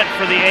have met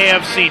for the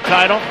AFC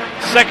title.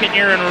 Second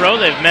year in a row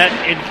they've met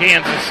in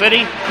Kansas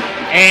City.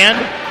 And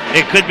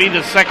it could be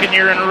the second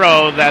year in a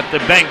row that the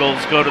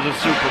Bengals go to the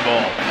Super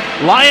Bowl.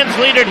 Lions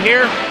lead it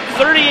here,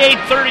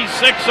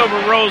 38-36 over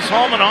Rose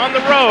Hulman on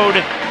the road.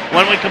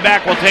 When we come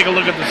back, we'll take a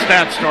look at the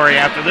stat story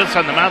after this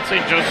on the Mount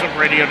St. Joseph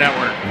Radio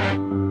Network.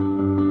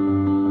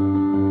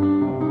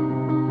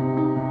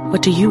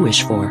 What do you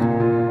wish for?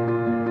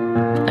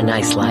 A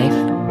nice life?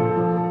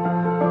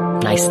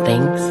 Nice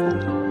things?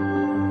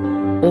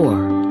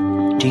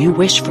 Or do you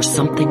wish for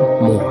something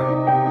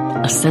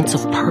more? A sense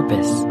of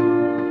purpose?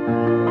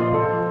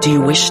 Do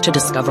you wish to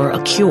discover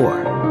a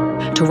cure?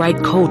 To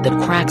write code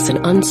that cracks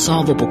an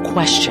unsolvable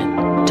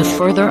question? To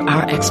further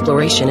our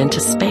exploration into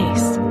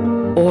space?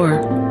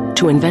 Or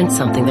to invent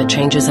something that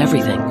changes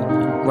everything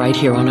right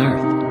here on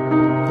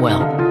Earth?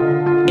 Well,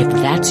 if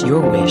that's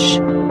your wish,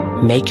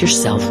 make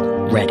yourself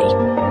ready.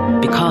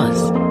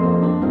 Because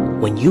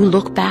when you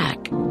look back,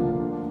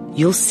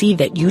 you'll see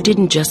that you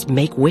didn't just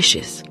make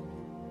wishes.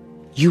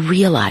 You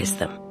realized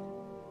them.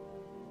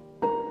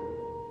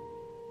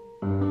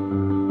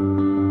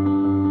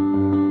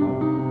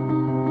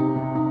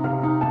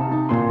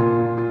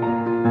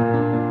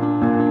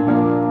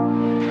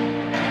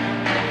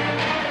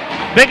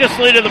 Biggest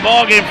lead of the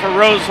ballgame for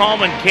Rose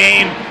Hulman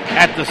came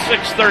at the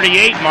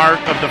 6:38 mark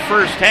of the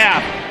first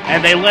half,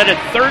 and they led it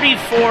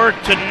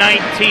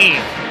 34-19.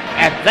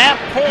 At that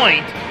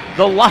point,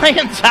 the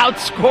Lions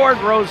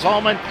outscored Rose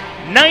Hulman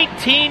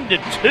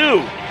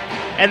 19-2,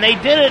 and they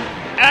did it.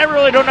 I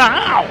really don't know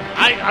how.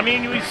 I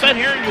mean, we sat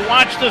here and you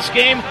watched this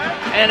game,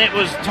 and it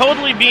was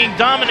totally being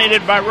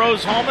dominated by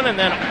Rose Hulman, and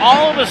then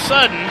all of a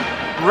sudden,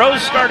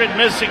 Rose started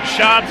missing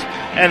shots,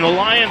 and the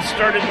Lions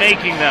started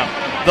making them.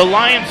 The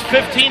Lions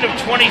 15 of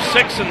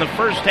 26 in the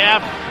first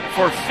half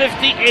for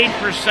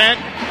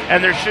 58%,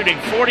 and they're shooting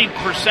 40%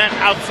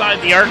 outside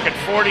the arc at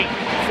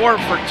 44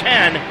 for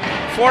 10,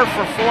 4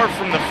 for 4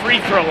 from the free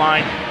throw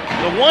line.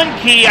 The one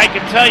key I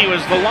can tell you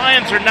is the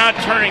Lions are not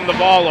turning the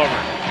ball over.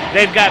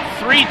 They've got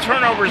 3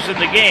 turnovers in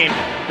the game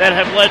that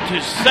have led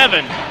to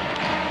 7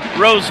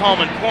 Rose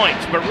Hulman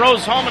points, but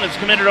Rose Hulman has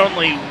committed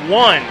only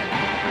 1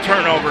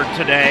 turnover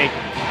today,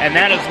 and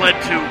that has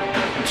led to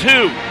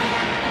 2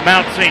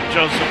 Mount St.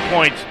 Joseph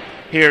points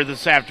here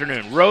this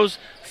afternoon. Rose,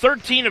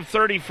 13 of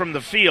 30 from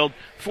the field,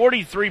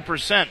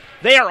 43%.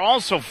 They are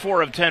also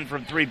 4 of 10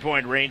 from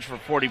three-point range for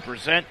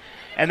 40%,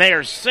 and they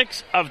are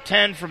 6 of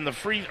 10 from the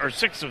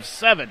 6 of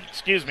 7,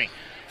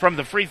 from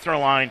the free throw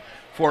line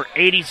for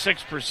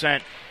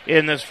 86%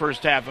 in this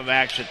first half of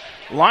action.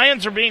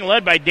 Lions are being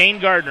led by Dane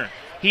Gardner.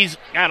 He's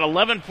got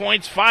 11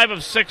 points, 5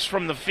 of 6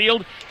 from the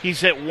field.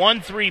 He's hit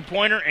 1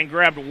 three-pointer and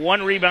grabbed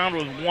 1 rebound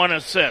with 1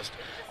 assist.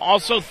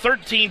 Also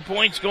 13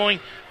 points going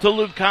to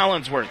Luke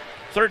Collinsworth.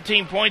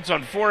 13 points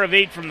on 4 of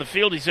 8 from the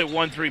field. He's hit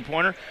 1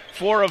 three-pointer,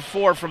 4 of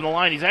 4 from the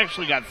line. He's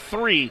actually got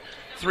 3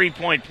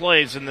 three-point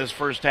plays in this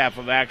first half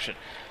of action.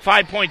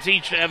 5 points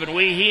each to Evan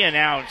Weehee and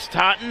Alex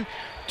Totten.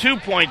 2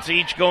 points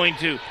each going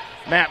to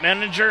Matt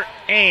Menninger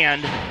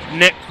and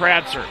Nick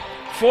Kratzer.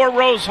 For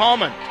Rose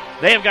Hulman,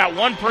 they have got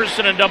 1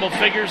 person in double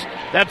figures.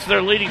 That's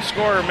their leading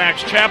scorer,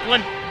 Max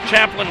Chaplin.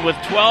 Chaplin with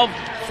 12.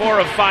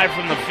 4 of 5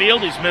 from the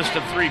field. He's missed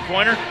a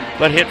three-pointer,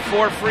 but hit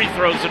 4 free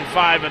throws in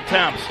 5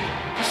 attempts.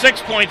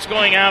 6 points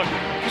going out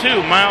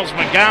to Miles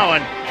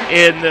McGowan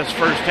in this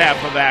first half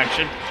of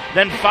action.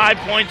 Then 5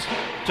 points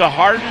to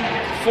Harden,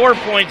 4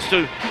 points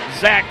to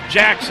Zach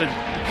Jackson,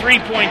 3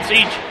 points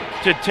each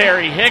to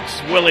Terry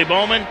Hicks, Willie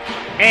Bowman,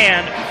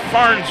 and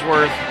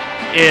Farnsworth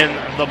in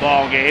the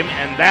ball game,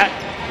 and that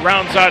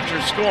rounds out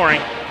your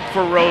scoring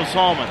for Rose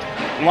Hulman.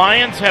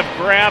 Lions have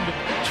grabbed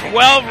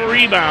 12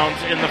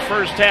 rebounds in the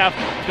first half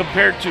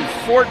compared to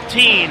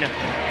 14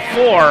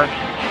 for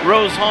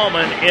Rose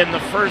Hulman in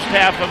the first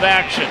half of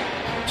action.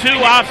 2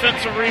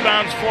 offensive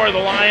rebounds for the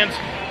Lions,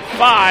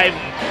 5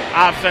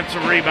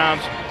 offensive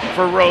rebounds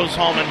for Rose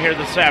Hulman here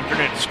this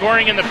afternoon.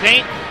 Scoring in the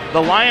paint,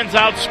 the Lions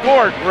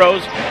outscored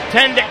Rose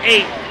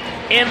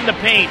 10-8 in the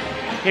paint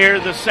here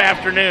this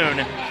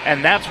afternoon,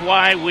 and that's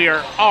why we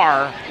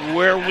are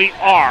where we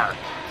are.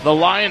 The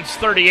Lions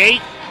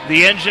 38,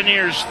 the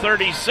Engineers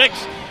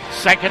 36.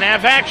 Second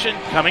half action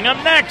coming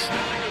up next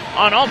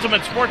on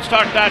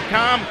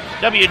UltimateSportsTalk.com,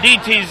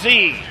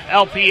 WDTZ,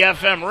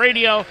 LPFM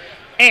Radio,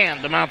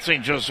 and the Mount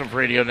St. Joseph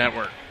Radio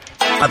Network.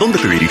 ¿A dónde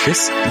te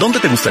diriges? ¿Dónde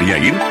te gustaría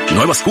ir?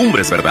 Nuevas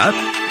cumbres, ¿verdad?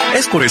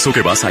 Es por eso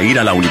que vas a ir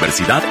a la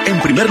universidad en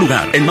primer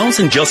lugar. En Mount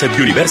St. Joseph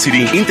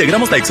University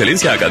integramos la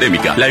excelencia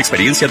académica, la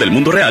experiencia del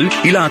mundo real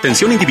y la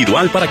atención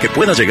individual para que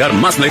puedas llegar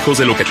más lejos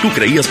de lo que tú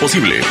creías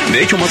posible.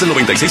 De hecho, más del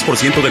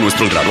 96% de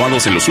nuestros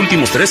graduados en los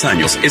últimos 3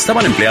 años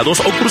estaban empleados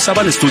o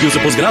cursaban estudios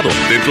de posgrado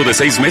dentro de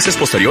 6 meses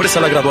posteriores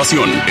a la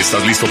graduación.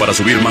 ¿Estás listo para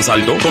subir más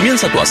alto?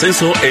 Comienza tu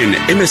ascenso en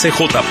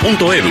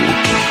msj.edu.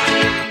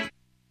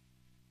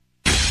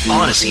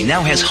 Odyssey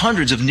now has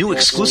hundreds of new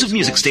exclusive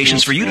music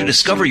stations for you to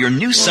discover your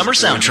new summer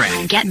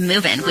soundtrack. Get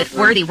moving with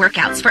worthy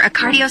workouts for a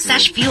cardio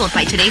sesh fueled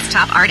by today's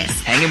top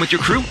artists. Hanging with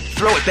your crew?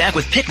 Throw it back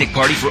with Picnic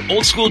Party for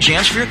old school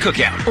jams for your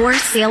cookout. Or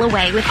sail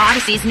away with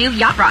Odyssey's new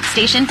yacht rock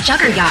station,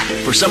 Jugger Yacht.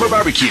 For summer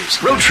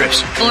barbecues, road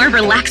trips, or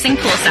relaxing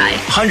poolside.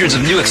 Hundreds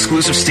of new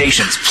exclusive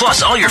stations,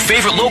 plus all your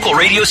favorite local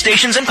radio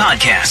stations and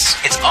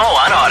podcasts. It's all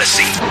on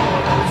Odyssey.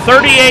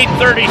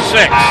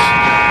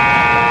 38-36.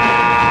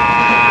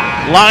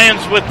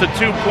 Lions with the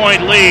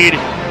 2-point lead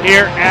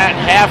here at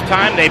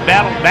halftime. They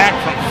battled back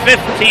from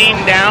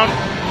 15 down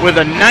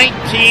with a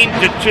 19-2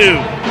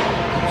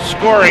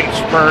 scoring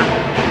spurt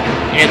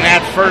in that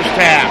first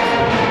half.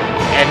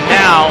 And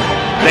now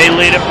they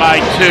lead it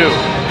by 2.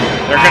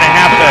 They're going to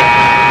have to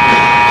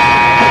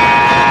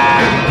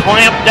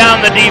clamp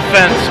down the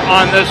defense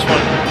on this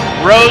one.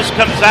 Rose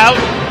comes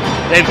out.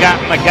 They've got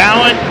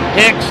McGowan,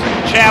 Hicks,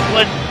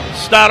 Chaplin,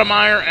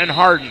 Stoudemire, and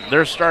Harden.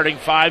 They're starting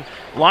 5.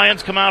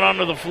 Lions come out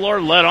onto the floor,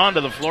 led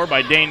onto the floor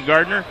by Dane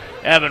Gardner,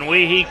 Evan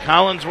Weehee,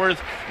 Collinsworth,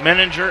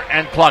 Menninger,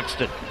 and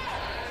Cluxton.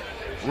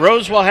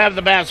 Rose will have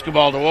the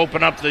basketball to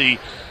open up the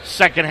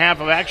second half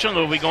of action.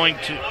 They'll be going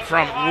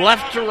from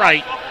left to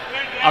right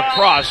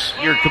across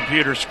your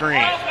computer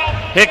screen.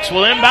 Hicks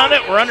will inbound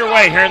it. We're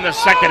underway here in the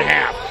second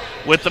half.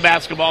 With the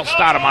basketball,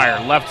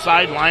 Stoudemire. Left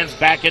side, Lions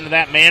back into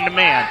that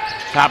man-to-man.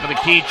 Top of the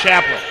key,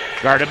 Chaplin.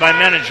 Guarded by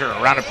Menninger.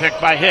 Around a pick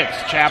by Hicks.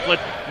 Chaplin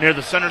near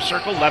the center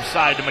circle. Left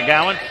side to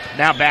McGowan.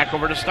 Now back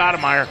over to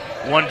Stoudemire.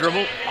 One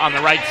dribble on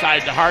the right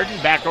side to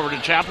Harden. Back over to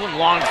Chaplin.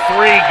 Long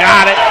three.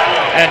 Got it.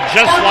 And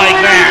just like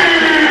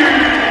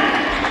that,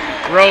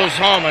 Rose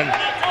Hulman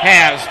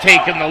has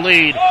taken the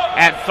lead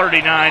at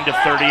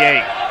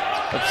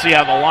 39-38. Let's see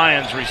how the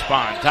Lions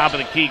respond. Top of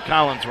the key,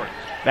 Collinsworth.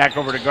 Back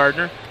over to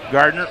Gardner.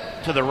 Gardner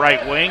to the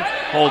right wing,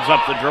 holds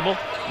up the dribble.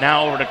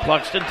 Now over to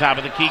Cluxton, top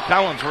of the key.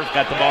 Collinsworth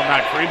got the ball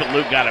knocked free, but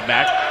Luke got it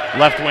back.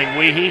 Left wing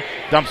Weehee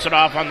dumps it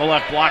off on the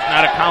left block,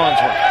 now to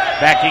Collinsworth.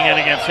 Backing in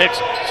against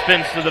Hicks,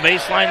 spins to the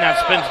baseline, now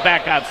spins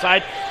back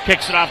outside,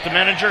 kicks it off to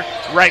Menninger.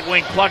 Right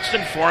wing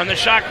Cluxton, 4 on the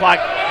shot clock,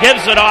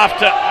 gives it off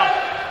to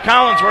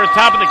Collinsworth,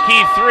 top of the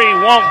key,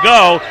 3, won't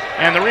go,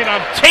 and the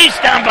rebound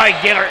chased down by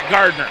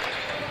Gardner.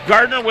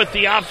 Gardner with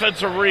the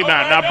offensive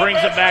rebound, now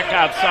brings it back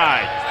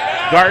outside.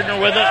 Gardner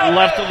with it,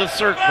 left of the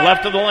circle,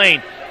 left of the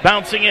lane,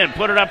 bouncing in,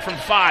 put it up from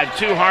 5,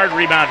 too hard,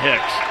 rebound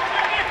Hicks.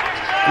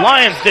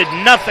 Lions did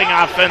nothing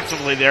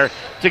offensively there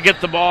to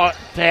get the ball,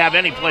 to have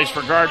any place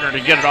for Gardner to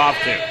get it off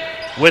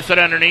to. With it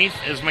underneath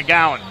is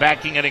McGowan,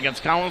 backing it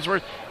against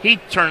Collinsworth. He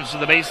turns to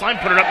the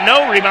baseline, put it up,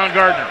 no, rebound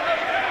Gardner.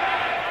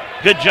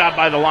 Good job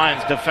by the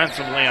Lions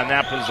defensively on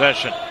that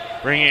possession.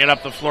 Bringing it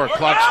up the floor,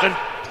 Cluxton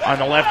on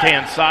the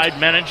left-hand side,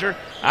 Menninger.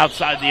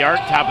 Outside the arc,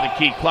 top of the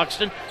key,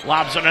 Cluxton.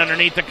 Lobs it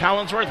underneath to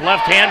Collinsworth.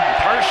 Left hand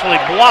partially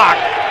blocked.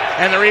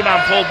 And the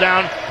rebound pulled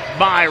down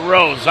by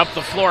Rose. Up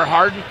the floor,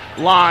 Harden.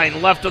 Line,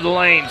 left of the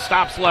lane.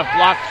 Stops left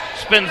block.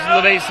 Spins to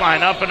the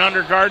baseline. Up and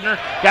under Gardner.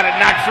 Got it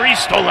knocked free.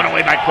 Stolen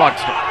away by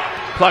Cluxton.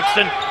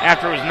 Cluxton,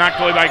 after it was knocked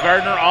away by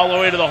Gardner, all the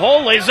way to the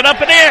hole. Lays it up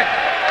and in.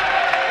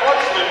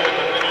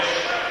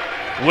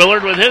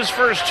 Willard with his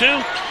first 2.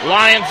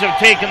 Lions have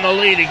taken the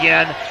lead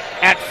again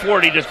at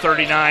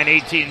 40-39.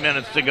 18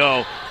 minutes to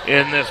go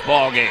in this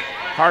ball game.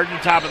 Harden,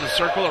 top of the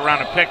circle,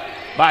 around a pick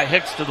by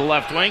Hicks to the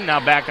left wing.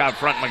 Now back out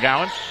front,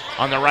 McGowan.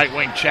 On the right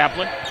wing,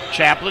 Chaplin.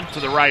 Chaplin to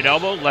the right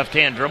elbow,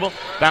 left-hand dribble.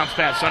 Bounce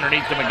pass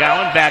underneath to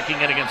McGowan, backing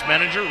it against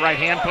Menninger. Right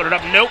hand, put it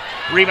up, nope.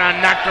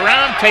 Rebound knocked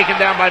around, taken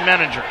down by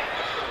Menninger.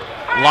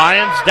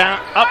 Lions down,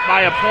 up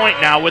by a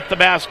point now with the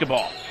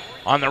basketball.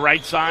 On the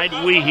right side,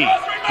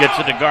 Weehee gets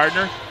it to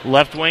Gardner.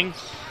 Left wing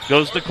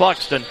goes to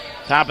Cluxton.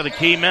 Top of the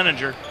key,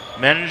 Menninger.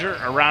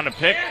 Menninger around a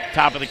pick.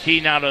 Top of the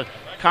key now to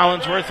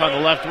Collinsworth on the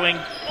left wing,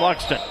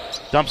 Cluxton.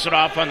 Dumps it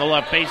off on the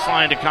left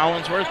baseline to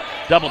Collinsworth.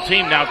 Double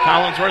team now,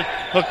 Collinsworth.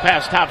 Hook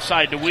pass top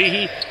side to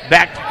Weehee.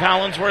 Back to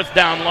Collinsworth,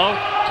 down low.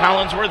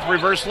 Collinsworth,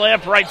 reverse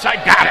layup, right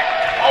side, got it.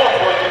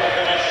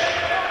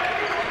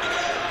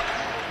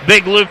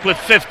 Big Luke with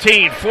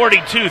 15,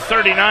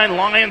 42-39.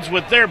 Lions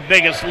with their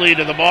biggest lead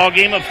of the ball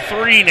game of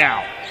 3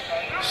 now.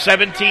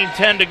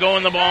 17-10 to go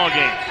in the ball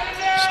game.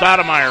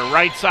 Stoudemire,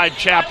 right side,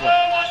 Chaplin.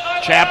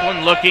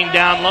 Chaplin looking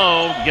down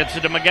low, gets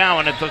it to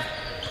McGowan at the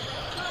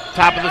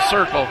top of the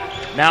circle.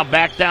 Now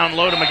back down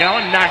low to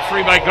McGowan, knocked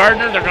free by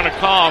Gardner. They're going to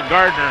call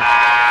Gardner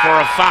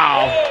for a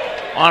foul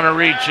on a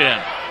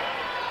reach-in.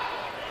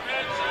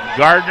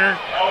 Gardner,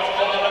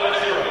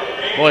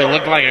 boy, it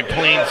looked like a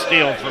clean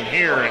steal from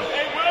here. And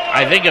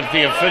I think if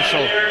the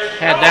official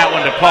had that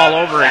one to call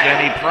over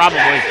again, he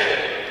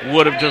probably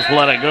would have just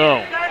let it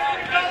go.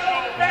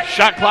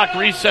 Shot clock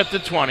reset to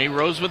 20.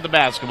 Rose with the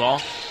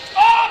basketball.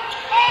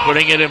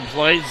 Putting it in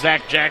play,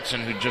 Zach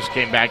Jackson, who just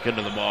came back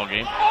into the ball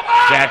game.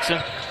 Jackson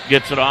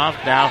gets it off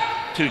now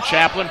to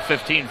Chaplin,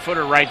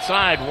 15-footer right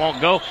side, won't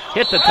go.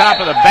 Hit the top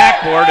of the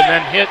backboard and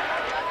then hit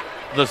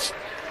the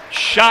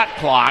shot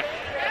clock.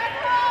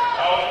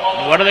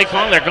 What are they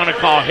calling? They're going to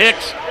call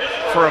Hicks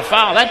for a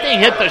foul. That thing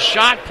hit the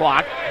shot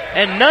clock,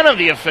 and none of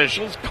the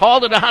officials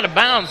called it out of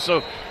bounds.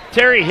 So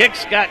Terry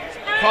Hicks got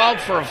called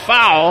for a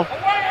foul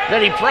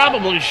that he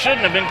probably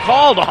shouldn't have been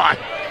called on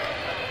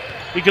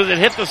because it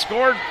hit the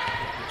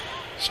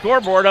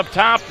scoreboard up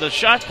top, the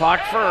shot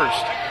clock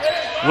first.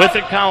 With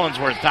it,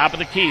 Collinsworth, top of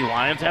the key.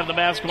 Lions have the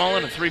basketball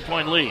in a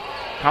 3-point lead.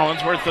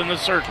 Collinsworth in the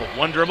circle.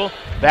 One dribble,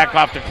 back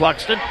off to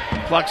Cluxton.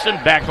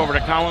 Cluxton back over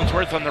to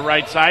Collinsworth on the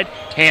right side.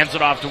 Hands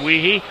it off to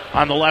Weehee.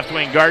 On the left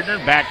wing, Gardner.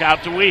 Back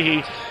out to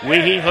Weehee.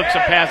 Weehee hooks a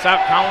pass out.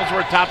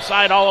 Collinsworth top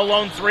side, all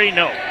alone, three.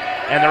 No.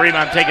 And the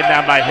rebound taken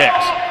down by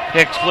Hicks.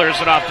 Hicks clears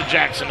it off to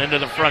Jackson into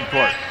the front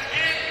court.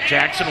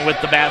 Jackson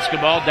with the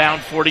basketball,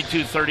 down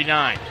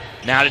 42-39.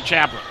 Now to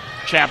Chaplin.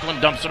 Chaplin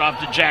dumps it off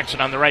to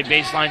Jackson on the right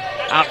baseline.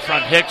 Out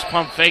front, Hicks,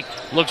 pump fake,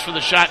 looks for the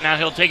shot. Now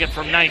he'll take it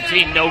from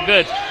 19, no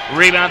good.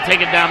 Rebound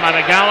taken down by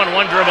McGowan,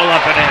 one dribble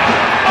up and in.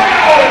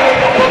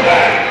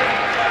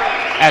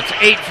 That's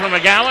 8 for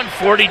McGowan,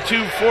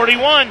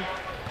 42-41.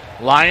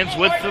 Lions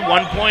with the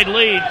 1-point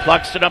lead.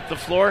 Plucks it up the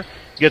floor,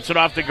 gets it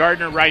off to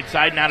Gardner, right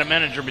side, now to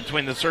Manager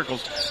between the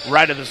circles.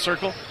 Right of the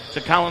circle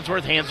to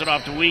Collinsworth, hands it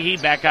off to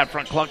Weehee, back out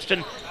front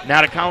Cluxton,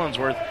 now to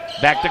Collinsworth,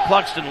 back to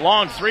Cluxton,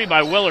 long three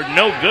by Willard,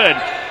 no good,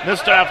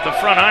 missed it off the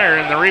front iron,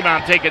 and the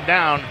rebound taken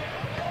down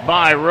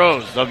by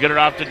Rose. They'll get it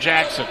off to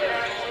Jackson.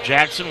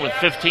 Jackson with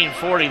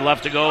 15:40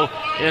 left to go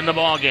in the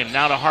ball game.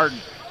 Now to Harden.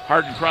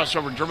 Harden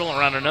crossover dribble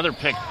around another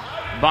pick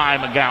by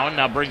McGowan,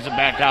 now brings it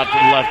back out to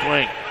the left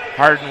wing.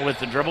 Harden with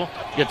the dribble,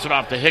 gets it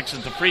off to Hicks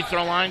at the free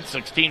throw line,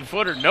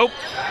 16-footer, nope.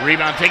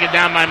 Rebound taken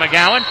down by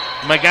McGowan.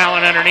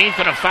 McGowan underneath,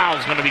 and a foul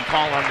is going to be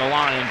called on the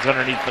Lions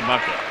underneath the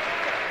bucket.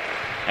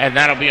 And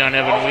that'll be on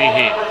Evan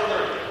Weehee.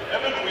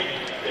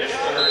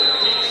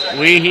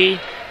 Weehee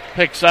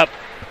picks up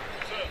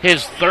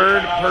his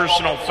third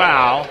personal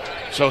foul,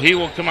 so he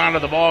will come out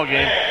of the ball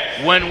game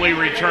when we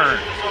return.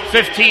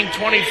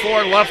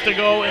 15:24 left to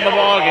go in the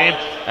ball game.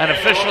 An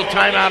official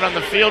timeout on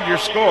the field. Your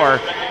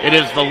score, it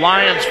is the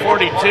Lions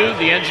 42,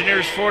 the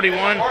Engineers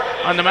 41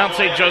 on the Mount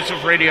St.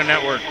 Joseph Radio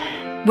Network.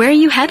 Where are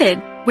you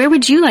headed? Where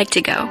would you like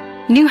to go?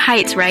 New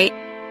Heights, right?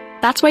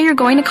 That's why you're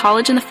going to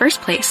college in the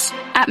first place.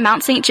 At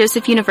Mount St.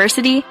 Joseph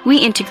University, we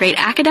integrate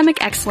academic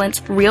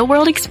excellence,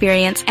 real-world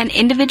experience, and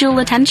individual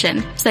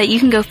attention so that you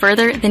can go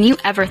further than you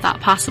ever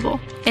thought possible.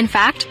 In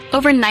fact,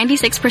 over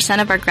 96%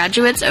 of our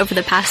graduates over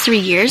the past 3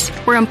 years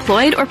were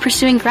employed or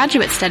pursuing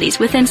graduate studies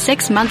within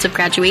 6 months of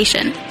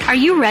graduation. Are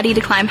you ready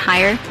to climb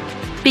higher?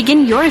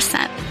 Begin your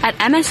ascent at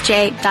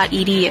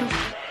msj.edu.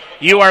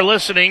 You are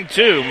listening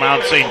to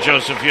Mount St.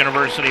 Joseph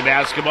University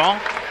basketball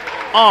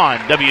on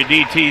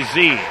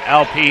WDTZ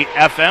LP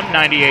FM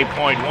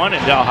 98.1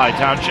 in Delhi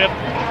Township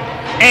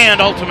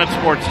and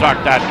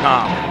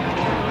UltimateSportsTalk.com.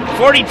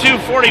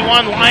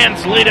 42-41,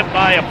 Lions lead it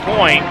by a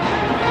point.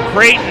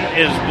 Creighton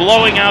is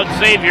blowing out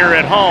Xavier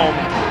at home,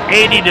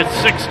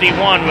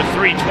 80-61 with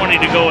 3:20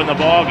 to go in the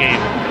ball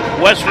game.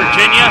 West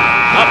Virginia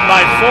up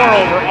by 4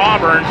 over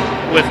Auburn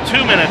with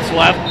 2 minutes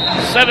left,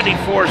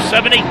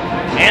 74-70,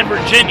 and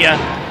Virginia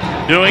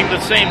doing the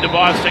same to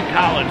Boston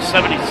College,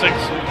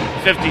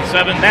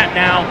 76-57. That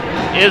now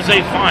is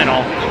a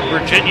final.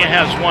 Virginia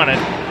has won it,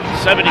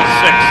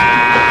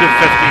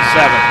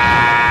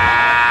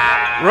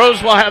 76-57.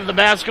 Rose will have the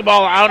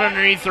basketball out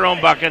underneath their own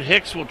bucket.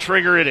 Hicks will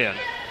trigger it in.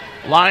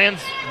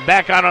 Lions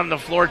back out on the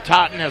floor.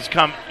 Totten has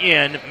come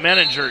in.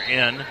 Manager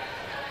in.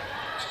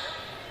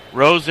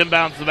 Rose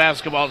inbounds the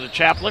basketball to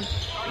Chaplin.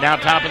 Now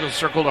top of the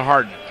circle to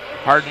Harden.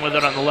 Harden with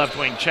it on the left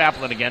wing.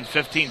 Chaplin again.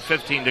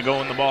 15-15 to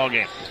go in the ball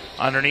game.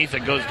 Underneath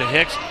it goes to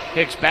Hicks.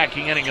 Hicks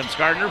backing in against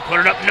Gardner.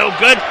 Put it up, no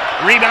good.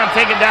 Rebound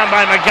taken down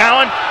by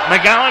McGowan.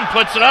 McGowan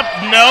puts it up,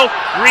 no.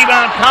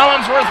 Rebound,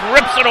 Collinsworth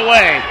rips it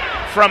away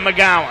from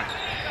McGowan.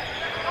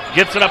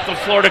 Gets it up the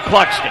floor to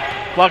Cluxton.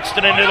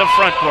 Cluxton into the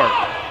front court.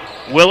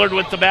 Willard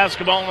with the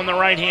basketball on the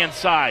right-hand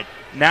side.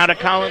 Now to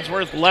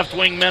Collinsworth, left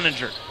wing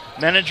Manager.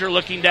 Manager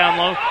looking down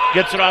low.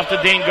 Gets it off to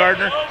Dane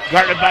Gardner.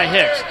 Guarded by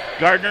Hicks.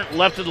 Gardner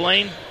left of the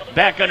lane.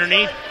 Back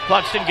underneath.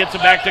 Cluxton gets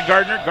it back to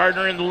Gardner.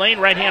 Gardner in the lane.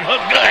 Right-hand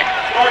hook. Good.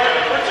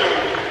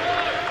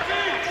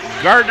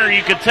 Gardner,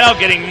 you could tell,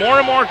 getting more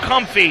and more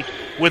comfy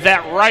with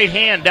that right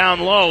hand down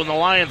low. And the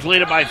Lions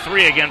lead it by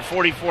 3 again,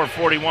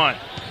 44-41.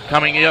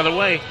 Coming the other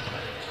way.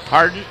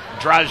 Harden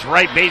drives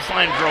right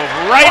baseline, drove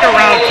right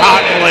around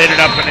Totten, laid it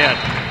up and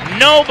in.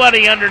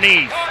 Nobody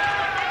underneath.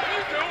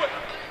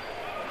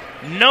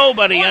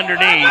 Nobody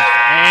underneath.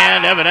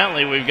 And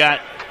evidently we've got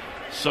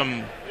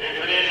some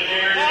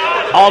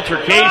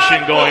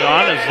altercation going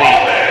on as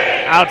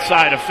the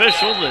outside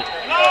official that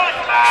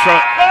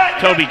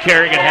Toby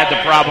Kerrigan had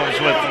the problems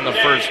with in the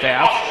first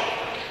half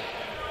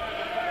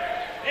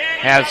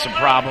has some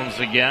problems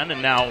again,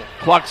 and now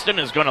Cluxton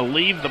is going to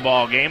leave the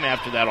ball game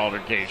after that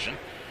altercation.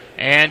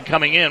 And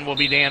coming in will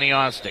be Danny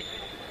Ostick.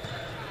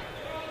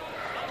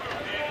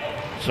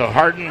 So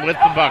Harden with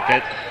the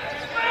bucket.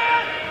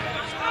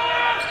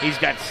 He's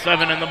got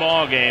 7 in the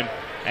ball game.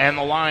 And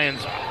the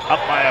Lions up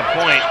by a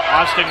point.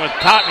 Austin with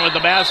Totten with the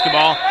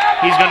basketball.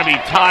 He's going to be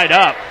tied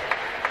up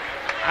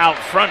out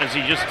front as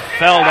he just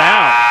fell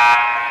down.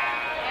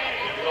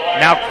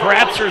 Now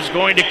Kratzer's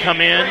going to come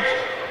in,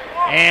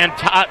 and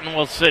Totten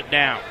will sit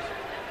down.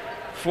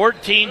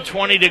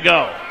 14:20 to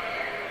go.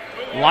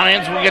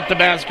 Lions will get the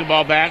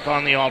basketball back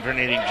on the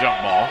alternating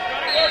jump ball.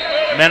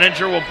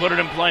 Menninger will put it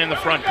in play in the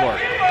front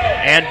court,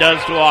 and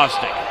does to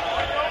Austin.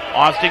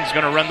 Austin's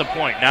going to run the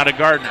point. Now to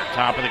Gardner,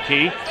 top of the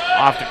key.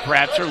 Off to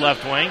Kratzer,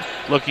 left wing.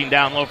 Looking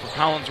down low for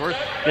Collinsworth.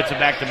 Gets it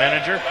back to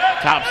Menninger.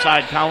 Top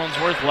side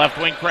Collinsworth, left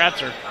wing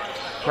Kratzer.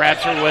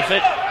 Kratzer with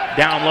it.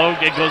 Down low,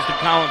 it goes to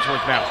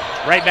Collinsworth now.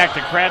 Right back to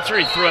Kratzer.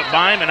 He threw it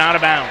by him and out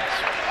of bounds.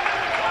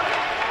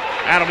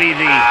 That'll be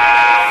the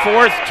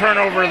fourth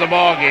turnover of the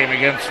ball game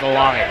against the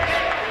Lions.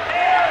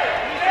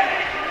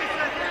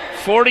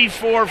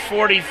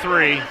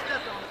 44-43.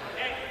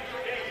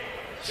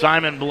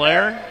 Simon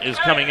Blair is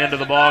coming into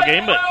the ball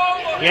game, but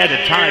he had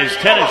to tie his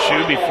tennis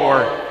shoe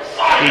before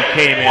he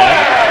came in.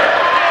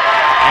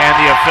 And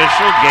the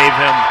official gave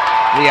him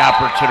the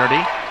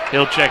opportunity.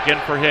 He'll check in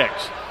for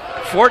Hicks.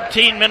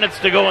 14 minutes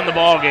to go in the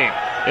ball game.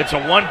 It's a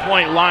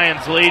 1-point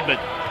Lions lead, but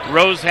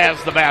Rose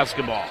has the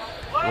basketball.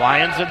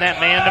 Lions in that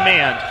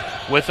man-to-man.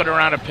 With it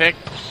around a pick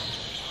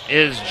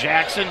is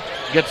Jackson.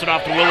 Gets it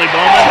off to Willie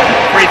Bowman.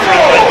 Free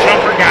throw and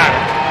jumper, got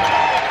it.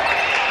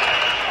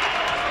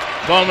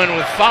 Bowman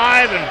with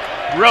 5, and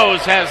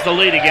Rose has the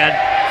lead again,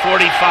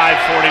 45-41.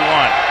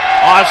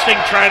 Austin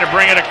trying to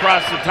bring it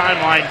across the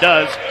timeline,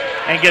 does,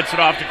 and gets it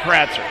off to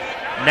Kratzer.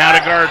 Now to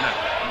Gardner.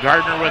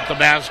 Gardner with the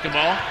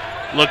basketball.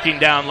 Looking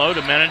down low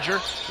to Menninger.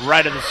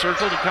 Right of the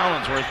circle to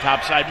Collinsworth.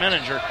 Topside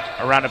Menninger.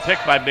 Around a pick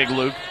by Big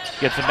Luke.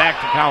 Gets it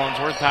back to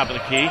Collinsworth. Top of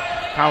the key.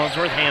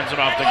 Collinsworth hands it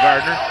off to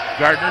Gardner.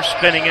 Gardner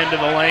spinning into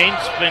the lane.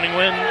 Spinning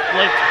win.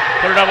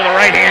 Put it up with the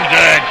right hand.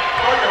 Good.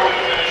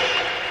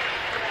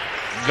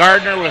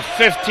 Gardner with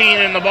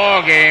 15 in the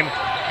ball game.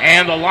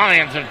 And the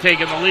Lions have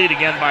taken the lead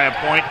again by a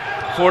point.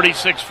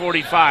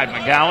 46-45.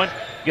 McGowan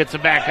gets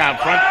it back out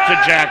front to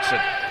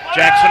Jackson.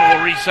 Jackson will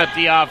reset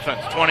the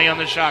offense. 20 on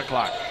the shot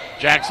clock.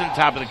 Jackson,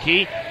 top of the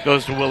key,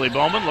 goes to Willie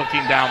Bowman,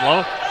 looking down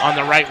low. On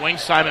the right wing,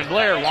 Simon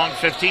Blair, long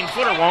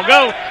 15-footer, won't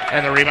go.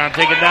 And the rebound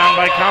taken down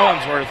by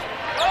Collinsworth.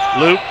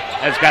 Luke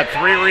has got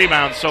 3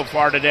 rebounds so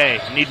far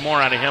today. Need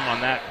more out of him on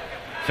that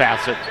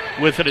facet.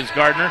 With it is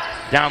Gardner,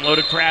 down low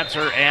to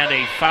Kratzer, and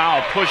a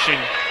foul pushing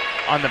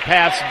on the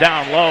pass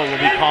down low will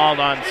be called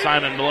on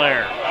Simon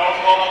Blair.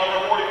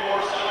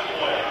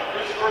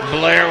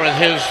 Blair with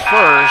his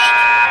first,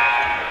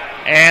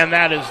 and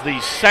that is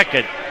the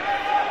second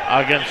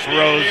against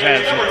Rose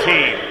as a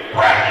team.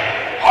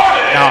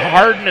 Now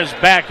Harden is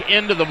back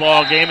into the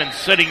ball game, and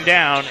sitting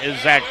down is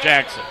Zach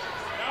Jackson.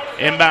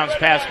 Inbounds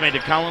pass made to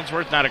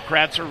Collinsworth, now to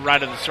Kratzer,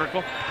 right of the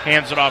circle.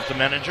 Hands it off to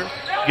Menninger.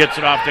 Gets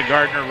it off to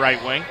Gardner,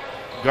 right wing.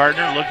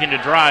 Gardner looking to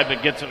drive,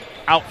 but gets it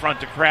out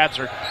front to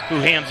Kratzer, who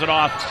hands it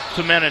off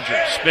to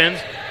Menninger. Spins,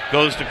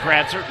 goes to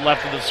Kratzer,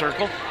 left of the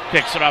circle.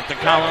 Picks it off to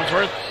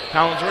Collinsworth.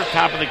 Collinsworth,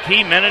 top of the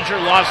key.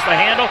 Menninger lost the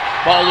handle.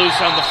 Ball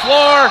loose on the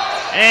floor.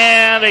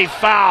 And a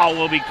foul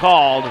will be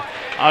called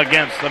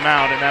against the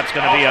Mount, and that's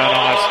going to be on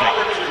Austin.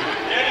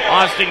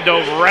 Austin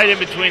dove right in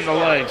between the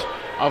legs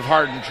of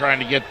Harden trying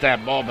to get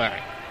that ball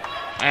back.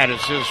 That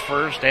is his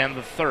first and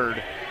the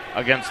third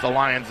against the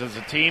Lions as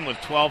a team with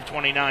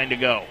 12:29 to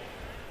go.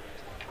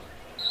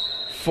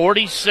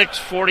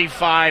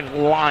 46-45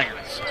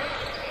 Lions.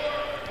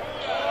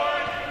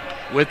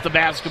 With the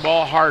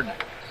basketball, Harden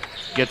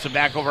gets it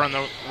back over on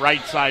the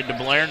right side to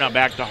Blair. Now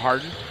back to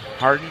Harden.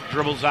 Harden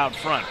dribbles out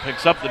front.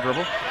 Picks up the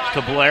dribble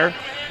to Blair.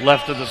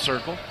 Left of the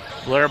circle.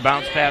 Blair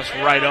bounce pass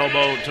right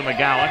elbow to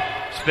McGowan.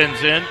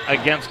 Spins in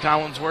against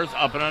Collinsworth.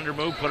 Up and under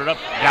move. Put it up.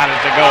 Got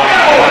it to go.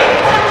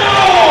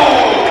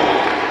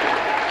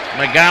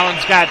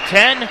 McGowan's got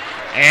 10.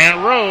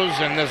 And Rose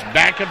in this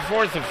back and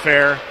forth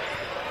affair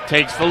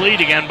takes the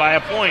lead again by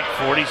a point.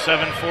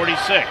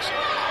 47-46.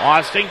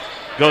 Austin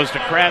goes to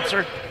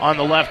Kratzer on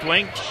the left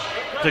wing.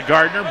 To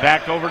Gardner,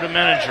 back over to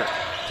Menninger.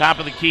 Top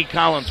of the key,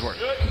 Collinsworth.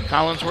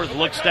 Collinsworth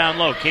looks down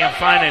low, can't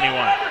find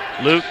anyone.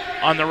 Luke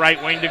on the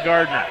right wing to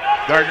Gardner.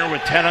 Gardner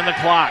with 10 on the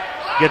clock.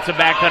 Gets it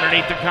back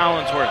underneath to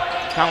Collinsworth.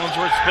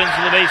 Collinsworth spins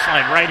to the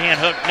baseline. Right hand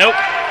hook, nope.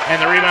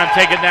 And the rebound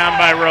taken down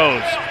by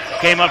Rose.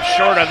 Came up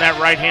short on that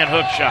right hand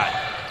hook shot.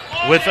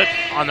 With it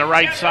on the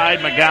right side,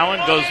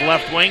 McGowan goes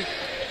left wing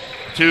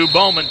to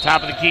Bowman.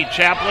 Top of the key,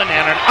 Chaplin.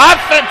 And an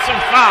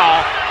offensive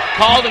foul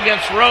called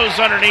against Rose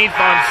underneath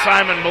on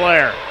Simon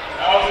Blair.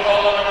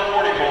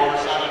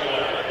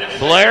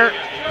 Blair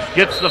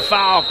gets the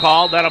foul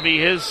called. That'll be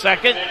his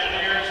second.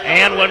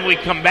 And when we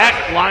come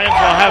back, Lions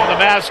will have the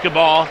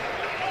basketball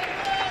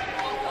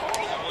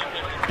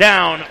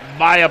down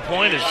by a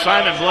point as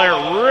Simon Blair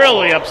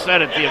really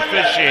upset at the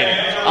officiating.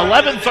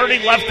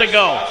 11:30 left to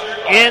go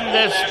in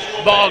this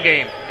ball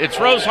game. It's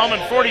Rose Hulman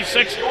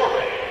 47,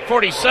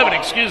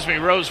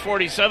 Rose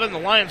 47, the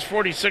Lions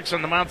 46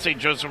 on the Mount St.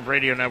 Joseph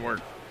Radio Network.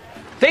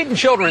 Dayton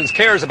Children's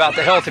cares about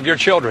the health of your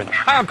children.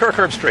 Hi, I'm Kirk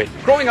Herbstreit.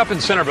 Growing up in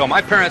Centerville,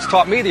 my parents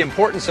taught me the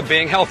importance of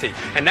being healthy,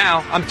 and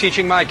now I'm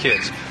teaching my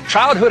kids.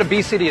 Childhood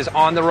obesity is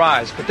on the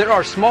rise, but there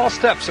are small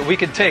steps that we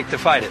can take to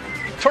fight it.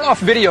 Turn off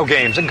video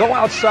games and go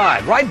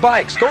outside, ride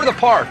bikes, go to the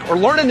park, or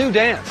learn a new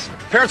dance.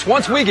 Parents,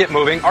 once we get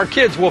moving, our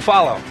kids will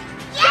follow.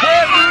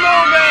 Get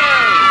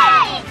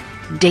moving!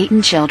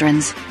 Dayton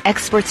Children's,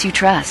 experts you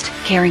trust,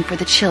 caring for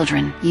the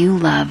children you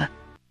love.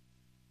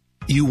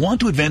 You want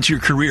to advance your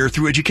career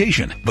through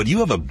education, but you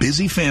have a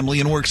busy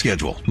family and work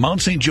schedule.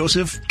 Mount St.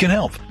 Joseph can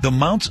help. The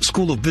Mounts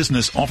School of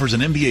Business offers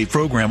an MBA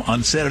program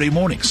on Saturday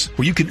mornings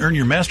where you can earn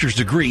your master's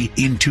degree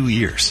in 2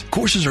 years.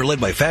 Courses are led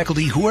by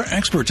faculty who are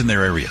experts in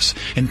their areas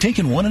and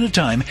taken one at a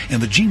time,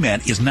 and the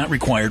GMAT is not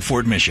required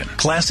for admission.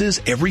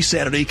 Classes every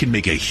Saturday can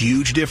make a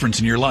huge difference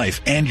in your life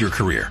and your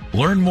career.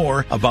 Learn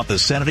more about the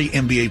Saturday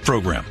MBA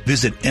program.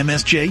 Visit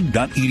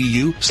msj.edu/MBA.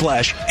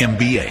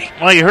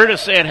 Well, you heard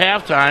us say at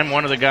halftime,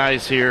 one of the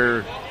guys here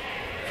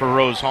for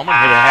Rose Hulman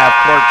hit a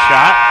half-court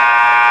shot,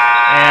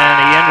 and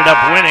he ended up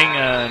winning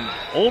an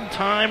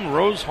old-time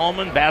Rose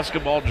Hulman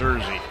basketball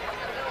jersey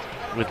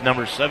with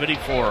number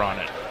 74 on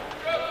it.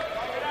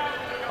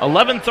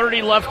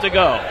 11:30 left to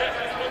go.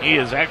 He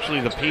is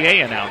actually the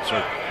PA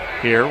announcer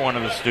here, one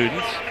of the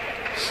students,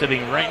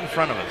 sitting right in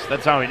front of us.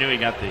 That's how he knew he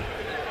got the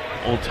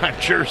old-time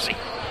jersey.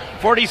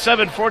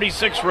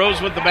 47-46,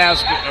 Rose with the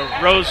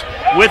Rose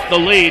with the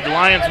lead,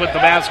 Lions with the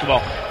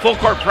basketball. Full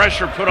court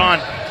pressure put on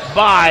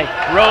by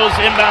Rose,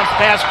 inbounds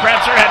pass,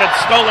 Kretzer had it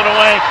stolen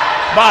away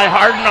by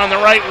Harden on the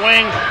right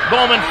wing.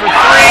 Bowman for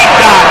three,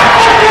 got it.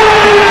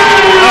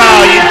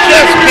 Oh, you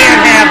just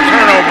can't have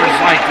turnovers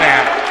like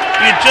that.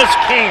 You just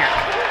can't.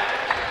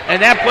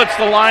 And that puts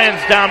the Lions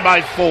down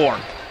by 4.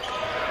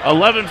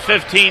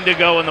 11:15 to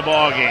go in the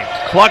ball game.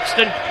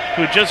 Cluxton,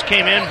 who just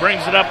came in,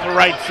 brings it up the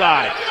right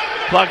side.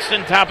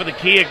 Cluxton, top of the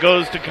key, it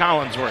goes to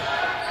Collinsworth.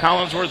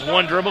 Collinsworth,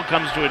 one dribble,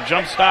 comes to a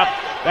jump stop.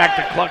 Back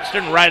to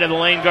Cluxton, right of the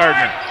lane,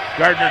 Gardner.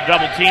 Gardner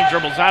double team,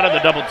 dribbles out of the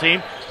double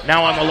team.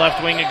 Now on the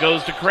left wing, it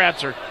goes to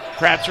Kratzer.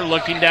 Kratzer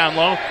looking down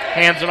low,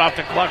 hands it off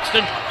to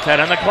Cluxton. 10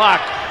 on the clock.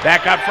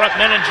 Back up front,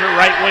 Menninger,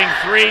 right wing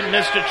three,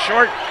 missed it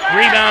short.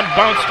 Rebound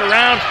bounced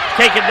around,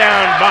 taken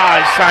down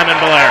by Simon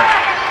Blair.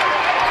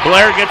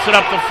 Blair gets it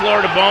up the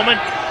floor to Bowman.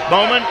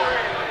 Bowman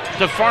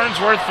to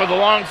Farnsworth for the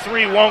long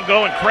three, won't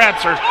go, and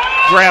Kratzer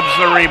grabs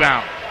the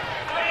rebound.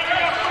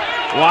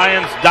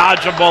 Lions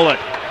dodge a bullet.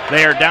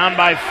 They are down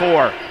by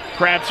 4.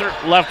 Kratzer,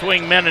 left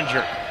wing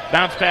Menninger.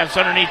 Bounce pass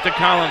underneath to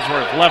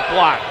Collinsworth. Left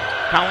block.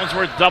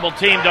 Collinsworth double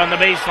teamed on the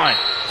baseline.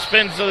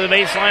 Spins to the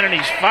baseline and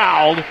he's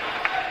fouled.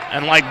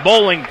 And like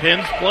bowling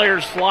pins,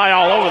 players fly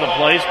all over the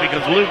place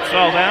because Luke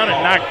fell down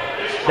and knocked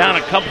down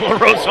a couple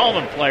of Rose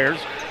Hulman players.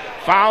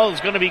 Foul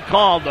is going to be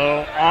called,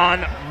 though,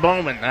 on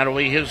Bowman. That'll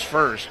be his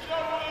first.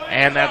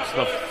 And that's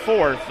the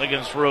 4th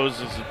against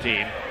Rose as a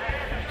team.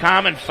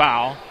 Common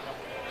foul.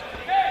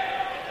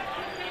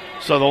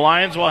 So the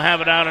Lions will have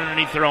it out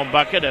underneath their own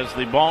bucket as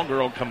the ball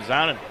girl comes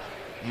out and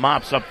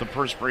mops up the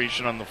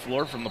perspiration on the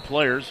floor from the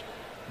players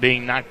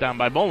being knocked down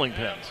by bowling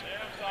pins.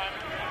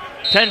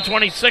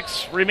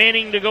 10:26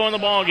 remaining to go in the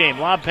ball game.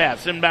 Lob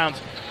pass, inbounds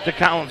to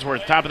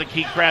Collinsworth. Top of the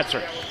key,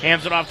 Kratzer.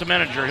 Hands it off to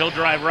Menninger. He'll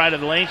drive right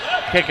of the lane.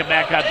 Kick it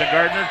back out to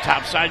Gardner.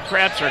 Top side,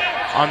 Kratzer.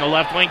 On the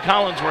left wing,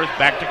 Collinsworth.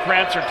 Back to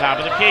Kratzer. Top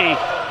of the key.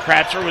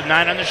 Kratzer with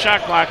 9 on the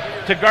shot clock.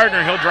 To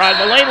Gardner. He'll drive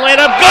the lane. Laid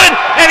up. Good!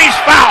 And he's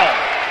fouled!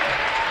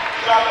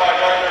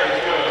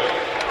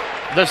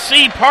 The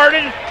sea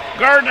parted.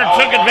 Gardner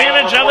took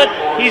advantage of it.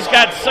 He's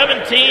got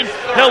 17.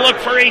 He'll look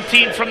for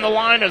 18 from the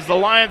line as the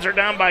Lions are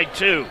down by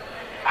 2.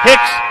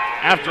 Hicks,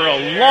 after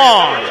a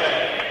long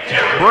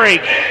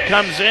break,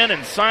 comes in,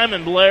 and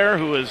Simon Blair,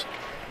 who is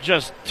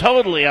just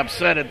totally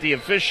upset at the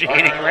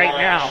officiating right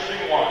now,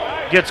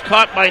 gets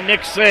caught by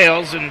Nick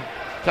Sales and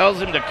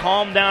tells him to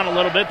calm down a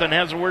little bit, then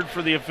has a word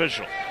for the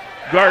official.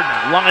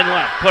 Gardner, line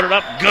left, put it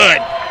up,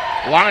 good.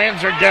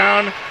 Lions are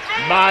down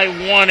by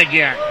 1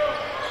 again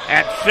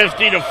at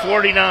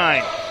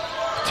 50-49.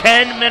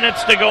 10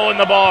 minutes to go in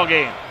the ball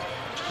game.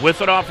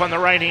 With it off on the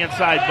right-hand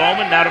side,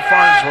 Bowman, now to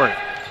Farnsworth.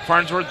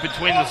 Farnsworth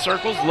between the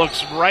circles,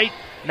 looks right,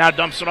 now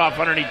dumps it off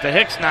underneath the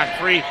Hicks, knocked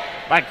free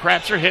by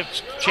Kratzer.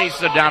 Hicks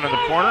chases it down in the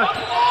corner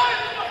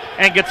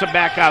and gets it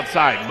back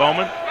outside.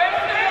 Bowman,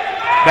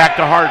 back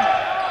to Harden.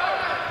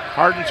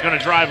 Harden's going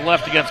to drive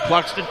left against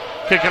Cluxton,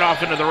 kick it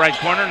off into the right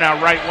corner, now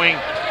right wing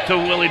to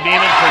Willie Beeman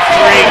for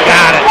 3,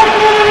 got it.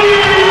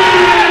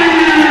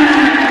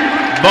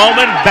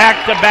 Bowman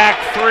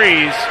back-to-back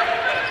threes,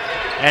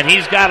 and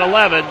he's got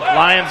 11.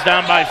 Lions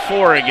down by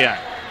 4 again.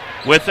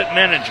 With it,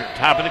 Menninger,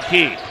 top of the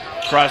key.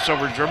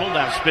 Crossover dribble,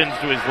 now spins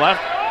to his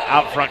left.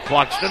 Out front,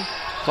 Cluxton.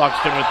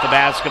 Cluxton with the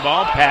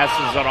basketball,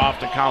 passes it off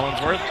to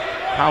Collinsworth.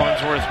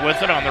 Collinsworth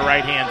with it on the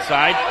right-hand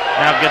side.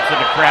 Now gets it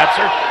to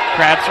Kratzer.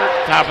 Kratzer,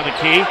 top of the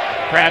key.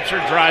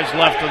 Kratzer drives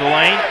left of the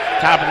lane.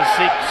 Top of the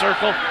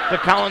circle to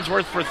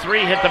Collinsworth for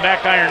 3. Hit the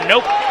back iron,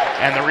 nope.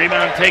 And the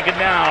rebound taken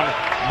down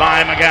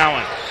by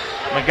McGowan.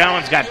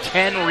 McGowan's got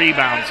 10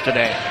 rebounds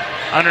today.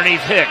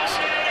 Underneath Hicks.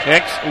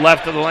 Hicks,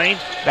 left of the lane.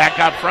 Back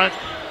out front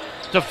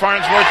to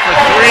Farnsworth for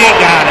 3.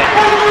 Got it.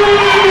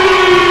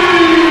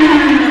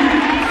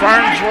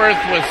 Farnsworth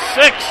with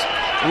 6.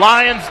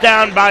 Lions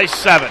down by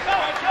 7.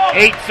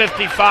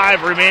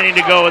 8:55 remaining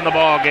to go in the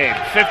ball game.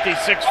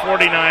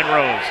 56-49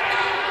 Rose.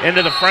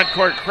 Into the front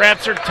court,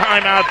 Kratzer,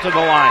 timeout to the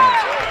Lions.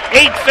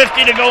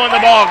 8:50 to go in the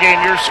ball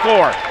game. Your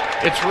score.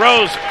 It's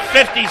Rose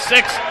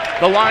 56,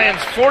 The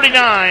Lions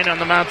 49 on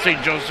the Mount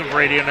St. Joseph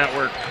Radio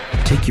Network.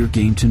 Take your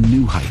game to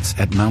new heights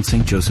at Mount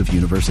St. Joseph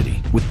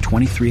University. With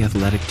 23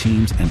 athletic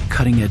teams and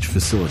cutting-edge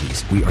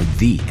facilities, we are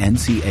the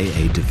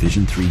NCAA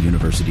Division III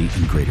university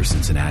in Greater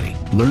Cincinnati.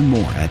 Learn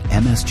more at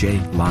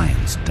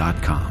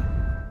msjlions.com.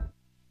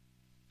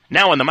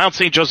 Now on the Mount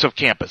St. Joseph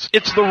campus,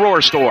 it's the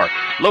Roar Store.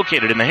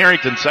 Located in the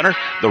Harrington Center,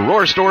 the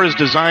Roar Store is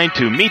designed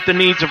to meet the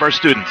needs of our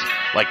students.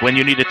 Like when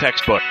you need a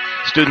textbook,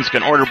 students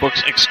can order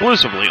books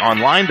exclusively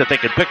online that they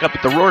can pick up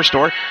at the Roar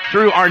Store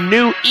through our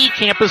new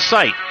eCampus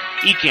site.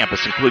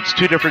 eCampus includes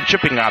 2 different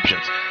shipping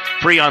options.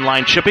 Free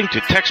online shipping to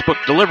Textbook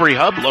Delivery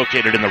Hub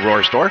located in the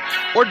Roar Store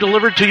or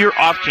delivered to your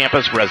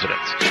off-campus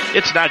residence.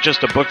 It's not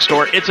just a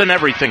bookstore, it's an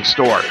everything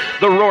store.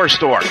 The Roar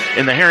Store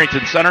in the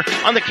Harrington Center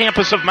on the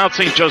campus of Mount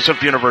St.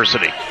 Joseph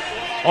University.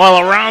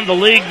 Well, around the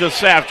league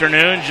this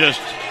afternoon,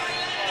 just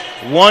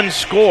one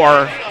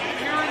score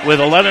with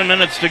 11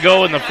 minutes to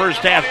go in the first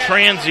half.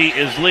 Transy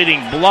is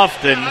leading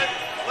Bluffton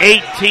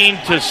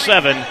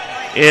 18-7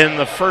 in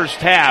the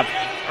first half.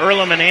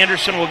 Earlham and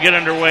Anderson will get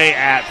underway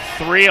at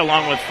 3,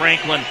 along with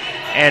Franklin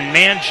and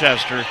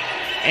Manchester.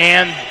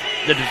 And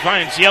the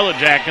Defiance Yellow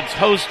Jackets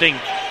hosting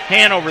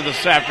Hanover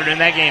this afternoon.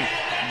 That game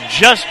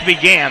just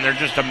began. They're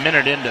just a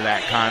minute into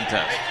that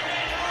contest.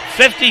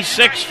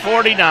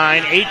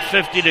 56-49,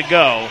 8:50 to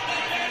go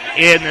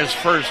in this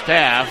first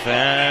half.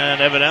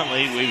 And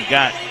evidently we've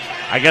got,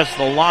 I guess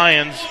the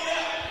Lions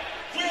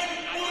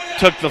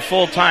took the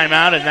full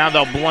timeout, and now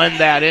they'll blend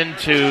that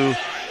into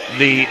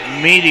the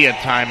media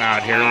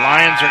timeout here.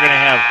 Lions are going to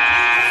have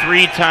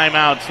 3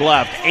 timeouts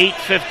left.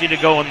 8:50 to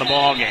go in the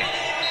ball game.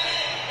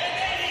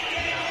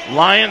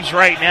 Lions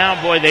right now,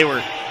 boy, they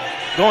were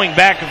going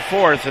back and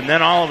forth, and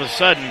then all of a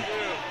sudden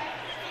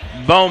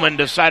Bowman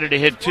decided to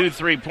hit 2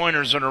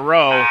 3-pointers in a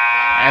row,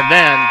 and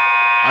then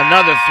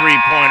another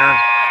 3-pointer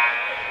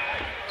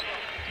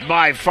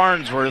by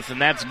Farnsworth, and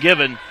that's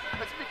given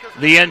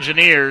the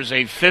Engineers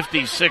a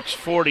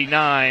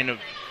 56-49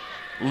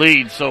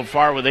 lead so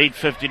far with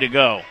 8:50 to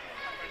go.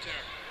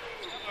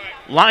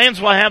 Lions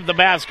will have the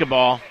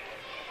basketball.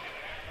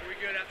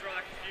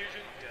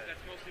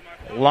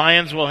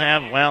 Lions will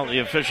have, well, the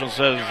official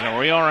says, are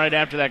we all right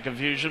after that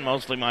confusion?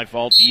 Mostly my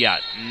fault. Yeah,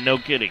 no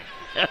kidding.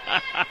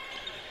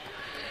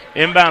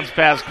 Inbounds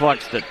pass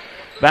Cluxton.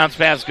 Bounce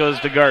pass goes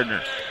to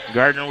Gardner.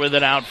 Gardner with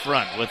it out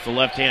front with the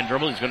left-hand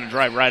dribble. He's going to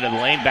drive right in the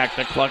lane. Back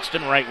to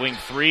Cluxton. Right wing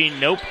 3.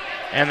 Nope.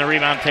 And the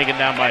rebound taken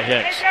down by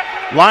Hicks.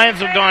 Lions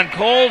have gone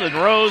cold, and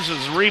Rose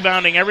is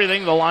rebounding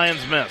everything the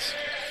Lions miss.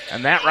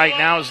 And that right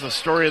now is the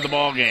story of the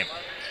ball game.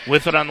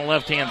 With it on the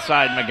left-hand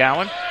side,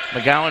 McGowan.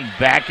 McGowan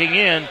backing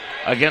in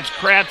against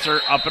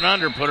Kratzer. Up and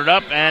under. Put it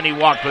up, and he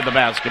walked with the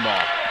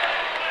basketball.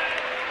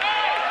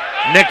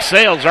 Nick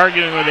Sales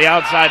arguing with the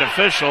outside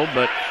official,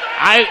 but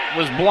I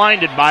was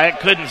blinded by it,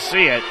 couldn't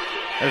see it,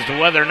 as to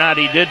whether or not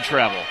he did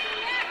travel.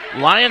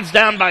 Lions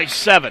down by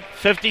 7,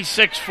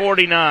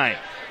 56-49.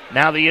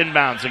 Now the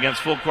inbounds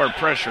against full court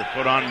pressure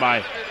put on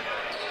by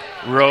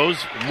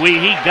Rose.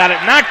 He got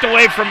it knocked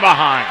away from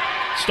behind.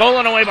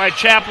 Stolen away by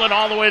Chaplin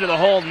all the way to the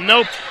hole.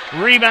 Nope.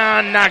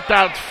 Rebound knocked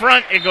out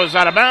front. It goes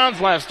out of bounds.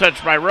 Last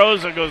touch by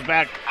Rose. It goes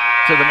back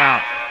to the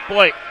Mount.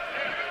 Boy,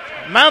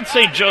 Mount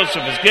St.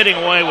 Joseph is getting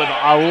away with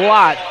a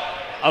lot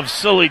of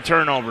silly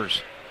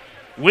turnovers.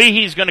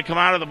 Weehe's going to come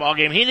out of the ball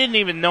game. He didn't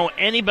even know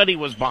anybody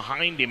was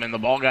behind him, and the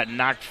ball got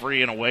knocked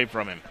free and away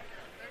from him.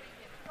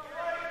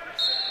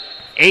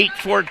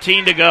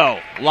 8:14 to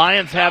go.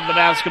 Lions have the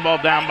basketball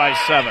down by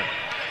 7.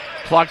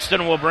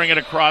 Cluxton will bring it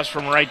across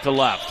from right to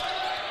left.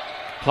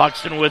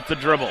 Cluxton with the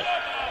dribble.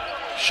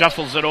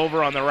 Shuffles it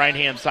over on the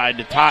right-hand side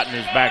to Totten,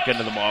 who's back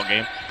into the ball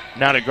game.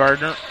 Now to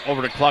Gardner,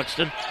 over to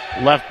Cluxton.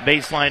 Left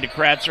baseline to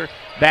Kratzer.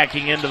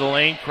 Backing into the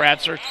lane.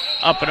 Kratzer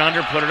up and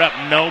under, put it up.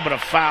 No, but a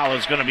foul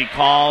is going to be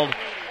called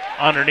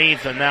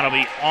underneath, and that'll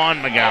be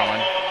on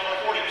McGowan.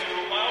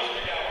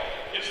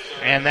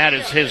 And that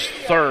is his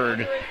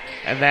 3rd,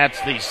 and that's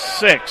the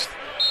 6th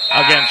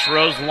against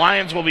Rose.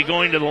 Lions will be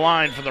going to the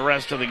line for the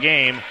rest of the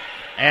game.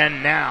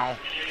 And now,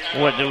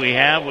 what do we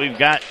have? We've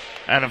got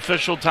an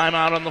official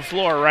timeout on the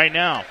floor right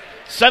now.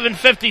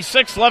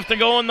 7:56 left to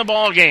go in the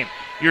ball game.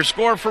 Your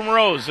score from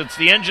Rose, it's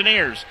the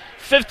Engineers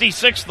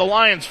 56, the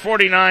Lions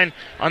 49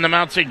 on the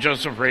Mount St.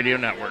 Joseph Radio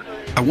Network.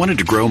 I wanted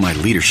to grow my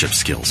leadership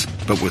skills,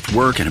 but with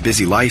work and a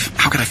busy life,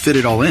 how could I fit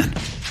it all in?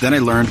 Then I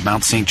learned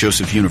Mount St.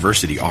 Joseph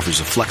University offers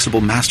a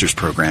flexible master's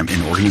program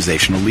in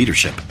organizational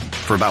leadership.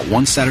 For about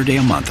one Saturday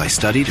a month, I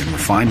studied and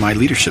refined my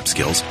leadership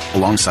skills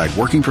alongside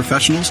working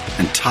professionals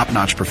and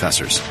top-notch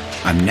professors.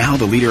 I'm now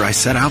the leader I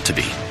set out to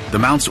be. The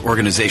Mounts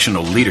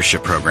Organizational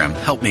Leadership Program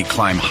helped me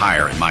climb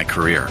higher in my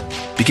career.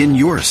 Begin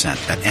your ascent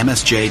at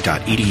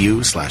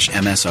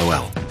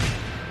msj.edu/MSOL.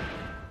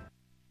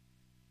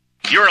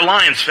 You're a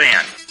Lions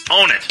fan.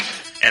 Own it.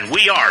 And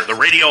we are the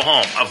radio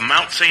home of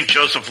Mount St.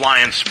 Joseph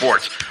Lions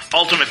Sports,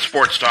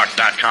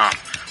 UltimateSportsTalk.com.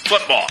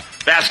 Football,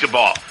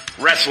 basketball,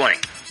 wrestling,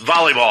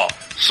 volleyball,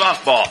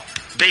 softball,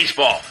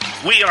 baseball.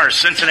 We are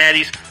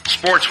Cincinnati's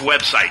sports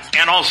website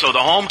and also the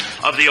home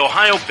of the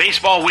Ohio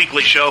Baseball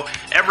Weekly Show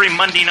every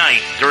Monday night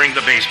during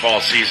the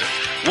baseball season.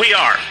 We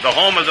are the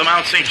home of the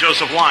Mount St.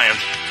 Joseph Lions,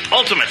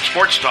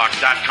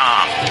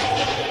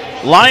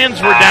 UltimateSportsTalk.com.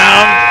 Lions were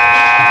down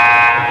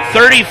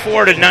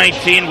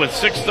 34-19 with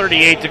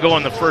 6:38 to go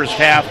in the first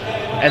half,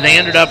 and they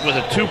ended up with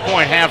a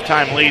 2-point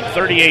halftime lead,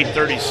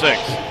 38-36.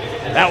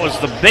 That was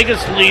the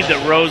biggest lead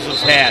that Rose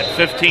has had,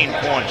 15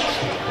 points.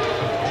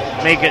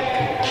 Make it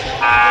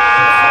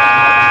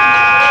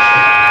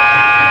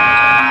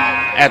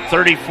at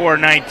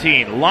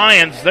 34-19.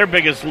 Lions, their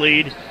biggest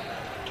lead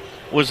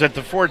was at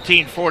the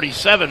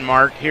 14-47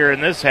 mark here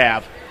in this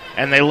half,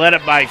 and they led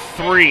it by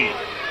 3,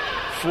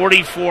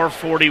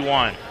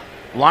 44-41.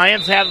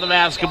 Lions have the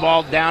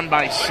basketball down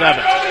by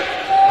 7.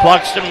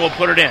 Cluxton will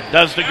put it in.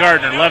 Does to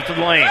Gardner, left of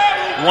the lane.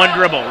 One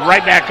dribble,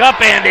 right back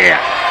up and in.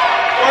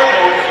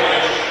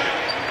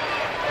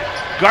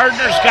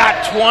 Gardner's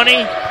got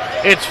 20.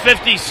 It's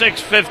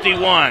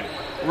 56-51.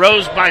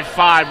 Rose by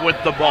 5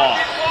 with the ball.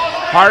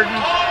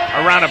 Harden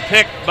around a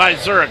pick by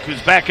Zurich,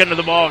 who's back into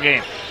the ball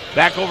game.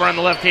 Back over on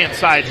the left-hand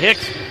side.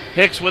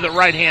 Hicks with a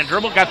right-hand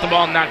dribble. Got the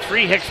ball knocked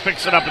free. Hicks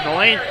picks it up in the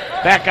lane.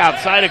 Back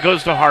outside. It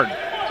goes to Harden.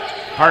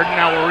 Harden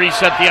now will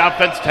reset the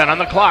offense. 10 on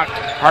the clock.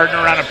 Harden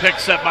around a pick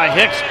set by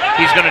Hicks.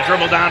 He's going to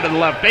dribble down to the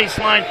left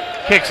baseline.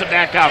 Kicks it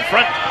back out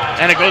front.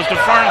 And it goes to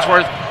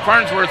Farnsworth.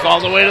 Farnsworth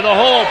all the way to the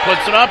hole.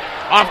 Puts it up.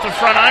 Off the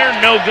front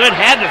iron. No good.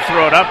 Had to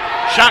throw it up.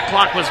 Shot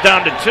clock was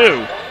down to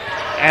 2.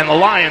 And the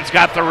Lions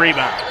got the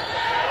rebound.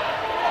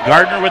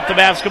 Gardner with the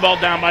basketball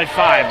down by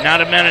 5. Now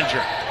to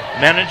Menninger.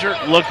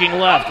 Menninger looking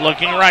left,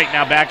 looking right.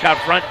 Now back out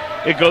front.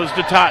 It goes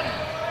to Totten.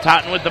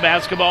 Totten with the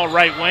basketball,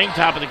 right wing.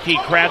 Top of the key,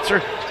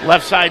 Kratzer.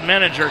 Left side,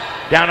 Menninger.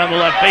 Down on the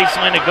left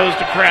baseline, it goes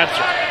to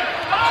Kratzer.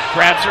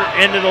 Kratzer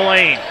into the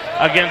lane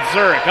against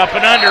Zurich. Up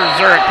and under,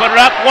 Zurich. Put it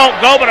up,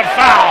 won't go, but a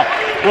foul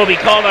will be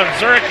called on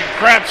Zurich, and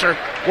Kratzer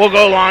will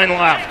go line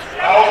left.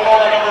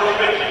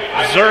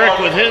 Zurich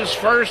with his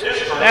first.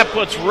 That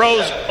puts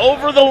Rose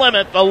over the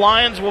limit. The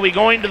Lions will be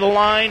going to the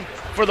line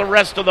for the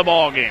rest of the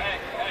ball game.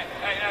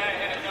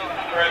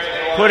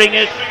 Putting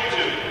it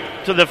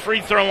to the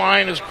free throw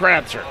line is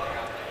Kratzer.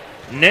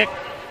 Nate,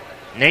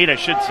 I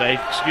should say,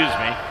 excuse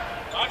me,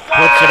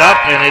 puts it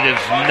up, and it is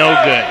no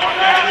good.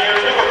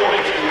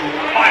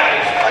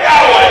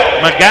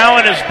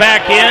 McGowan is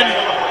back in.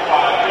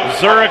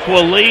 Zurich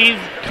will leave.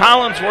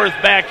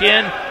 Collinsworth back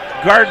in.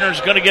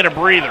 Gardner's going to get a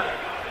breather.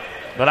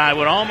 But I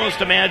would almost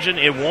imagine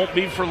it won't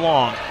be for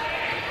long.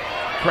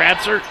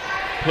 Kratzer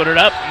put it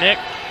up. Nick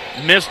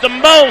missed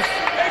them both.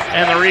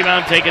 And the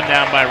rebound taken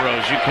down by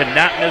Rose. You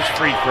cannot miss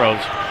free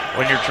throws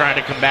when you're trying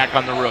to come back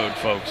on the road,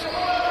 folks.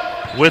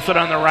 With it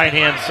on the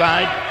right-hand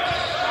side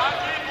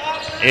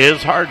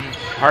is Harden.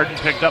 Harden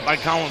picked up by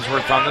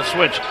Collinsworth on the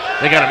switch.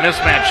 They got a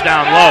mismatch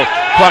down low.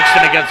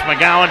 Cluxton against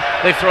McGowan.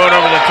 They throw it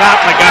over the top.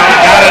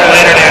 McGowan got it,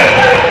 laid it in.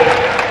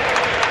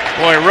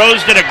 Boy,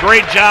 Rose did a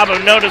great job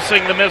of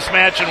noticing the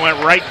mismatch and went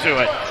right to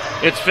it.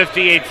 It's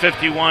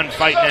 58-51,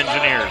 fighting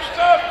Engineers.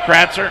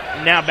 Kratzer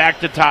now back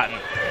to Totten.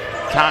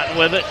 Totten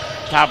with it.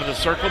 Top of the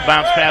circle.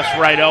 Bounce pass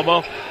right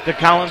elbow to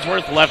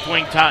Collinsworth. Left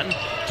wing Totten.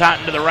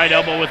 Totten to the right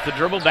elbow with the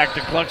dribble. Back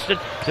to Cluxton.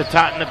 To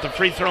Totten at the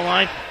free throw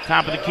line.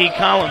 Top of the key,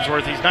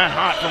 Collinsworth. He's not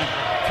hot from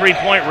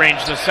three-point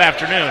range this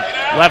afternoon.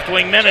 Left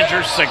wing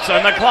Menninger, 6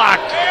 on the clock.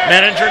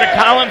 Menninger to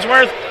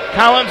Collinsworth.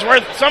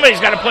 Collinsworth, somebody's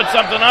got to put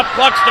something up.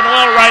 Cluxton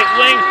will, right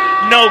wing.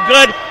 No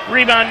good.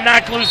 Rebound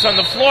knocked loose on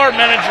the floor.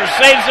 Menninger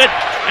saves it.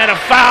 And a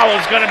foul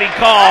is going to be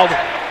called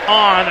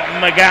on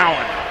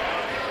McGowan.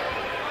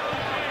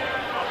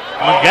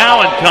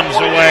 McGowan comes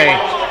away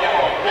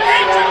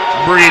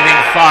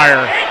breathing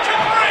fire.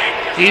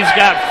 He's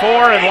got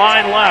 4 and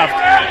line left.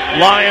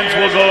 Lions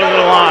will go to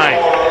the line.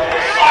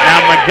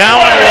 Now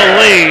McGowan will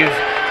leave.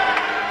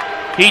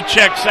 He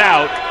checks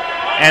out.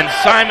 And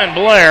Simon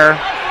Blair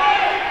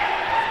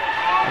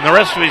and the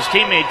rest of his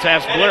teammates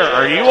asked Blair,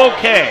 "Are you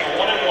okay?"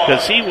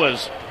 Because he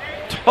was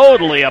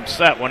totally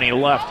upset when he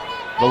left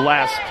the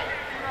last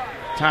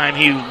time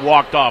he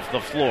walked off the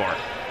floor.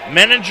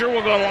 Menninger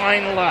will go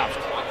line left.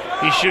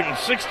 He's shooting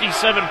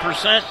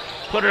 67%.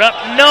 Put it up.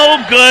 No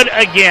good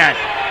again.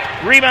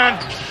 Rebound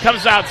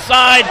comes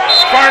outside.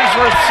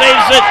 Farnsworth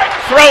saves it.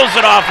 Throws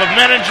it off of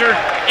Menninger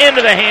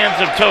into the hands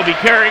of Toby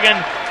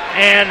Kerrigan.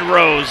 And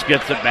Rose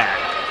gets it back.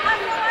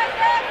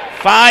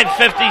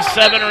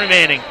 5:57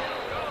 remaining.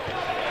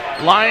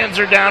 Lions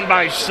are down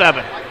by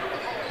 7.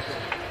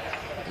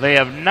 They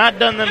have not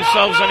done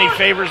themselves any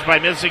favors by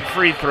missing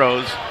free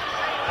throws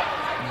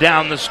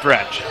down the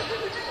stretch.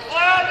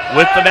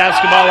 With the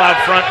basketball out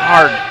front,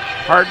 Harden.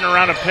 Harden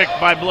around a pick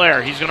by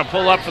Blair. He's going to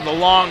pull up for the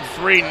long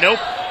 3. Nope.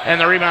 And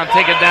the rebound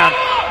taken down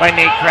by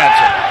Nate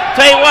Kratzer.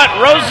 Tell you what,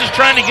 Rose is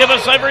trying to give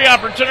us every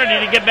opportunity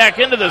to get back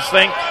into this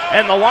thing,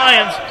 and the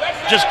Lions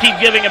just keep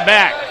giving it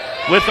back.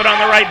 With it on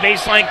the right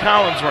baseline,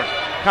 Collinsworth.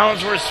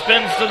 Collinsworth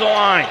spins to the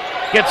line.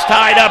 Gets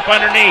tied up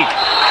underneath.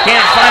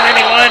 Can't find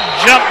anyone.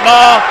 Jump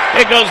ball.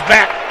 It goes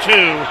back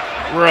to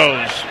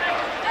Rose.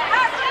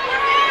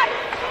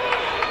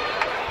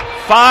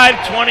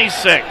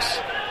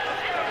 5:26.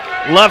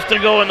 left to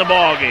go in the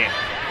ball game.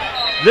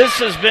 This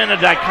has been a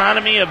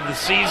dichotomy of the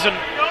season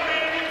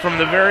from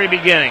the very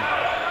beginning.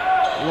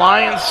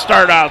 Lions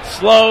start out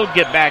slow,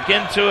 get back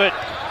into it,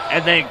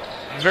 and they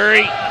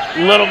very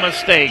little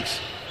mistakes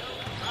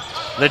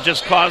that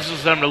just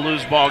causes them to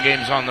lose ball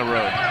games on the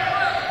road.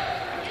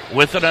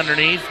 With it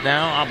underneath,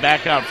 now I'm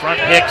back out front.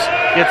 Hicks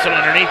gets it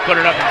underneath, put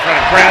it up in front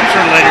of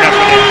Kratzer, laid it up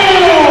again.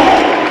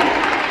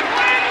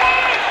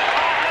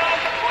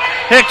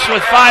 Hicks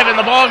with 5 in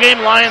the ball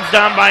game. Lions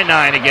down by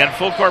 9 again.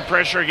 Full court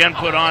pressure again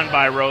put on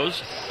by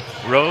Rose.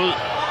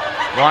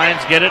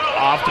 Lions get it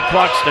off to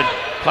Cluxton.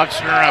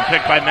 Cluxton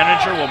picked by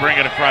Menninger. Will bring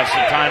it across the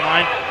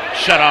timeline.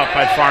 Shut off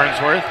by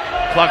Farnsworth.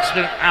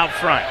 Cluxton out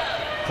front.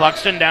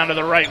 Cluxton down to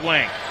the right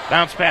wing.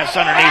 Bounce pass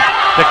underneath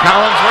to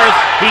Collinsworth.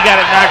 He got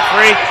it knocked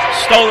free.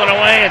 Stolen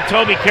away, and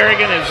Toby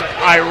Kerrigan is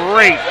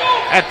irate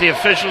at the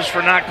officials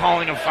for not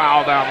calling a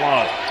foul down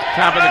low.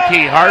 Top of the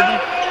key, Harden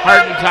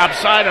top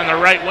side on the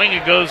right wing.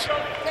 It goes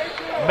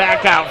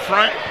back out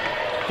front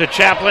to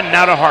Chaplin,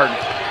 now to Harden.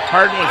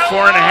 Harden with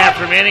 4.5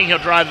 remaining. He'll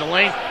drive the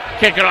lane,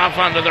 kick it off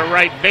onto the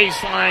right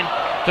baseline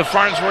to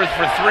Farnsworth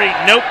for 3.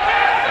 Nope.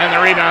 And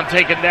the rebound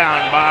taken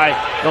down by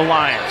the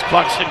Lions.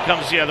 Cluxton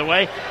comes the other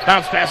way.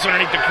 Bounce pass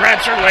underneath to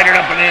Kratzer. Laid it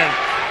up and in.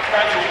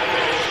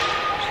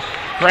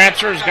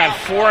 Kratzer's got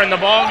 4 in the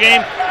ball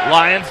game.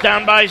 Lions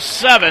down by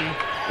 7.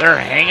 They're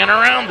hanging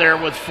around there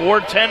with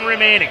 4:10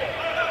 remaining.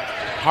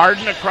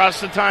 Harden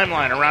across the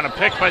timeline. Around a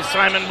pick by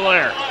Simon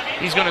Blair.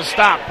 He's going to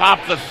stop.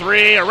 Pop the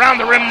 3. Around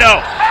the rim,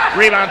 no.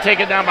 Rebound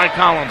taken down by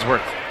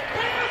Collinsworth.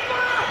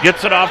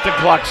 Gets it off to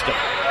Cluxton.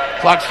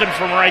 Cluxton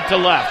from right to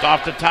left.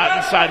 Off to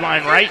Totten,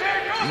 sideline right.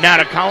 Now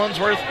to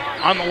Collinsworth.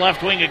 On the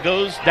left wing it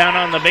goes. Down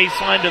on the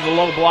baseline to the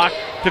low block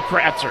to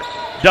Kratzer.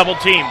 Double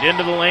teamed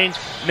into the lane.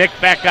 Nick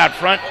back out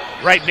front.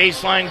 Right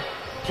baseline.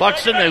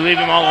 Cluxton, they leave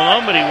him all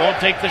alone, but he won't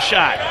take the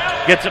shot.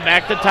 Gets it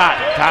back to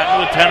Totten.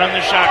 Totten with 10 on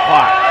the shot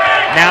clock.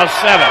 Now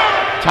 7.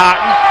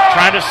 Totten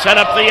trying to set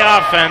up the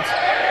offense.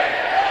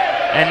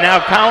 And now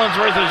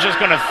Collinsworth is just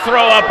going to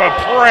throw up a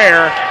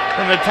prayer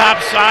from the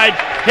top side.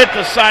 Hit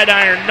the side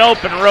iron.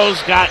 Nope, and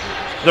Rose got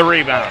the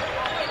rebound.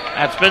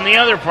 That's been the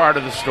other part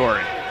of the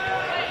story.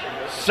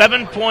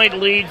 7-point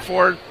lead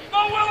for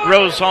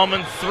Rose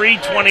Hulman,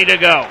 3:20 to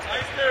go.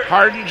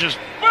 Harden just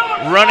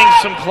running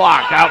some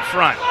clock out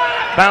front.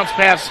 Bounce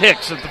pass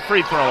Hicks at the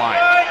free throw line.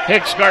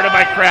 Hicks guarded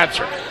by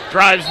Kratzer.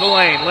 Drives the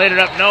lane, laid it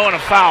up, no, and a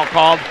foul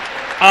called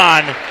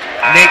on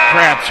Nate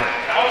Kratzer.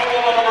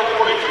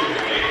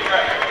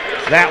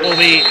 That will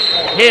be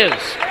his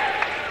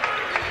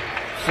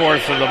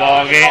 4th of the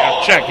ball game.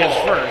 Check his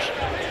first.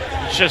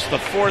 It's just the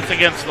 4th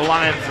against the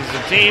Lions as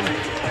a team,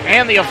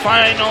 and the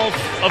final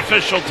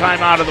official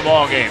timeout of the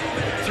ball game.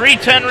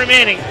 3:10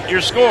 remaining.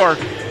 Your score: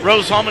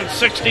 Rose Hulman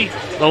 60,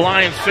 the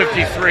Lions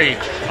 53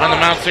 on the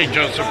Mount St.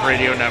 Joseph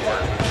Radio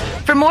Network.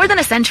 For more than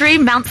a century,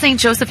 Mount St.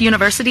 Joseph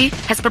University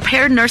has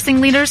prepared nursing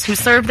leaders who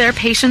serve their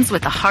patients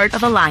with the heart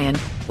of a lion.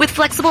 With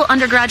flexible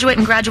undergraduate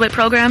and graduate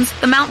programs,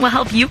 the Mount will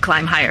help you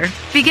climb higher.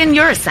 Begin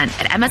your ascent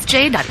at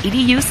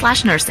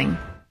msj.edu/nursing.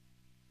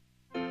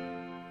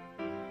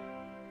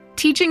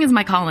 Teaching is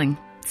my calling.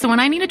 So when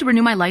I needed to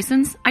renew my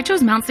license, I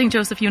chose Mount St.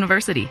 Joseph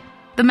University.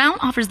 The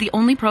Mount offers the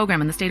only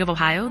program in the state of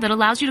Ohio that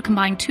allows you to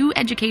combine 2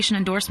 education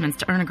endorsements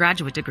to earn a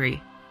graduate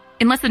degree.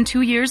 In less than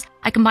 2 years,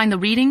 I combined the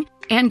reading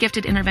and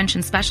gifted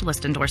intervention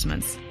specialist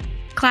endorsements.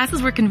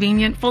 Classes were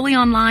convenient, fully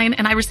online,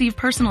 and I received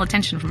personal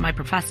attention from my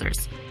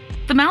professors.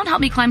 The Mount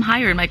helped me climb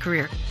higher in my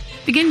career.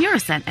 Begin your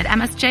ascent at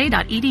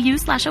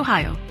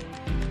msj.edu/Ohio.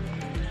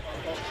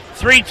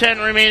 3:10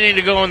 remaining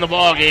to go in the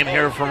ball game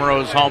here from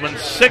Rose Hulman,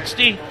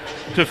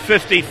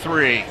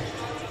 60-53.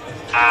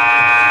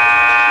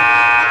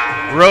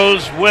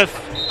 Rose with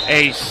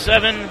a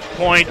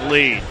 7-point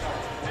lead.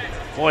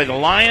 Boy, the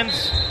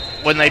Lions,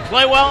 when they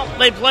play well,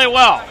 they play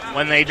well.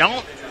 When they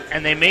don't,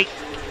 and they make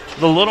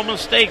the little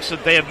mistakes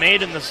that they have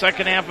made in the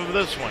second half of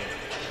this one,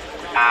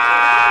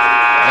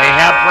 they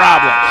have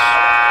problems.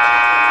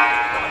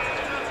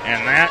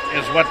 And that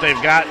is what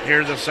they've got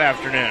here this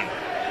afternoon.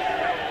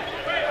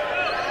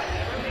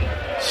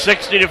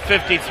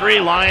 60-53,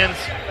 Lions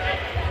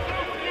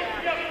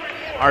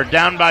are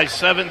down by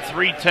 7,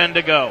 3:10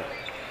 to go.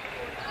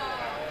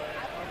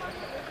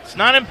 It's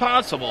not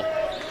impossible.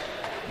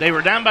 They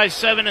were down by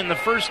 7 in the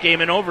first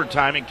game in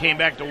overtime and came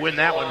back to win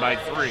that one by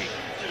 3.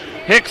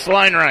 Hicks,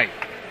 line right.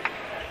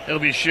 He'll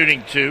be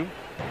shooting 2.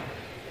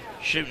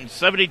 Shooting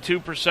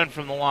 72%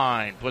 from the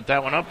line. Put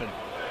that one up and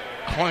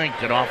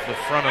clanked it off the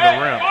front of the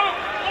rim.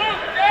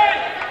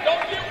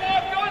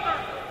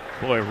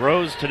 Boy,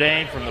 Rose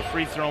today from the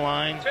free throw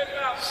line,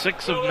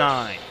 6 of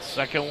 9.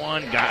 Second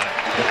one, got it.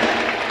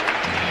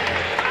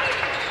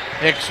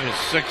 Hicks was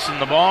 6 in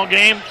the ball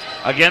game.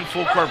 Again,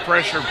 full court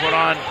pressure put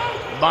on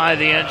by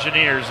the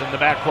Engineers in the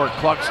backcourt.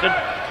 Cluxton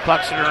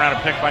around a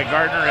pick by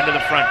Gardner into the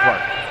front court.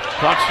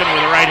 Cluxton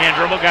with a right-hand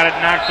dribble, got it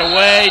knocked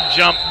away.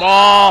 Jump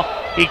ball.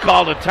 He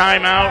called a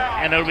timeout,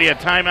 and it'll be a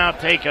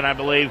timeout taken, I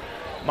believe,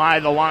 by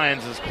the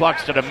Lions as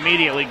Cluxton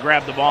immediately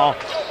grabbed the ball,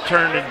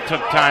 turned and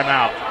took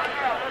timeout.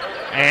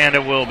 And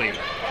it will be.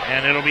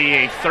 and it'll be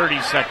a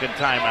 30-second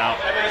timeout.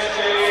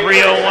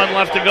 3:01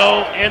 left to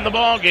go in the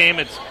ball game.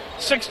 It's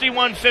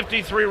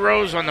 61-53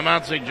 Rose on the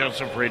Mount St.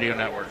 Joseph Radio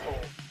Network.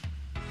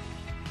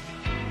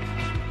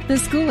 The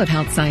School of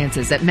Health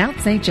Sciences at Mount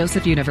St.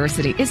 Joseph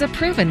University is a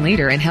proven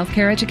leader in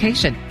healthcare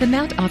education. The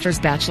Mount offers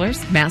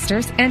bachelor's,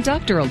 master's, and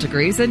doctoral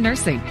degrees in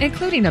nursing,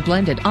 including a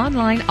blended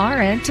online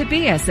RN to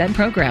BSN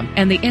program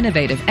and the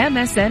innovative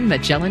MSN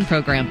Magellan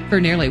program. For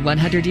nearly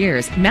 100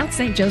 years, Mount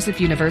St. Joseph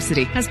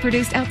University has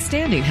produced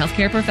outstanding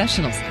healthcare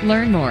professionals.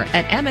 Learn more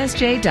at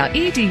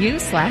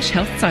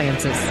msj.edu/health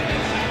sciences.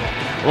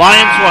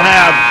 Lions will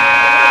have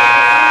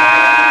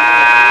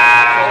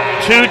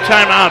 2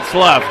 timeouts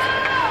left.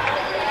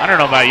 I don't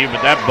know about you,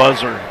 but that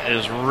buzzer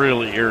is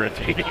really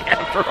irritating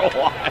after a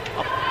while.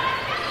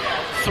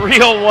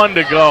 3:01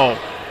 to go.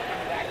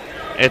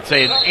 It's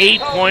an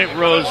 8-point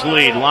Rose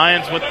lead.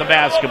 Lions with the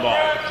basketball.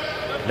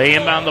 They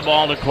inbound the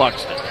ball to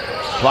Cluxton.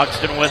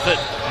 Cluxton with it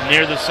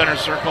near the center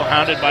circle,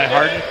 hounded by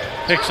Harden.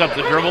 Picks up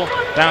the dribble,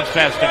 bounce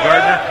pass to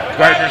Gardner.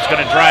 Gardner's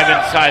going to drive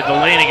inside the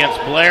lane against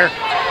Blair.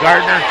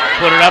 Gardner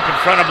put it up in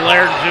front of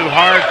Blair too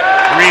hard.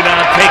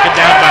 Rebound taken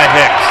down by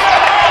Hicks.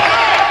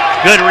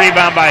 Good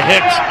rebound by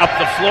Hicks. Up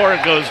the floor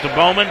it goes to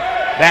Bowman.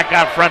 Back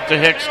out front to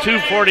Hicks.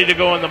 2:40 to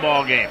go in the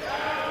ball game.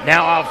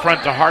 Now out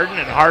front to Harden,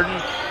 and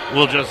Harden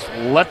will just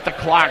let the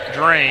clock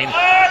drain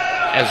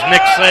as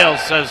Nick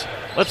Sales says,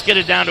 let's get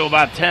it down to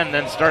about 10,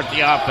 then start the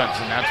offense,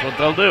 and that's what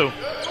they'll do.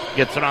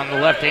 Gets it on the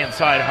left-hand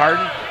side,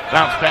 Harden.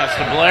 Bounce pass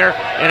to Blair.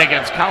 In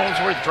against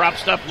Collinsworth. Drop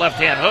step,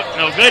 left-hand hook.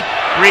 No good.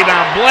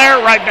 Rebound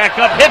Blair. Right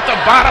back up. Hit the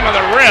bottom of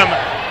the rim.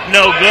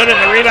 No good. And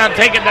the rebound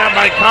taken down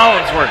by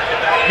Collinsworth.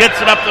 Gets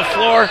it up the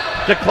floor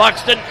to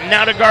Cluxton.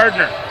 Now to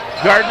Gardner.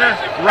 Gardner,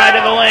 right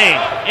of the lane.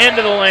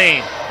 Into the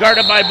lane.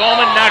 Guarded by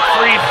Bowman. Knocked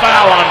free.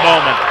 Foul on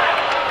Bowman.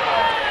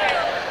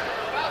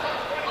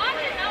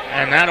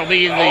 And that'll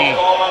be the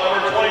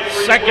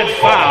second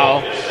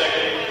foul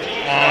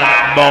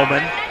on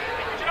Bowman.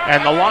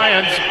 And the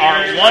Lions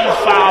are 1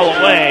 foul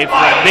away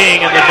from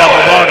being in the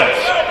double bonus.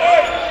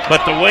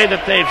 But the way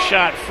that they've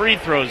shot free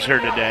throws here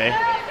today,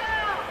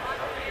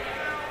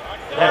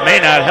 that may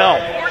not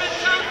help.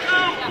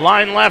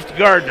 Line left,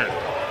 Gardner.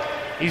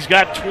 He's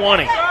got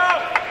 20.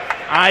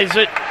 Eyes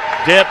it,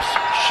 dips,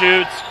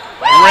 shoots,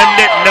 rimmed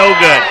it, no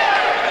good.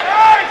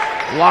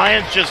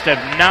 Lions just have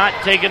not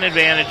taken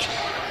advantage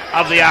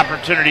of the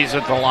opportunities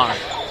at the line.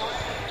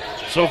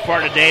 So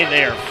far today,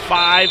 they are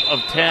 5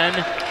 of 10,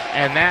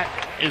 and that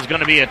is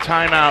going to be a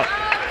timeout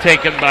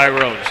taken by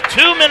Rose.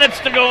 2 minutes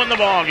to go in the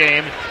ball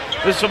game.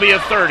 This will be a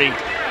 30.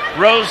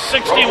 Rose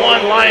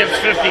 61, Lions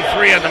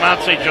 53 on the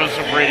Mount St.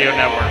 Joseph Radio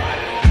Network.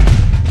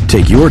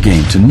 Take your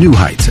game to new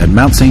heights at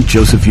Mount St.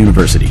 Joseph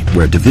University,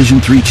 where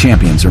Division III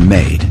champions are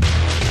made.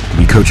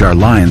 We coach our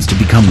Lions to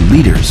become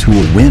leaders who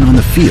will win on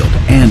the field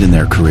and in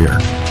their career.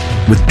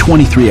 With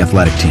 23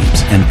 athletic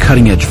teams and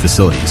cutting-edge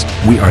facilities,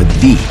 we are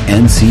the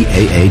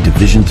NCAA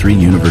Division III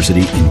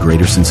university in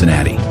Greater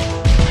Cincinnati.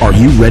 Are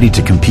you ready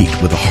to compete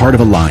with the heart of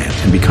a Lion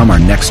and become our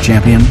next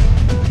champion?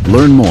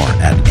 Learn more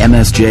at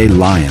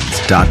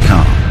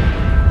msjlions.com.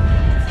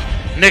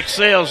 Nick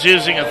Sales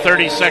using a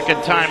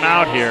 30-second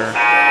timeout here.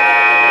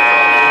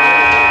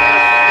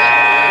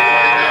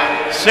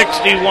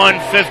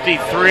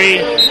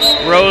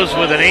 61-53, Rose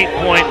with an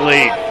 8-point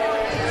lead.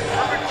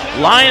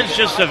 Lions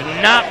just have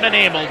not been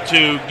able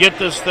to get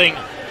this thing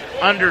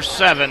under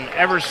 7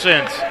 ever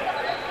since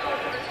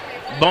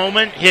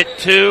Bowman hit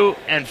 2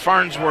 and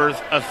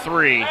Farnsworth a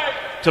 3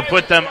 to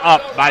put them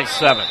up by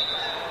 7.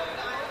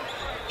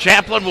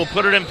 Chaplin will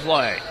put it in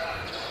play,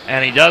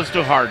 and he does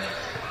to Harden.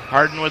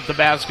 Harden with the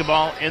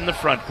basketball in the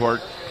front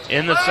court,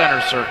 in the center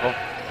circle.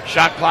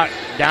 Shot clock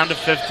down to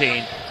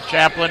 15.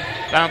 Chaplin,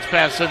 bounce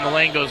pass in the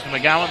lane, goes to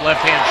McGowan,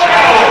 left-hand shot.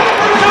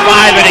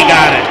 5, and he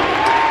got it.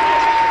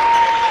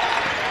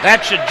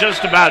 That should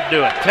just about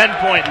do it.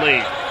 10-point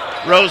lead.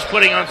 Rose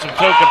putting on some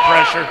token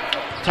pressure.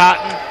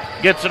 Totten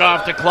gets it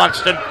off to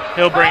Cluxton.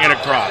 He'll bring it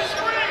across.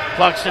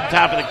 Cluxton,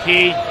 top of the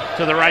key,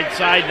 to the right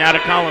side, now to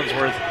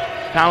Collinsworth.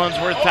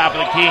 Collinsworth, top of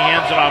the key,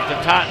 hands it off to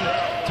Totten.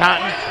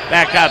 Totten,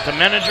 back out to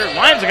Menninger.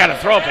 Lions have got to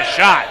throw up a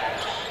shot.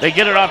 They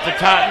get it off to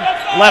Totten.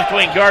 Left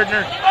wing,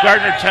 Gardner.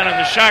 Gardner 10 on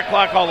the shot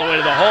clock, all the way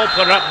to the hole.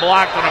 Put it up,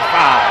 blocked, and a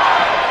foul.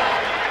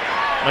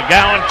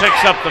 McGowan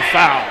picks up the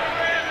foul.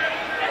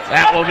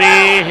 That will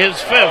be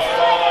his 5th.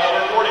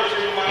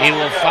 He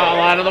will foul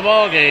out of the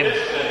ball game.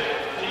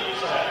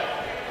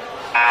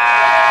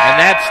 And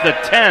that's the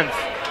 10th.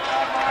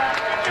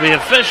 The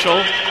official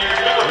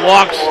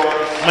walks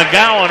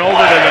McGowan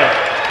over to the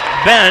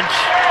bench,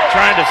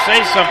 trying to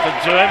say something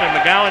to him, and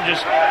McGowan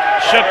just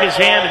shook his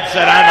hand and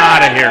said, I'm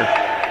out of here.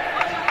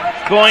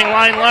 Going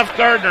line left,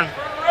 Gardner.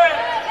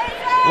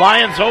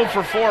 Lions 0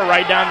 for 4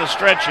 right down the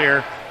stretch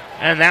here,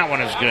 and that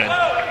one is good.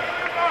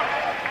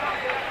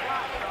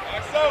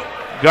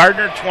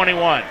 Gardner,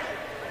 21.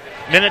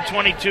 Minute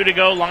 22 to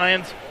go.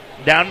 Lions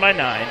down by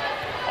 9.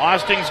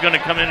 Austin's going to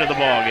come into the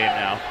ball game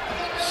now.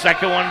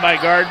 Second one by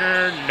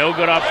Gardner, no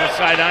good off the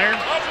side iron,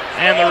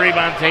 and the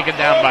rebound taken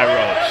down by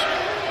Rose.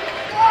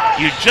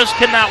 You just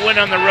cannot win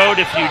on the road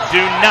if you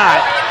do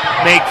not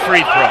make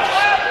free throws.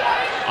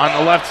 On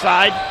the left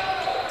side,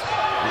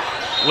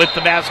 with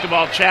the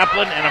basketball,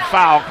 Chaplin, and a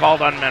foul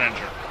called on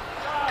Menninger.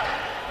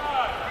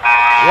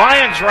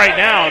 Lions right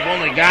now have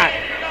only got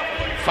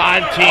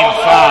 5 team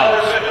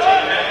fouls.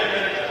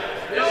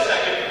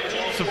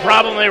 It's the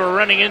problem they were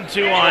running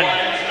into on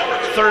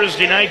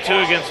Thursday night, too,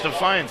 against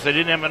Defiance. They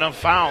didn't have enough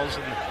fouls,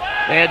 and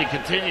they had to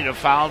continue to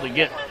foul to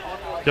get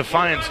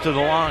Defiance to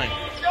the line.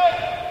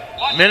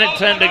 Minute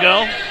 10 to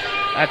go.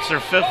 That's their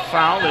 5th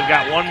foul. They've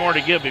got one more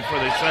to give before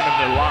they send them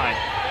to the line.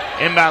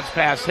 Inbounds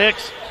pass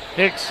Hicks.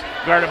 Hicks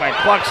guarded by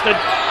Cluxton.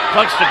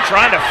 Cluxton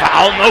trying to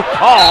foul, no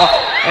call.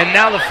 And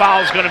now the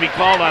foul is going to be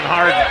called on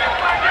Harden.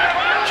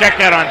 Check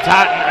that on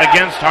Totten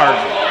against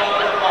Harden.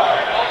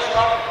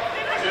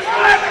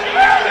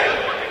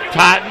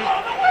 Totten,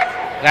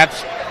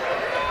 that's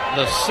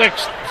the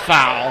 6th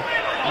foul.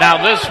 Now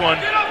this one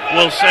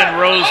will send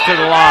Rose to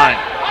the line.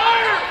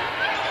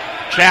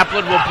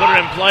 Chaplin will put it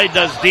in play,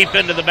 does deep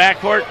into the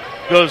backcourt,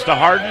 goes to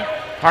Harden.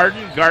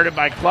 Harden guarded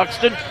by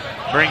Cluxton,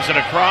 brings it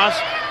across.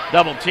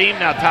 Double team,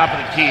 now top of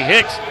the key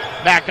Hicks.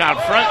 Back out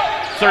front,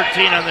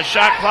 13 on the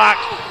shot clock.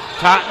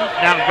 Totten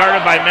now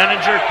guarded by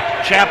Menninger.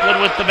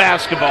 Chaplin with the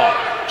basketball.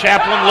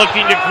 Chaplin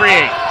looking to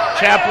create.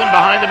 Chaplin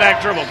behind the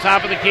back dribble,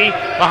 top of the key,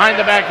 behind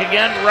the back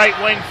again, right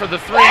wing for the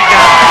 3. Got it.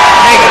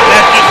 Take it,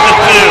 that's just the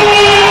 2.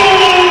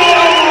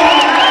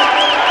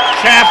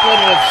 Chaplin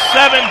with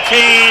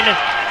 17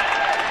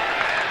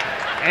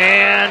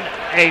 and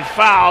a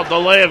foul,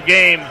 delay of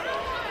game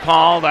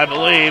called, I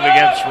believe,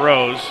 against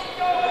Rose.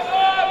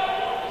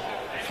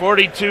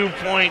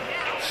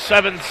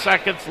 42.7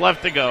 seconds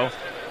left to go.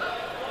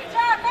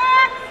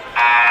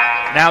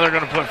 Now they're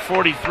going to put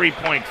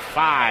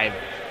 43.5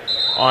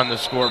 on the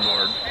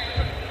scoreboard.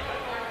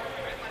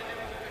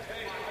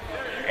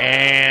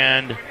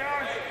 And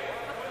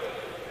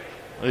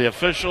the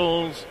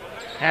officials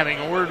having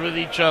a word with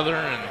each other,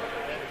 and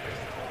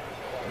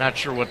not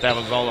sure what that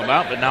was all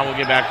about, but now we'll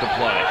get back to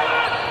play.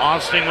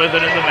 Austin with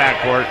it in the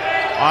backcourt.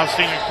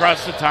 Austin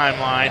across the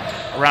timeline,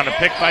 around a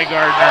pick by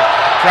Gardner.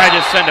 Tried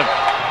to send a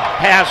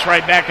pass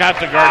right back out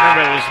to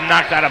Gardner, but it was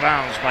knocked out of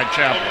bounds by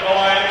Chaplin.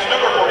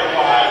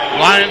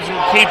 Lions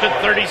will keep it,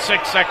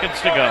 36 seconds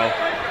to go.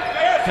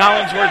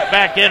 Collinsworth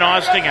back in,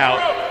 Austin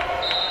out.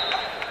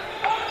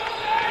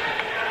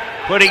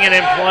 Putting it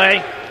in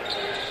play.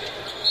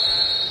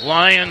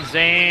 Lions,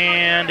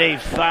 and a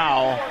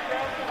foul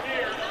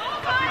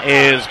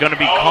is going to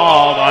be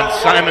called on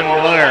Simon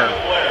Blair.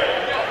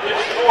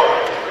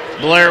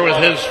 Blair with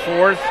his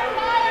 4th.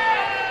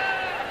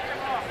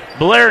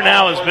 Blair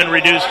now has been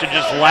reduced to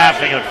just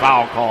laughing at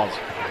foul calls.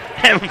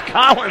 And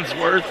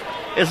Collinsworth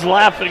is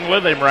laughing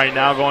with him right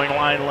now, going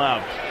line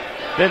left.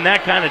 Been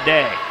that kind of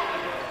day.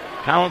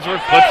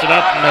 Collinsworth puts it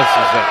up and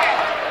misses it.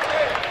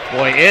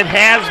 Boy, it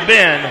has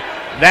been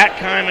that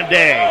kind of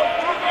day.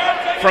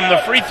 From the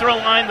free throw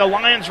line, the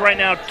Lions right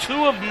now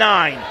 2 of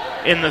 9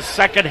 in the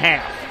second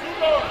half.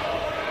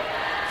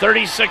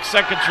 36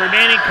 seconds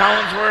remaining.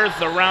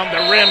 Collinsworth around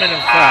the rim and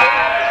in foul.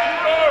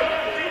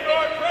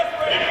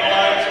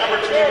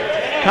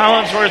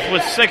 Collinsworth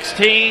with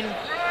 16.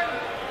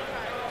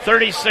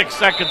 36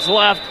 seconds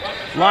left.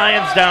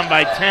 Lions down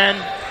by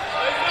 10.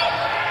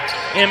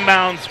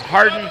 Inbounds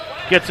Harden.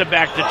 Gets it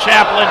back to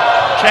Chaplin.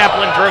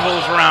 Chaplin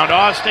dribbles around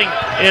Austin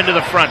into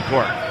the front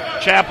court.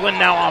 Chaplin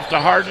now off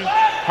to Harden.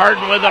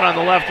 Harden with it on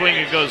the left wing.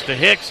 It goes to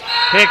Hicks.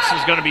 Hicks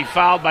is going to be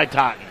fouled by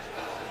Totten.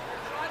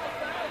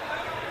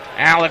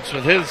 Alex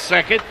with his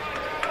 2nd.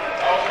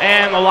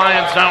 And the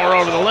Lions now are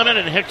over the limit,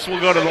 and Hicks will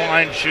go to the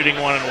line shooting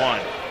 1-1.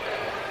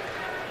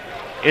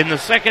 In the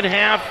second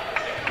half,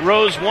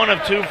 Rose 1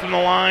 of 2 from the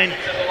line.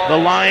 The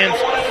Lions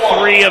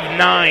 3 of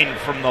 9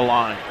 from the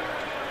line.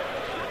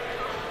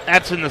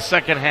 That's in the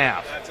second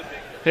half.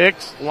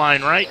 Hicks,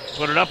 line right,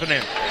 put it up and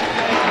in.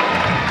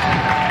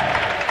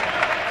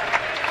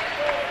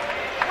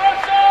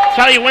 That's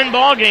how you win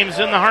ball games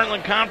in the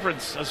Heartland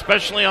Conference,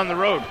 especially on the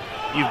road.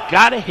 You've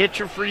got to hit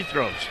your free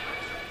throws.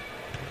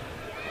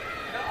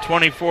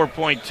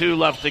 24.2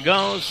 left to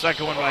go.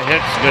 Second one by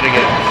Hicks, good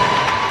again.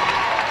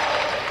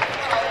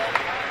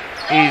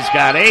 He's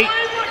got 8,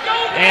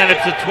 and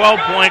it's a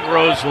 12-point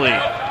Rose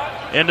lead.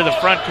 Into the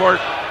front court,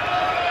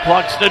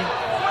 Cluxton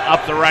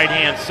up the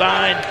right-hand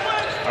side,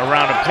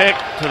 around a pick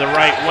to the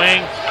right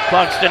wing.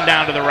 Cluxton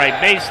down to the right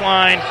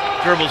baseline,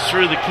 dribbles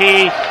through the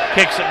key,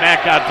 kicks it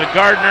back out to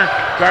Gardner.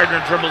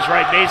 Gardner dribbles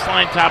right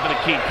baseline, top of the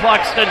key.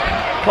 Cluxton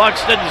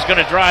is going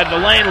to drive the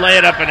lane, lay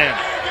it up and in.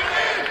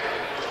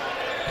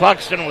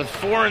 Cluxton with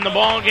 4 in the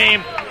ball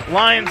game.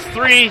 Lions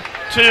 3,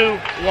 2,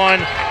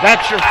 1.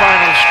 That's your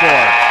final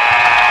score.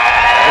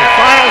 The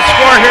final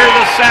score here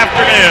this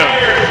afternoon.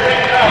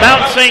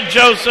 Mount St.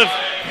 Joseph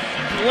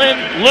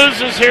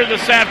loses here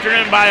this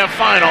afternoon by a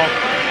final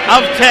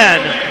of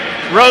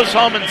 10. Rose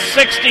Hulman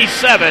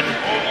 67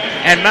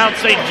 and Mount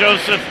St.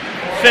 Joseph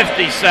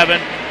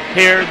 57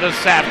 here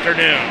this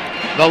afternoon.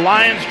 The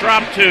Lions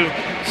drop to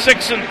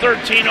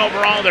 6-13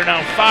 overall. They're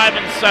now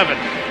 5-7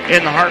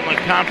 in the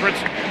Heartland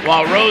Conference,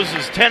 while Rose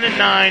is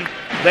 10-9.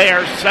 They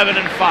are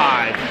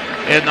 7-5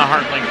 in the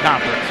Heartland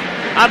Conference.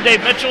 I'm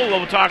Dave Mitchell.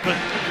 We'll talk with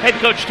head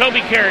coach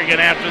Toby Kerrigan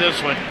after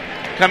this one.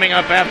 Coming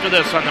up after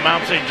this on the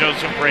Mount St.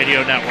 Joseph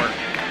Radio Network.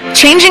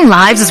 Changing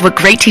lives is what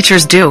great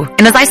teachers do.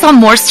 And as I saw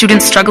more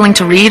students struggling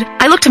to read,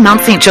 I looked to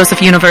Mount St.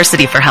 Joseph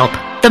University for help.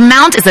 The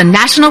Mount is a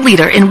national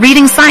leader in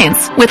reading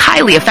science with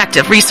highly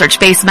effective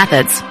research-based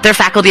methods. Their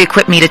faculty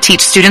equipped me to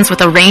teach students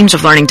with a range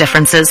of learning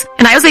differences,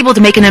 and I was able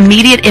to make an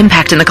immediate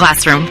impact in the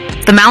classroom.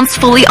 The Mount's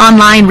fully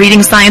online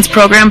reading science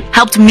program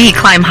helped me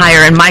climb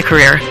higher in my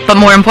career, but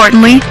more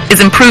importantly,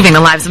 is improving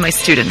the lives of my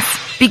students.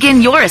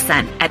 Begin your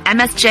ascent at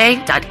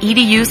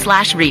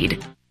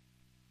msj.edu/read.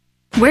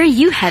 Where are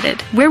you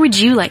headed? Where would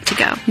you like to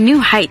go? New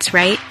heights,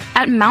 right?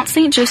 At Mount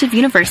St. Joseph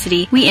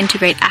University, we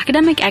integrate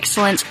academic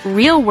excellence,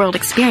 real-world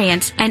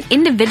experience, and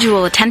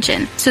individual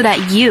attention so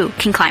that you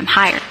can climb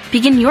higher.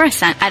 Begin your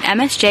ascent at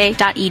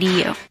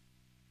msj.edu.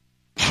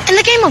 In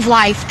the game of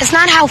life, it's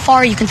not how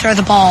far you can throw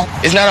the ball.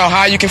 It's not how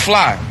high you can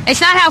fly.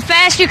 It's not how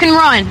fast you can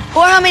run.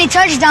 Or how many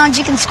touchdowns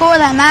you can score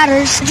that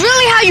matters. It's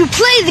really how you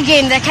play the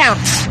game that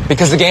counts.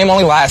 Because the game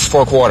only lasts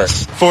 4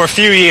 quarters. For a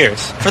few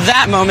years. For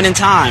that moment in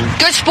time.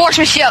 Good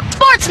sportsmanship.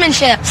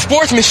 Sportsmanship.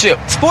 Sportsmanship.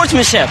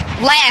 Sportsmanship.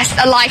 Last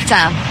a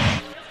lifetime.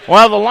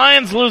 Well, the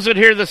Lions lose it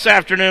here this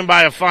afternoon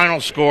by a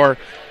final score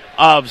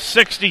of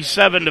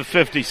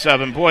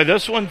 67-57. Boy,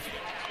 this one,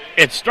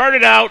 it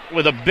started out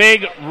with a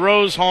big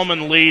Rose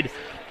Hulman lead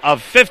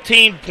of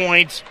 15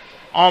 points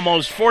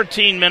almost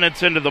 14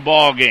 minutes into the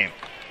ball game.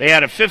 They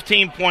had a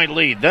 15-point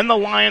lead. Then the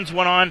Lions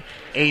went on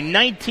a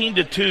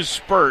 19-2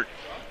 spurt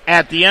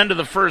at the end of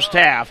the first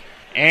half,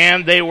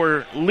 and they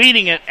were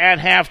leading it at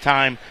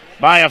halftime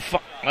by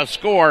a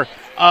score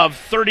of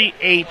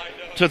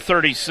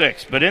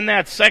 38-36. But in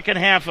that second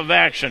half of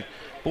action,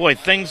 boy,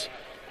 things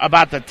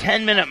about the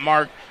 10-minute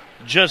mark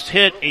just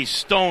hit a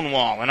stone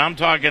wall. And I'm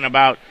talking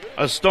about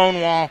a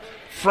stone wall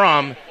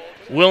from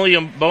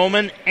William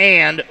Bowman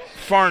and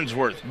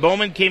Farnsworth.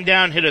 Bowman came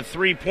down, hit a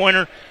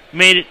three-pointer,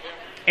 made it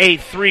a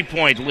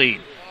 3-point lead.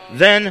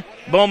 Then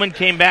Bowman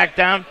came back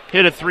down,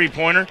 hit a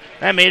three-pointer.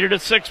 That made it a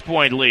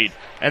 6-point lead.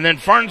 And then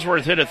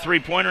Farnsworth hit a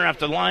three-pointer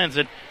after the Lions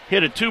had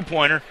hit a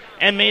 2-pointer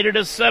and made it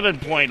a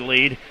 7-point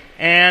lead.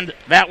 And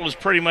that was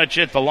pretty much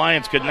it. The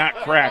Lions could not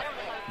crack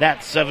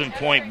that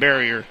 7-point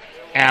barrier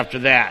after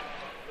that.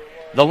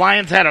 The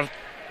Lions had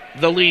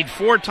the lead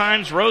 4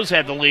 times. Rose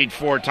had the lead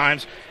 4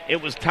 times.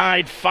 It was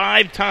tied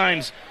 5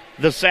 times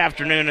this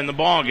afternoon in the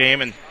ball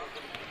game, and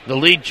the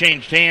lead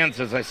changed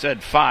hands, as I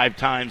said, 5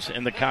 times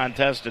in the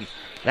contest, and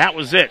that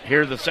was it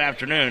here this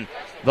afternoon.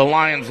 The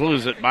Lions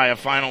lose it by a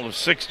final of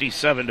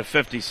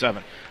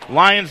 67-57.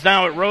 Lions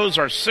now at Rose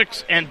are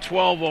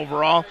 6-12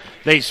 overall.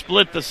 They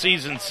split the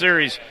season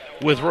series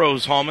with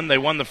Rose Hulman. They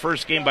won the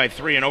first game by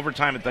 3 in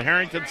overtime at the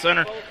Harrington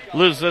Center,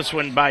 lose this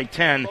one by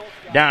 10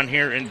 down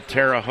here in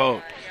Terre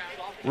Haute.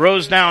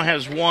 Rose now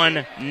has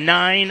won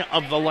 9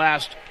 of the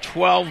last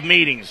 12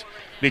 meetings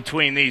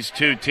between these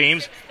two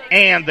teams,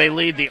 and they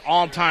lead the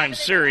all-time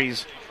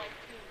series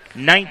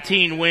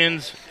 19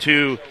 wins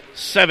to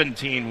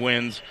 17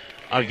 wins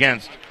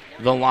against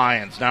the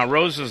Lions. Now,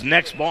 Rose's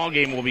next ball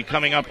game will be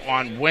coming up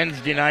on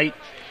Wednesday night,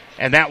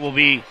 and that will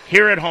be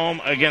here at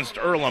home against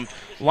Earlham.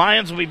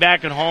 Lions will be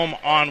back at home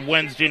on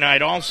Wednesday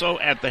night also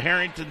at the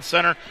Harrington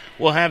Center.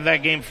 We'll have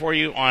that game for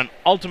you on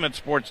Ultimate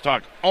Sports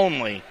Talk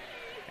only,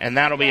 and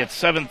that'll be at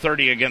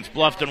 7:30 against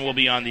Bluffton. We'll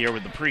be on the air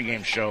with the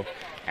pregame show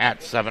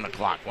at 7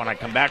 o'clock. When I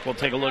come back, we'll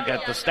take a look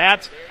at the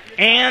stats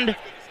and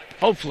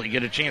hopefully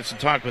get a chance to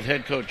talk with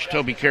head coach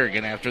Toby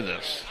Kerrigan after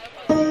this.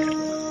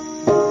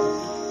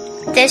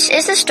 This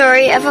is the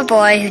story of a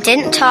boy who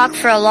didn't talk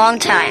for a long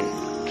time.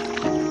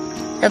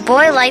 The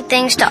boy liked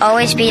things to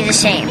always be the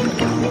same.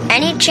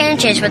 Any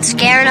changes would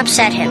scare and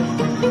upset him.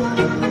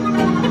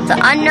 The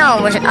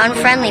unknown was an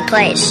unfriendly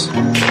place.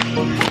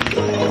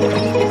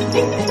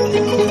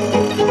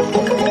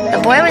 The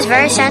boy was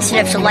very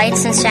sensitive to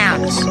lights and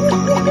sounds.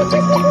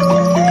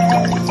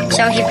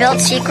 So he built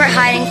secret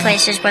hiding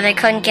places where they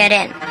couldn't get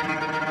in.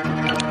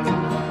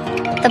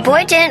 The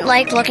boy didn't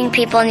like looking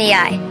people in the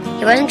eye.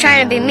 He wasn't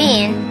trying to be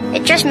mean,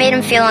 it just made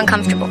him feel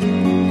uncomfortable.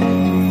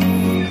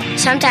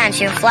 Sometimes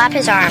he would flap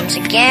his arms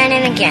again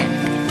and again.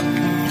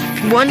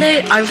 One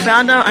day I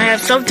found out I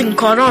have something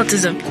called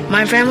autism.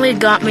 My family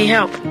got me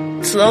help.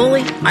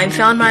 Slowly, I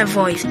found my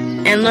voice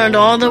and learned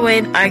all the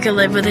ways I could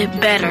live with it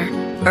better.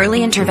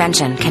 Early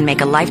intervention can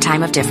make a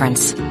lifetime of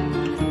difference.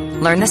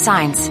 Learn the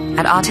science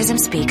at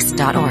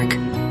autismspeaks.org.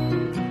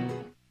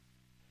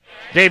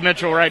 Dave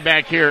Mitchell right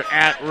back here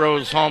at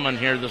Rose Hulman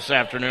here this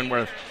afternoon,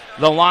 where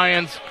the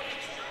Lions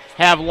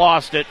have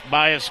lost it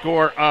by a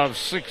score of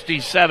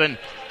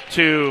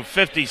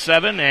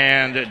 67-57.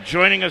 And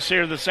joining us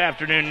here this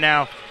afternoon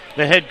now,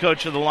 the head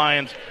coach of the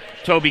Lions,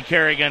 Toby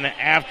Kerrigan,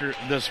 after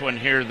this one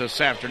here this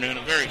afternoon.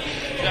 A very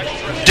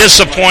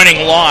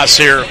disappointing loss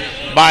here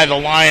by the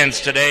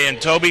Lions today.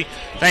 And Toby,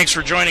 thanks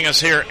for joining us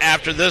here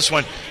after this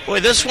one. Boy,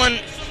 this one,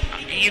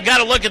 you got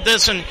to look at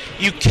this, and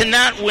you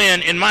cannot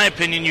win, in my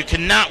opinion, you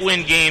cannot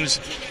win games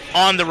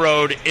on the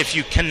road if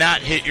you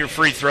cannot hit your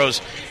free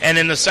throws. And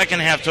in the second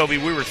half, Toby,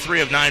 we were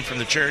 3 of 9 from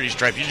the charity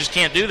stripe. You just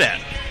can't do that.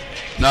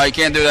 No, you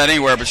can't do that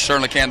anywhere, but you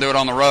certainly can't do it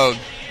on the road.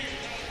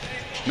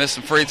 Missed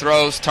some free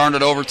throws, turned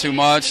it over too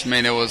much. I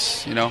mean, it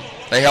was,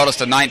 they held us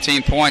to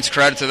 19 points.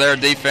 Credit to their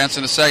defense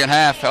in the second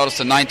half. Held us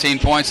to 19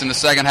 points in the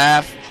second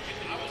half.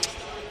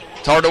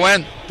 It's hard to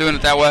win doing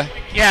it that way.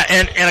 Yeah,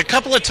 and a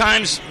couple of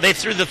times they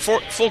threw the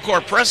full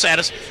court press at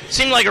us.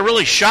 Seemed like it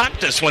really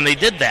shocked us when they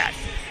did that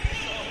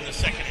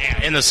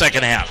in the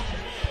second half.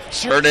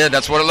 Sure did.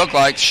 That's what it looked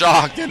like.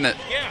 Shock, didn't it?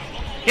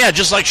 Yeah,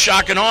 just like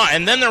shock and awe.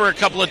 And then there were a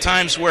couple of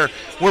times where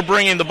we're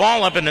bringing the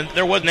ball up and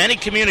there wasn't any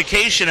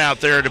communication out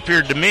there, it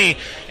appeared to me,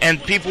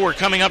 and people were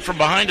coming up from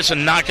behind us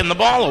and knocking the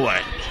ball away.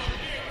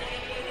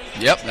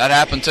 Yep, that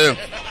happened too.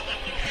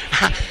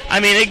 I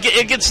mean,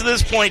 it gets to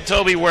this point,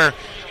 Toby, where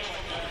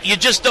you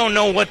just don't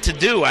know what to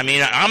do. I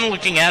mean, I'm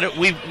looking at it.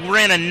 We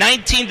ran a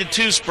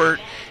 19-2 spurt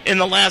in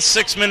the last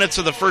 6 minutes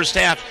of the first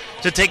half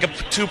to take a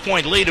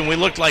 2-point lead, and we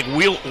looked like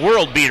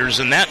world beaters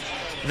in that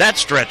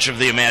stretch of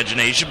the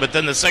imagination. But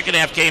then the second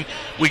half came,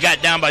 we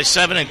got down by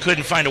 7 and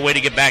couldn't find a way to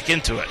get back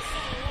into it.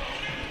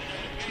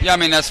 Yeah, I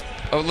mean, that's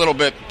a little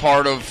bit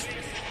part of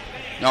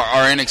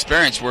our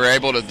inexperience. We're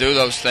able to do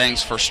those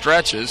things for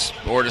stretches,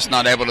 but we're just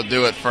not able to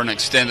do it for an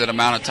extended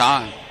amount of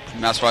time.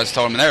 And that's why I was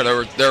telling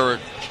them there were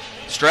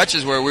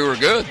stretches where we were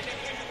good,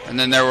 and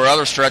then there were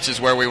other stretches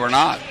where we were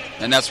not.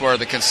 And that's where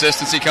the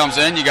consistency comes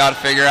in. You got to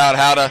figure out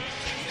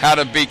how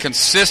to be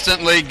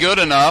consistently good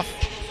enough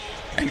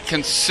and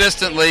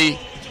consistently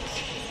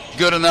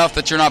good enough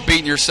that you're not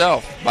beating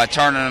yourself by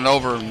turning it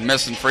over and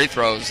missing free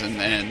throws.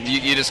 And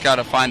you just got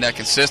to find that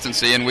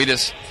consistency. And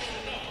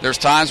there's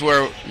times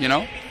where,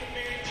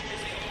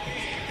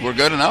 we're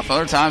good enough.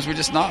 Other times we're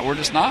just not.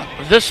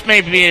 This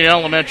may be an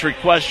elementary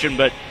question,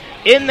 but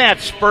in that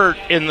spurt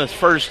in the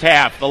first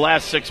half, the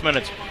last 6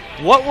 minutes,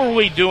 what were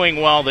we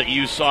doing well that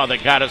you saw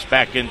that got us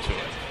back into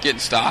it? Getting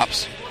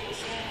stops.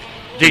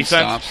 Defense?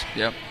 Stops.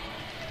 Yep,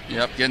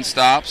 getting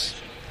stops.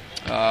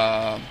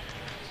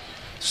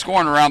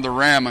 Scoring around the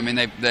rim. I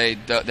mean, they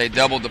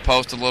doubled the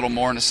post a little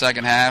more in the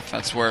second half.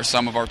 That's where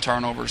some of our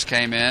turnovers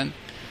came in.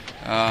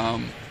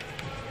 And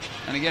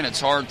again, it's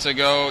hard to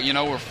go,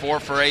 we're 4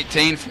 for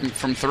 18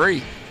 from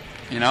 3,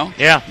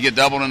 Yeah. You get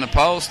doubled in the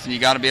post, and you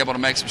got to be able to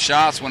make some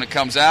shots when it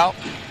comes out.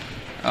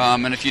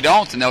 And if you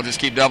don't, then they'll just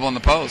keep doubling the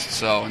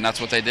post. And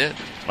that's what they did.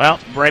 Well,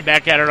 right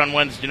back at it on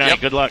Wednesday night.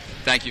 Yep. Good luck.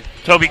 Thank you.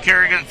 Toby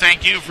Kerrigan,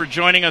 thank you for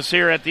joining us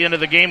here at the end of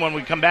the game. When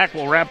we come back,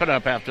 we'll wrap it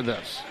up after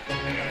this.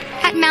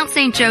 At Mount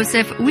St.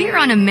 Joseph, we're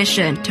on a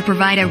mission to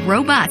provide a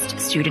robust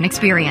student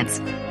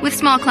experience. With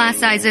small class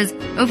sizes,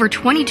 over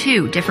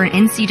 22 different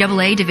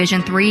NCAA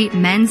Division III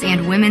men's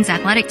and women's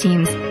athletic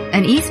teams,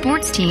 an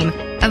esports team,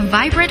 a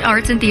vibrant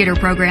arts and theater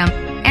program,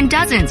 and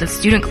dozens of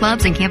student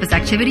clubs and campus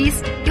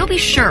activities, you'll be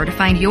sure to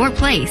find your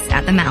place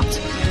at the Mount.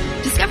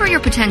 Discover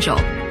your potential.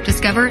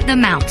 Discover the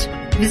Mount.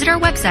 Visit our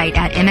website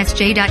at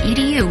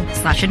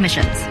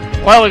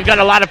msj.edu/admissions. Well, we've got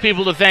a lot of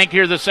people to thank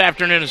here this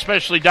afternoon,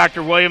 especially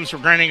Dr. Williams for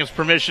granting us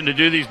permission to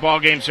do these ball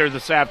games here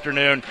this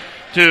afternoon,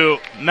 to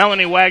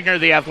Melanie Wagner,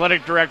 the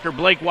athletic director,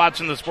 Blake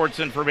Watson, the sports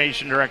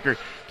information director,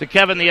 to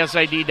Kevin, the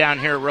SID down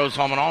here at Rose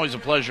Hulman. Always a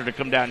pleasure to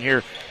come down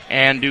here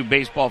and do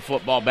baseball,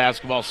 football,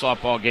 basketball,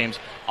 softball games.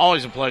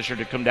 Always a pleasure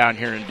to come down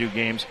here and do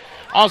games.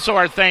 Also,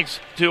 our thanks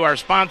to our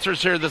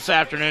sponsors here this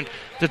afternoon,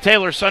 to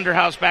Taylor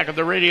Sunderhouse back at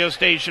the radio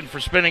station for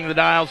spinning the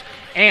dials,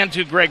 and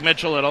to Greg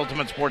Mitchell at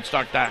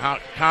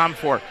UltimateSportsTalk.com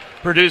for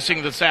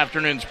producing this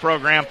afternoon's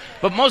program.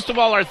 But most of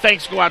all, our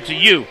thanks go out to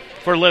you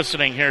for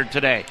listening here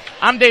today.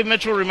 I'm Dave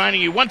Mitchell,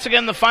 reminding you once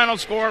again the final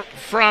score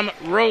from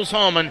Rose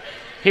Hulman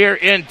here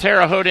in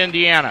Terre Haute,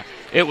 Indiana.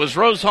 It was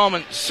Rose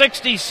Hulman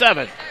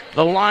 67,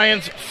 the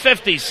Lions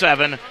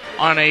 57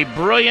 on a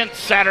brilliant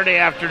Saturday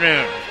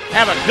afternoon.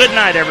 Have a good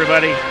night,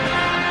 everybody.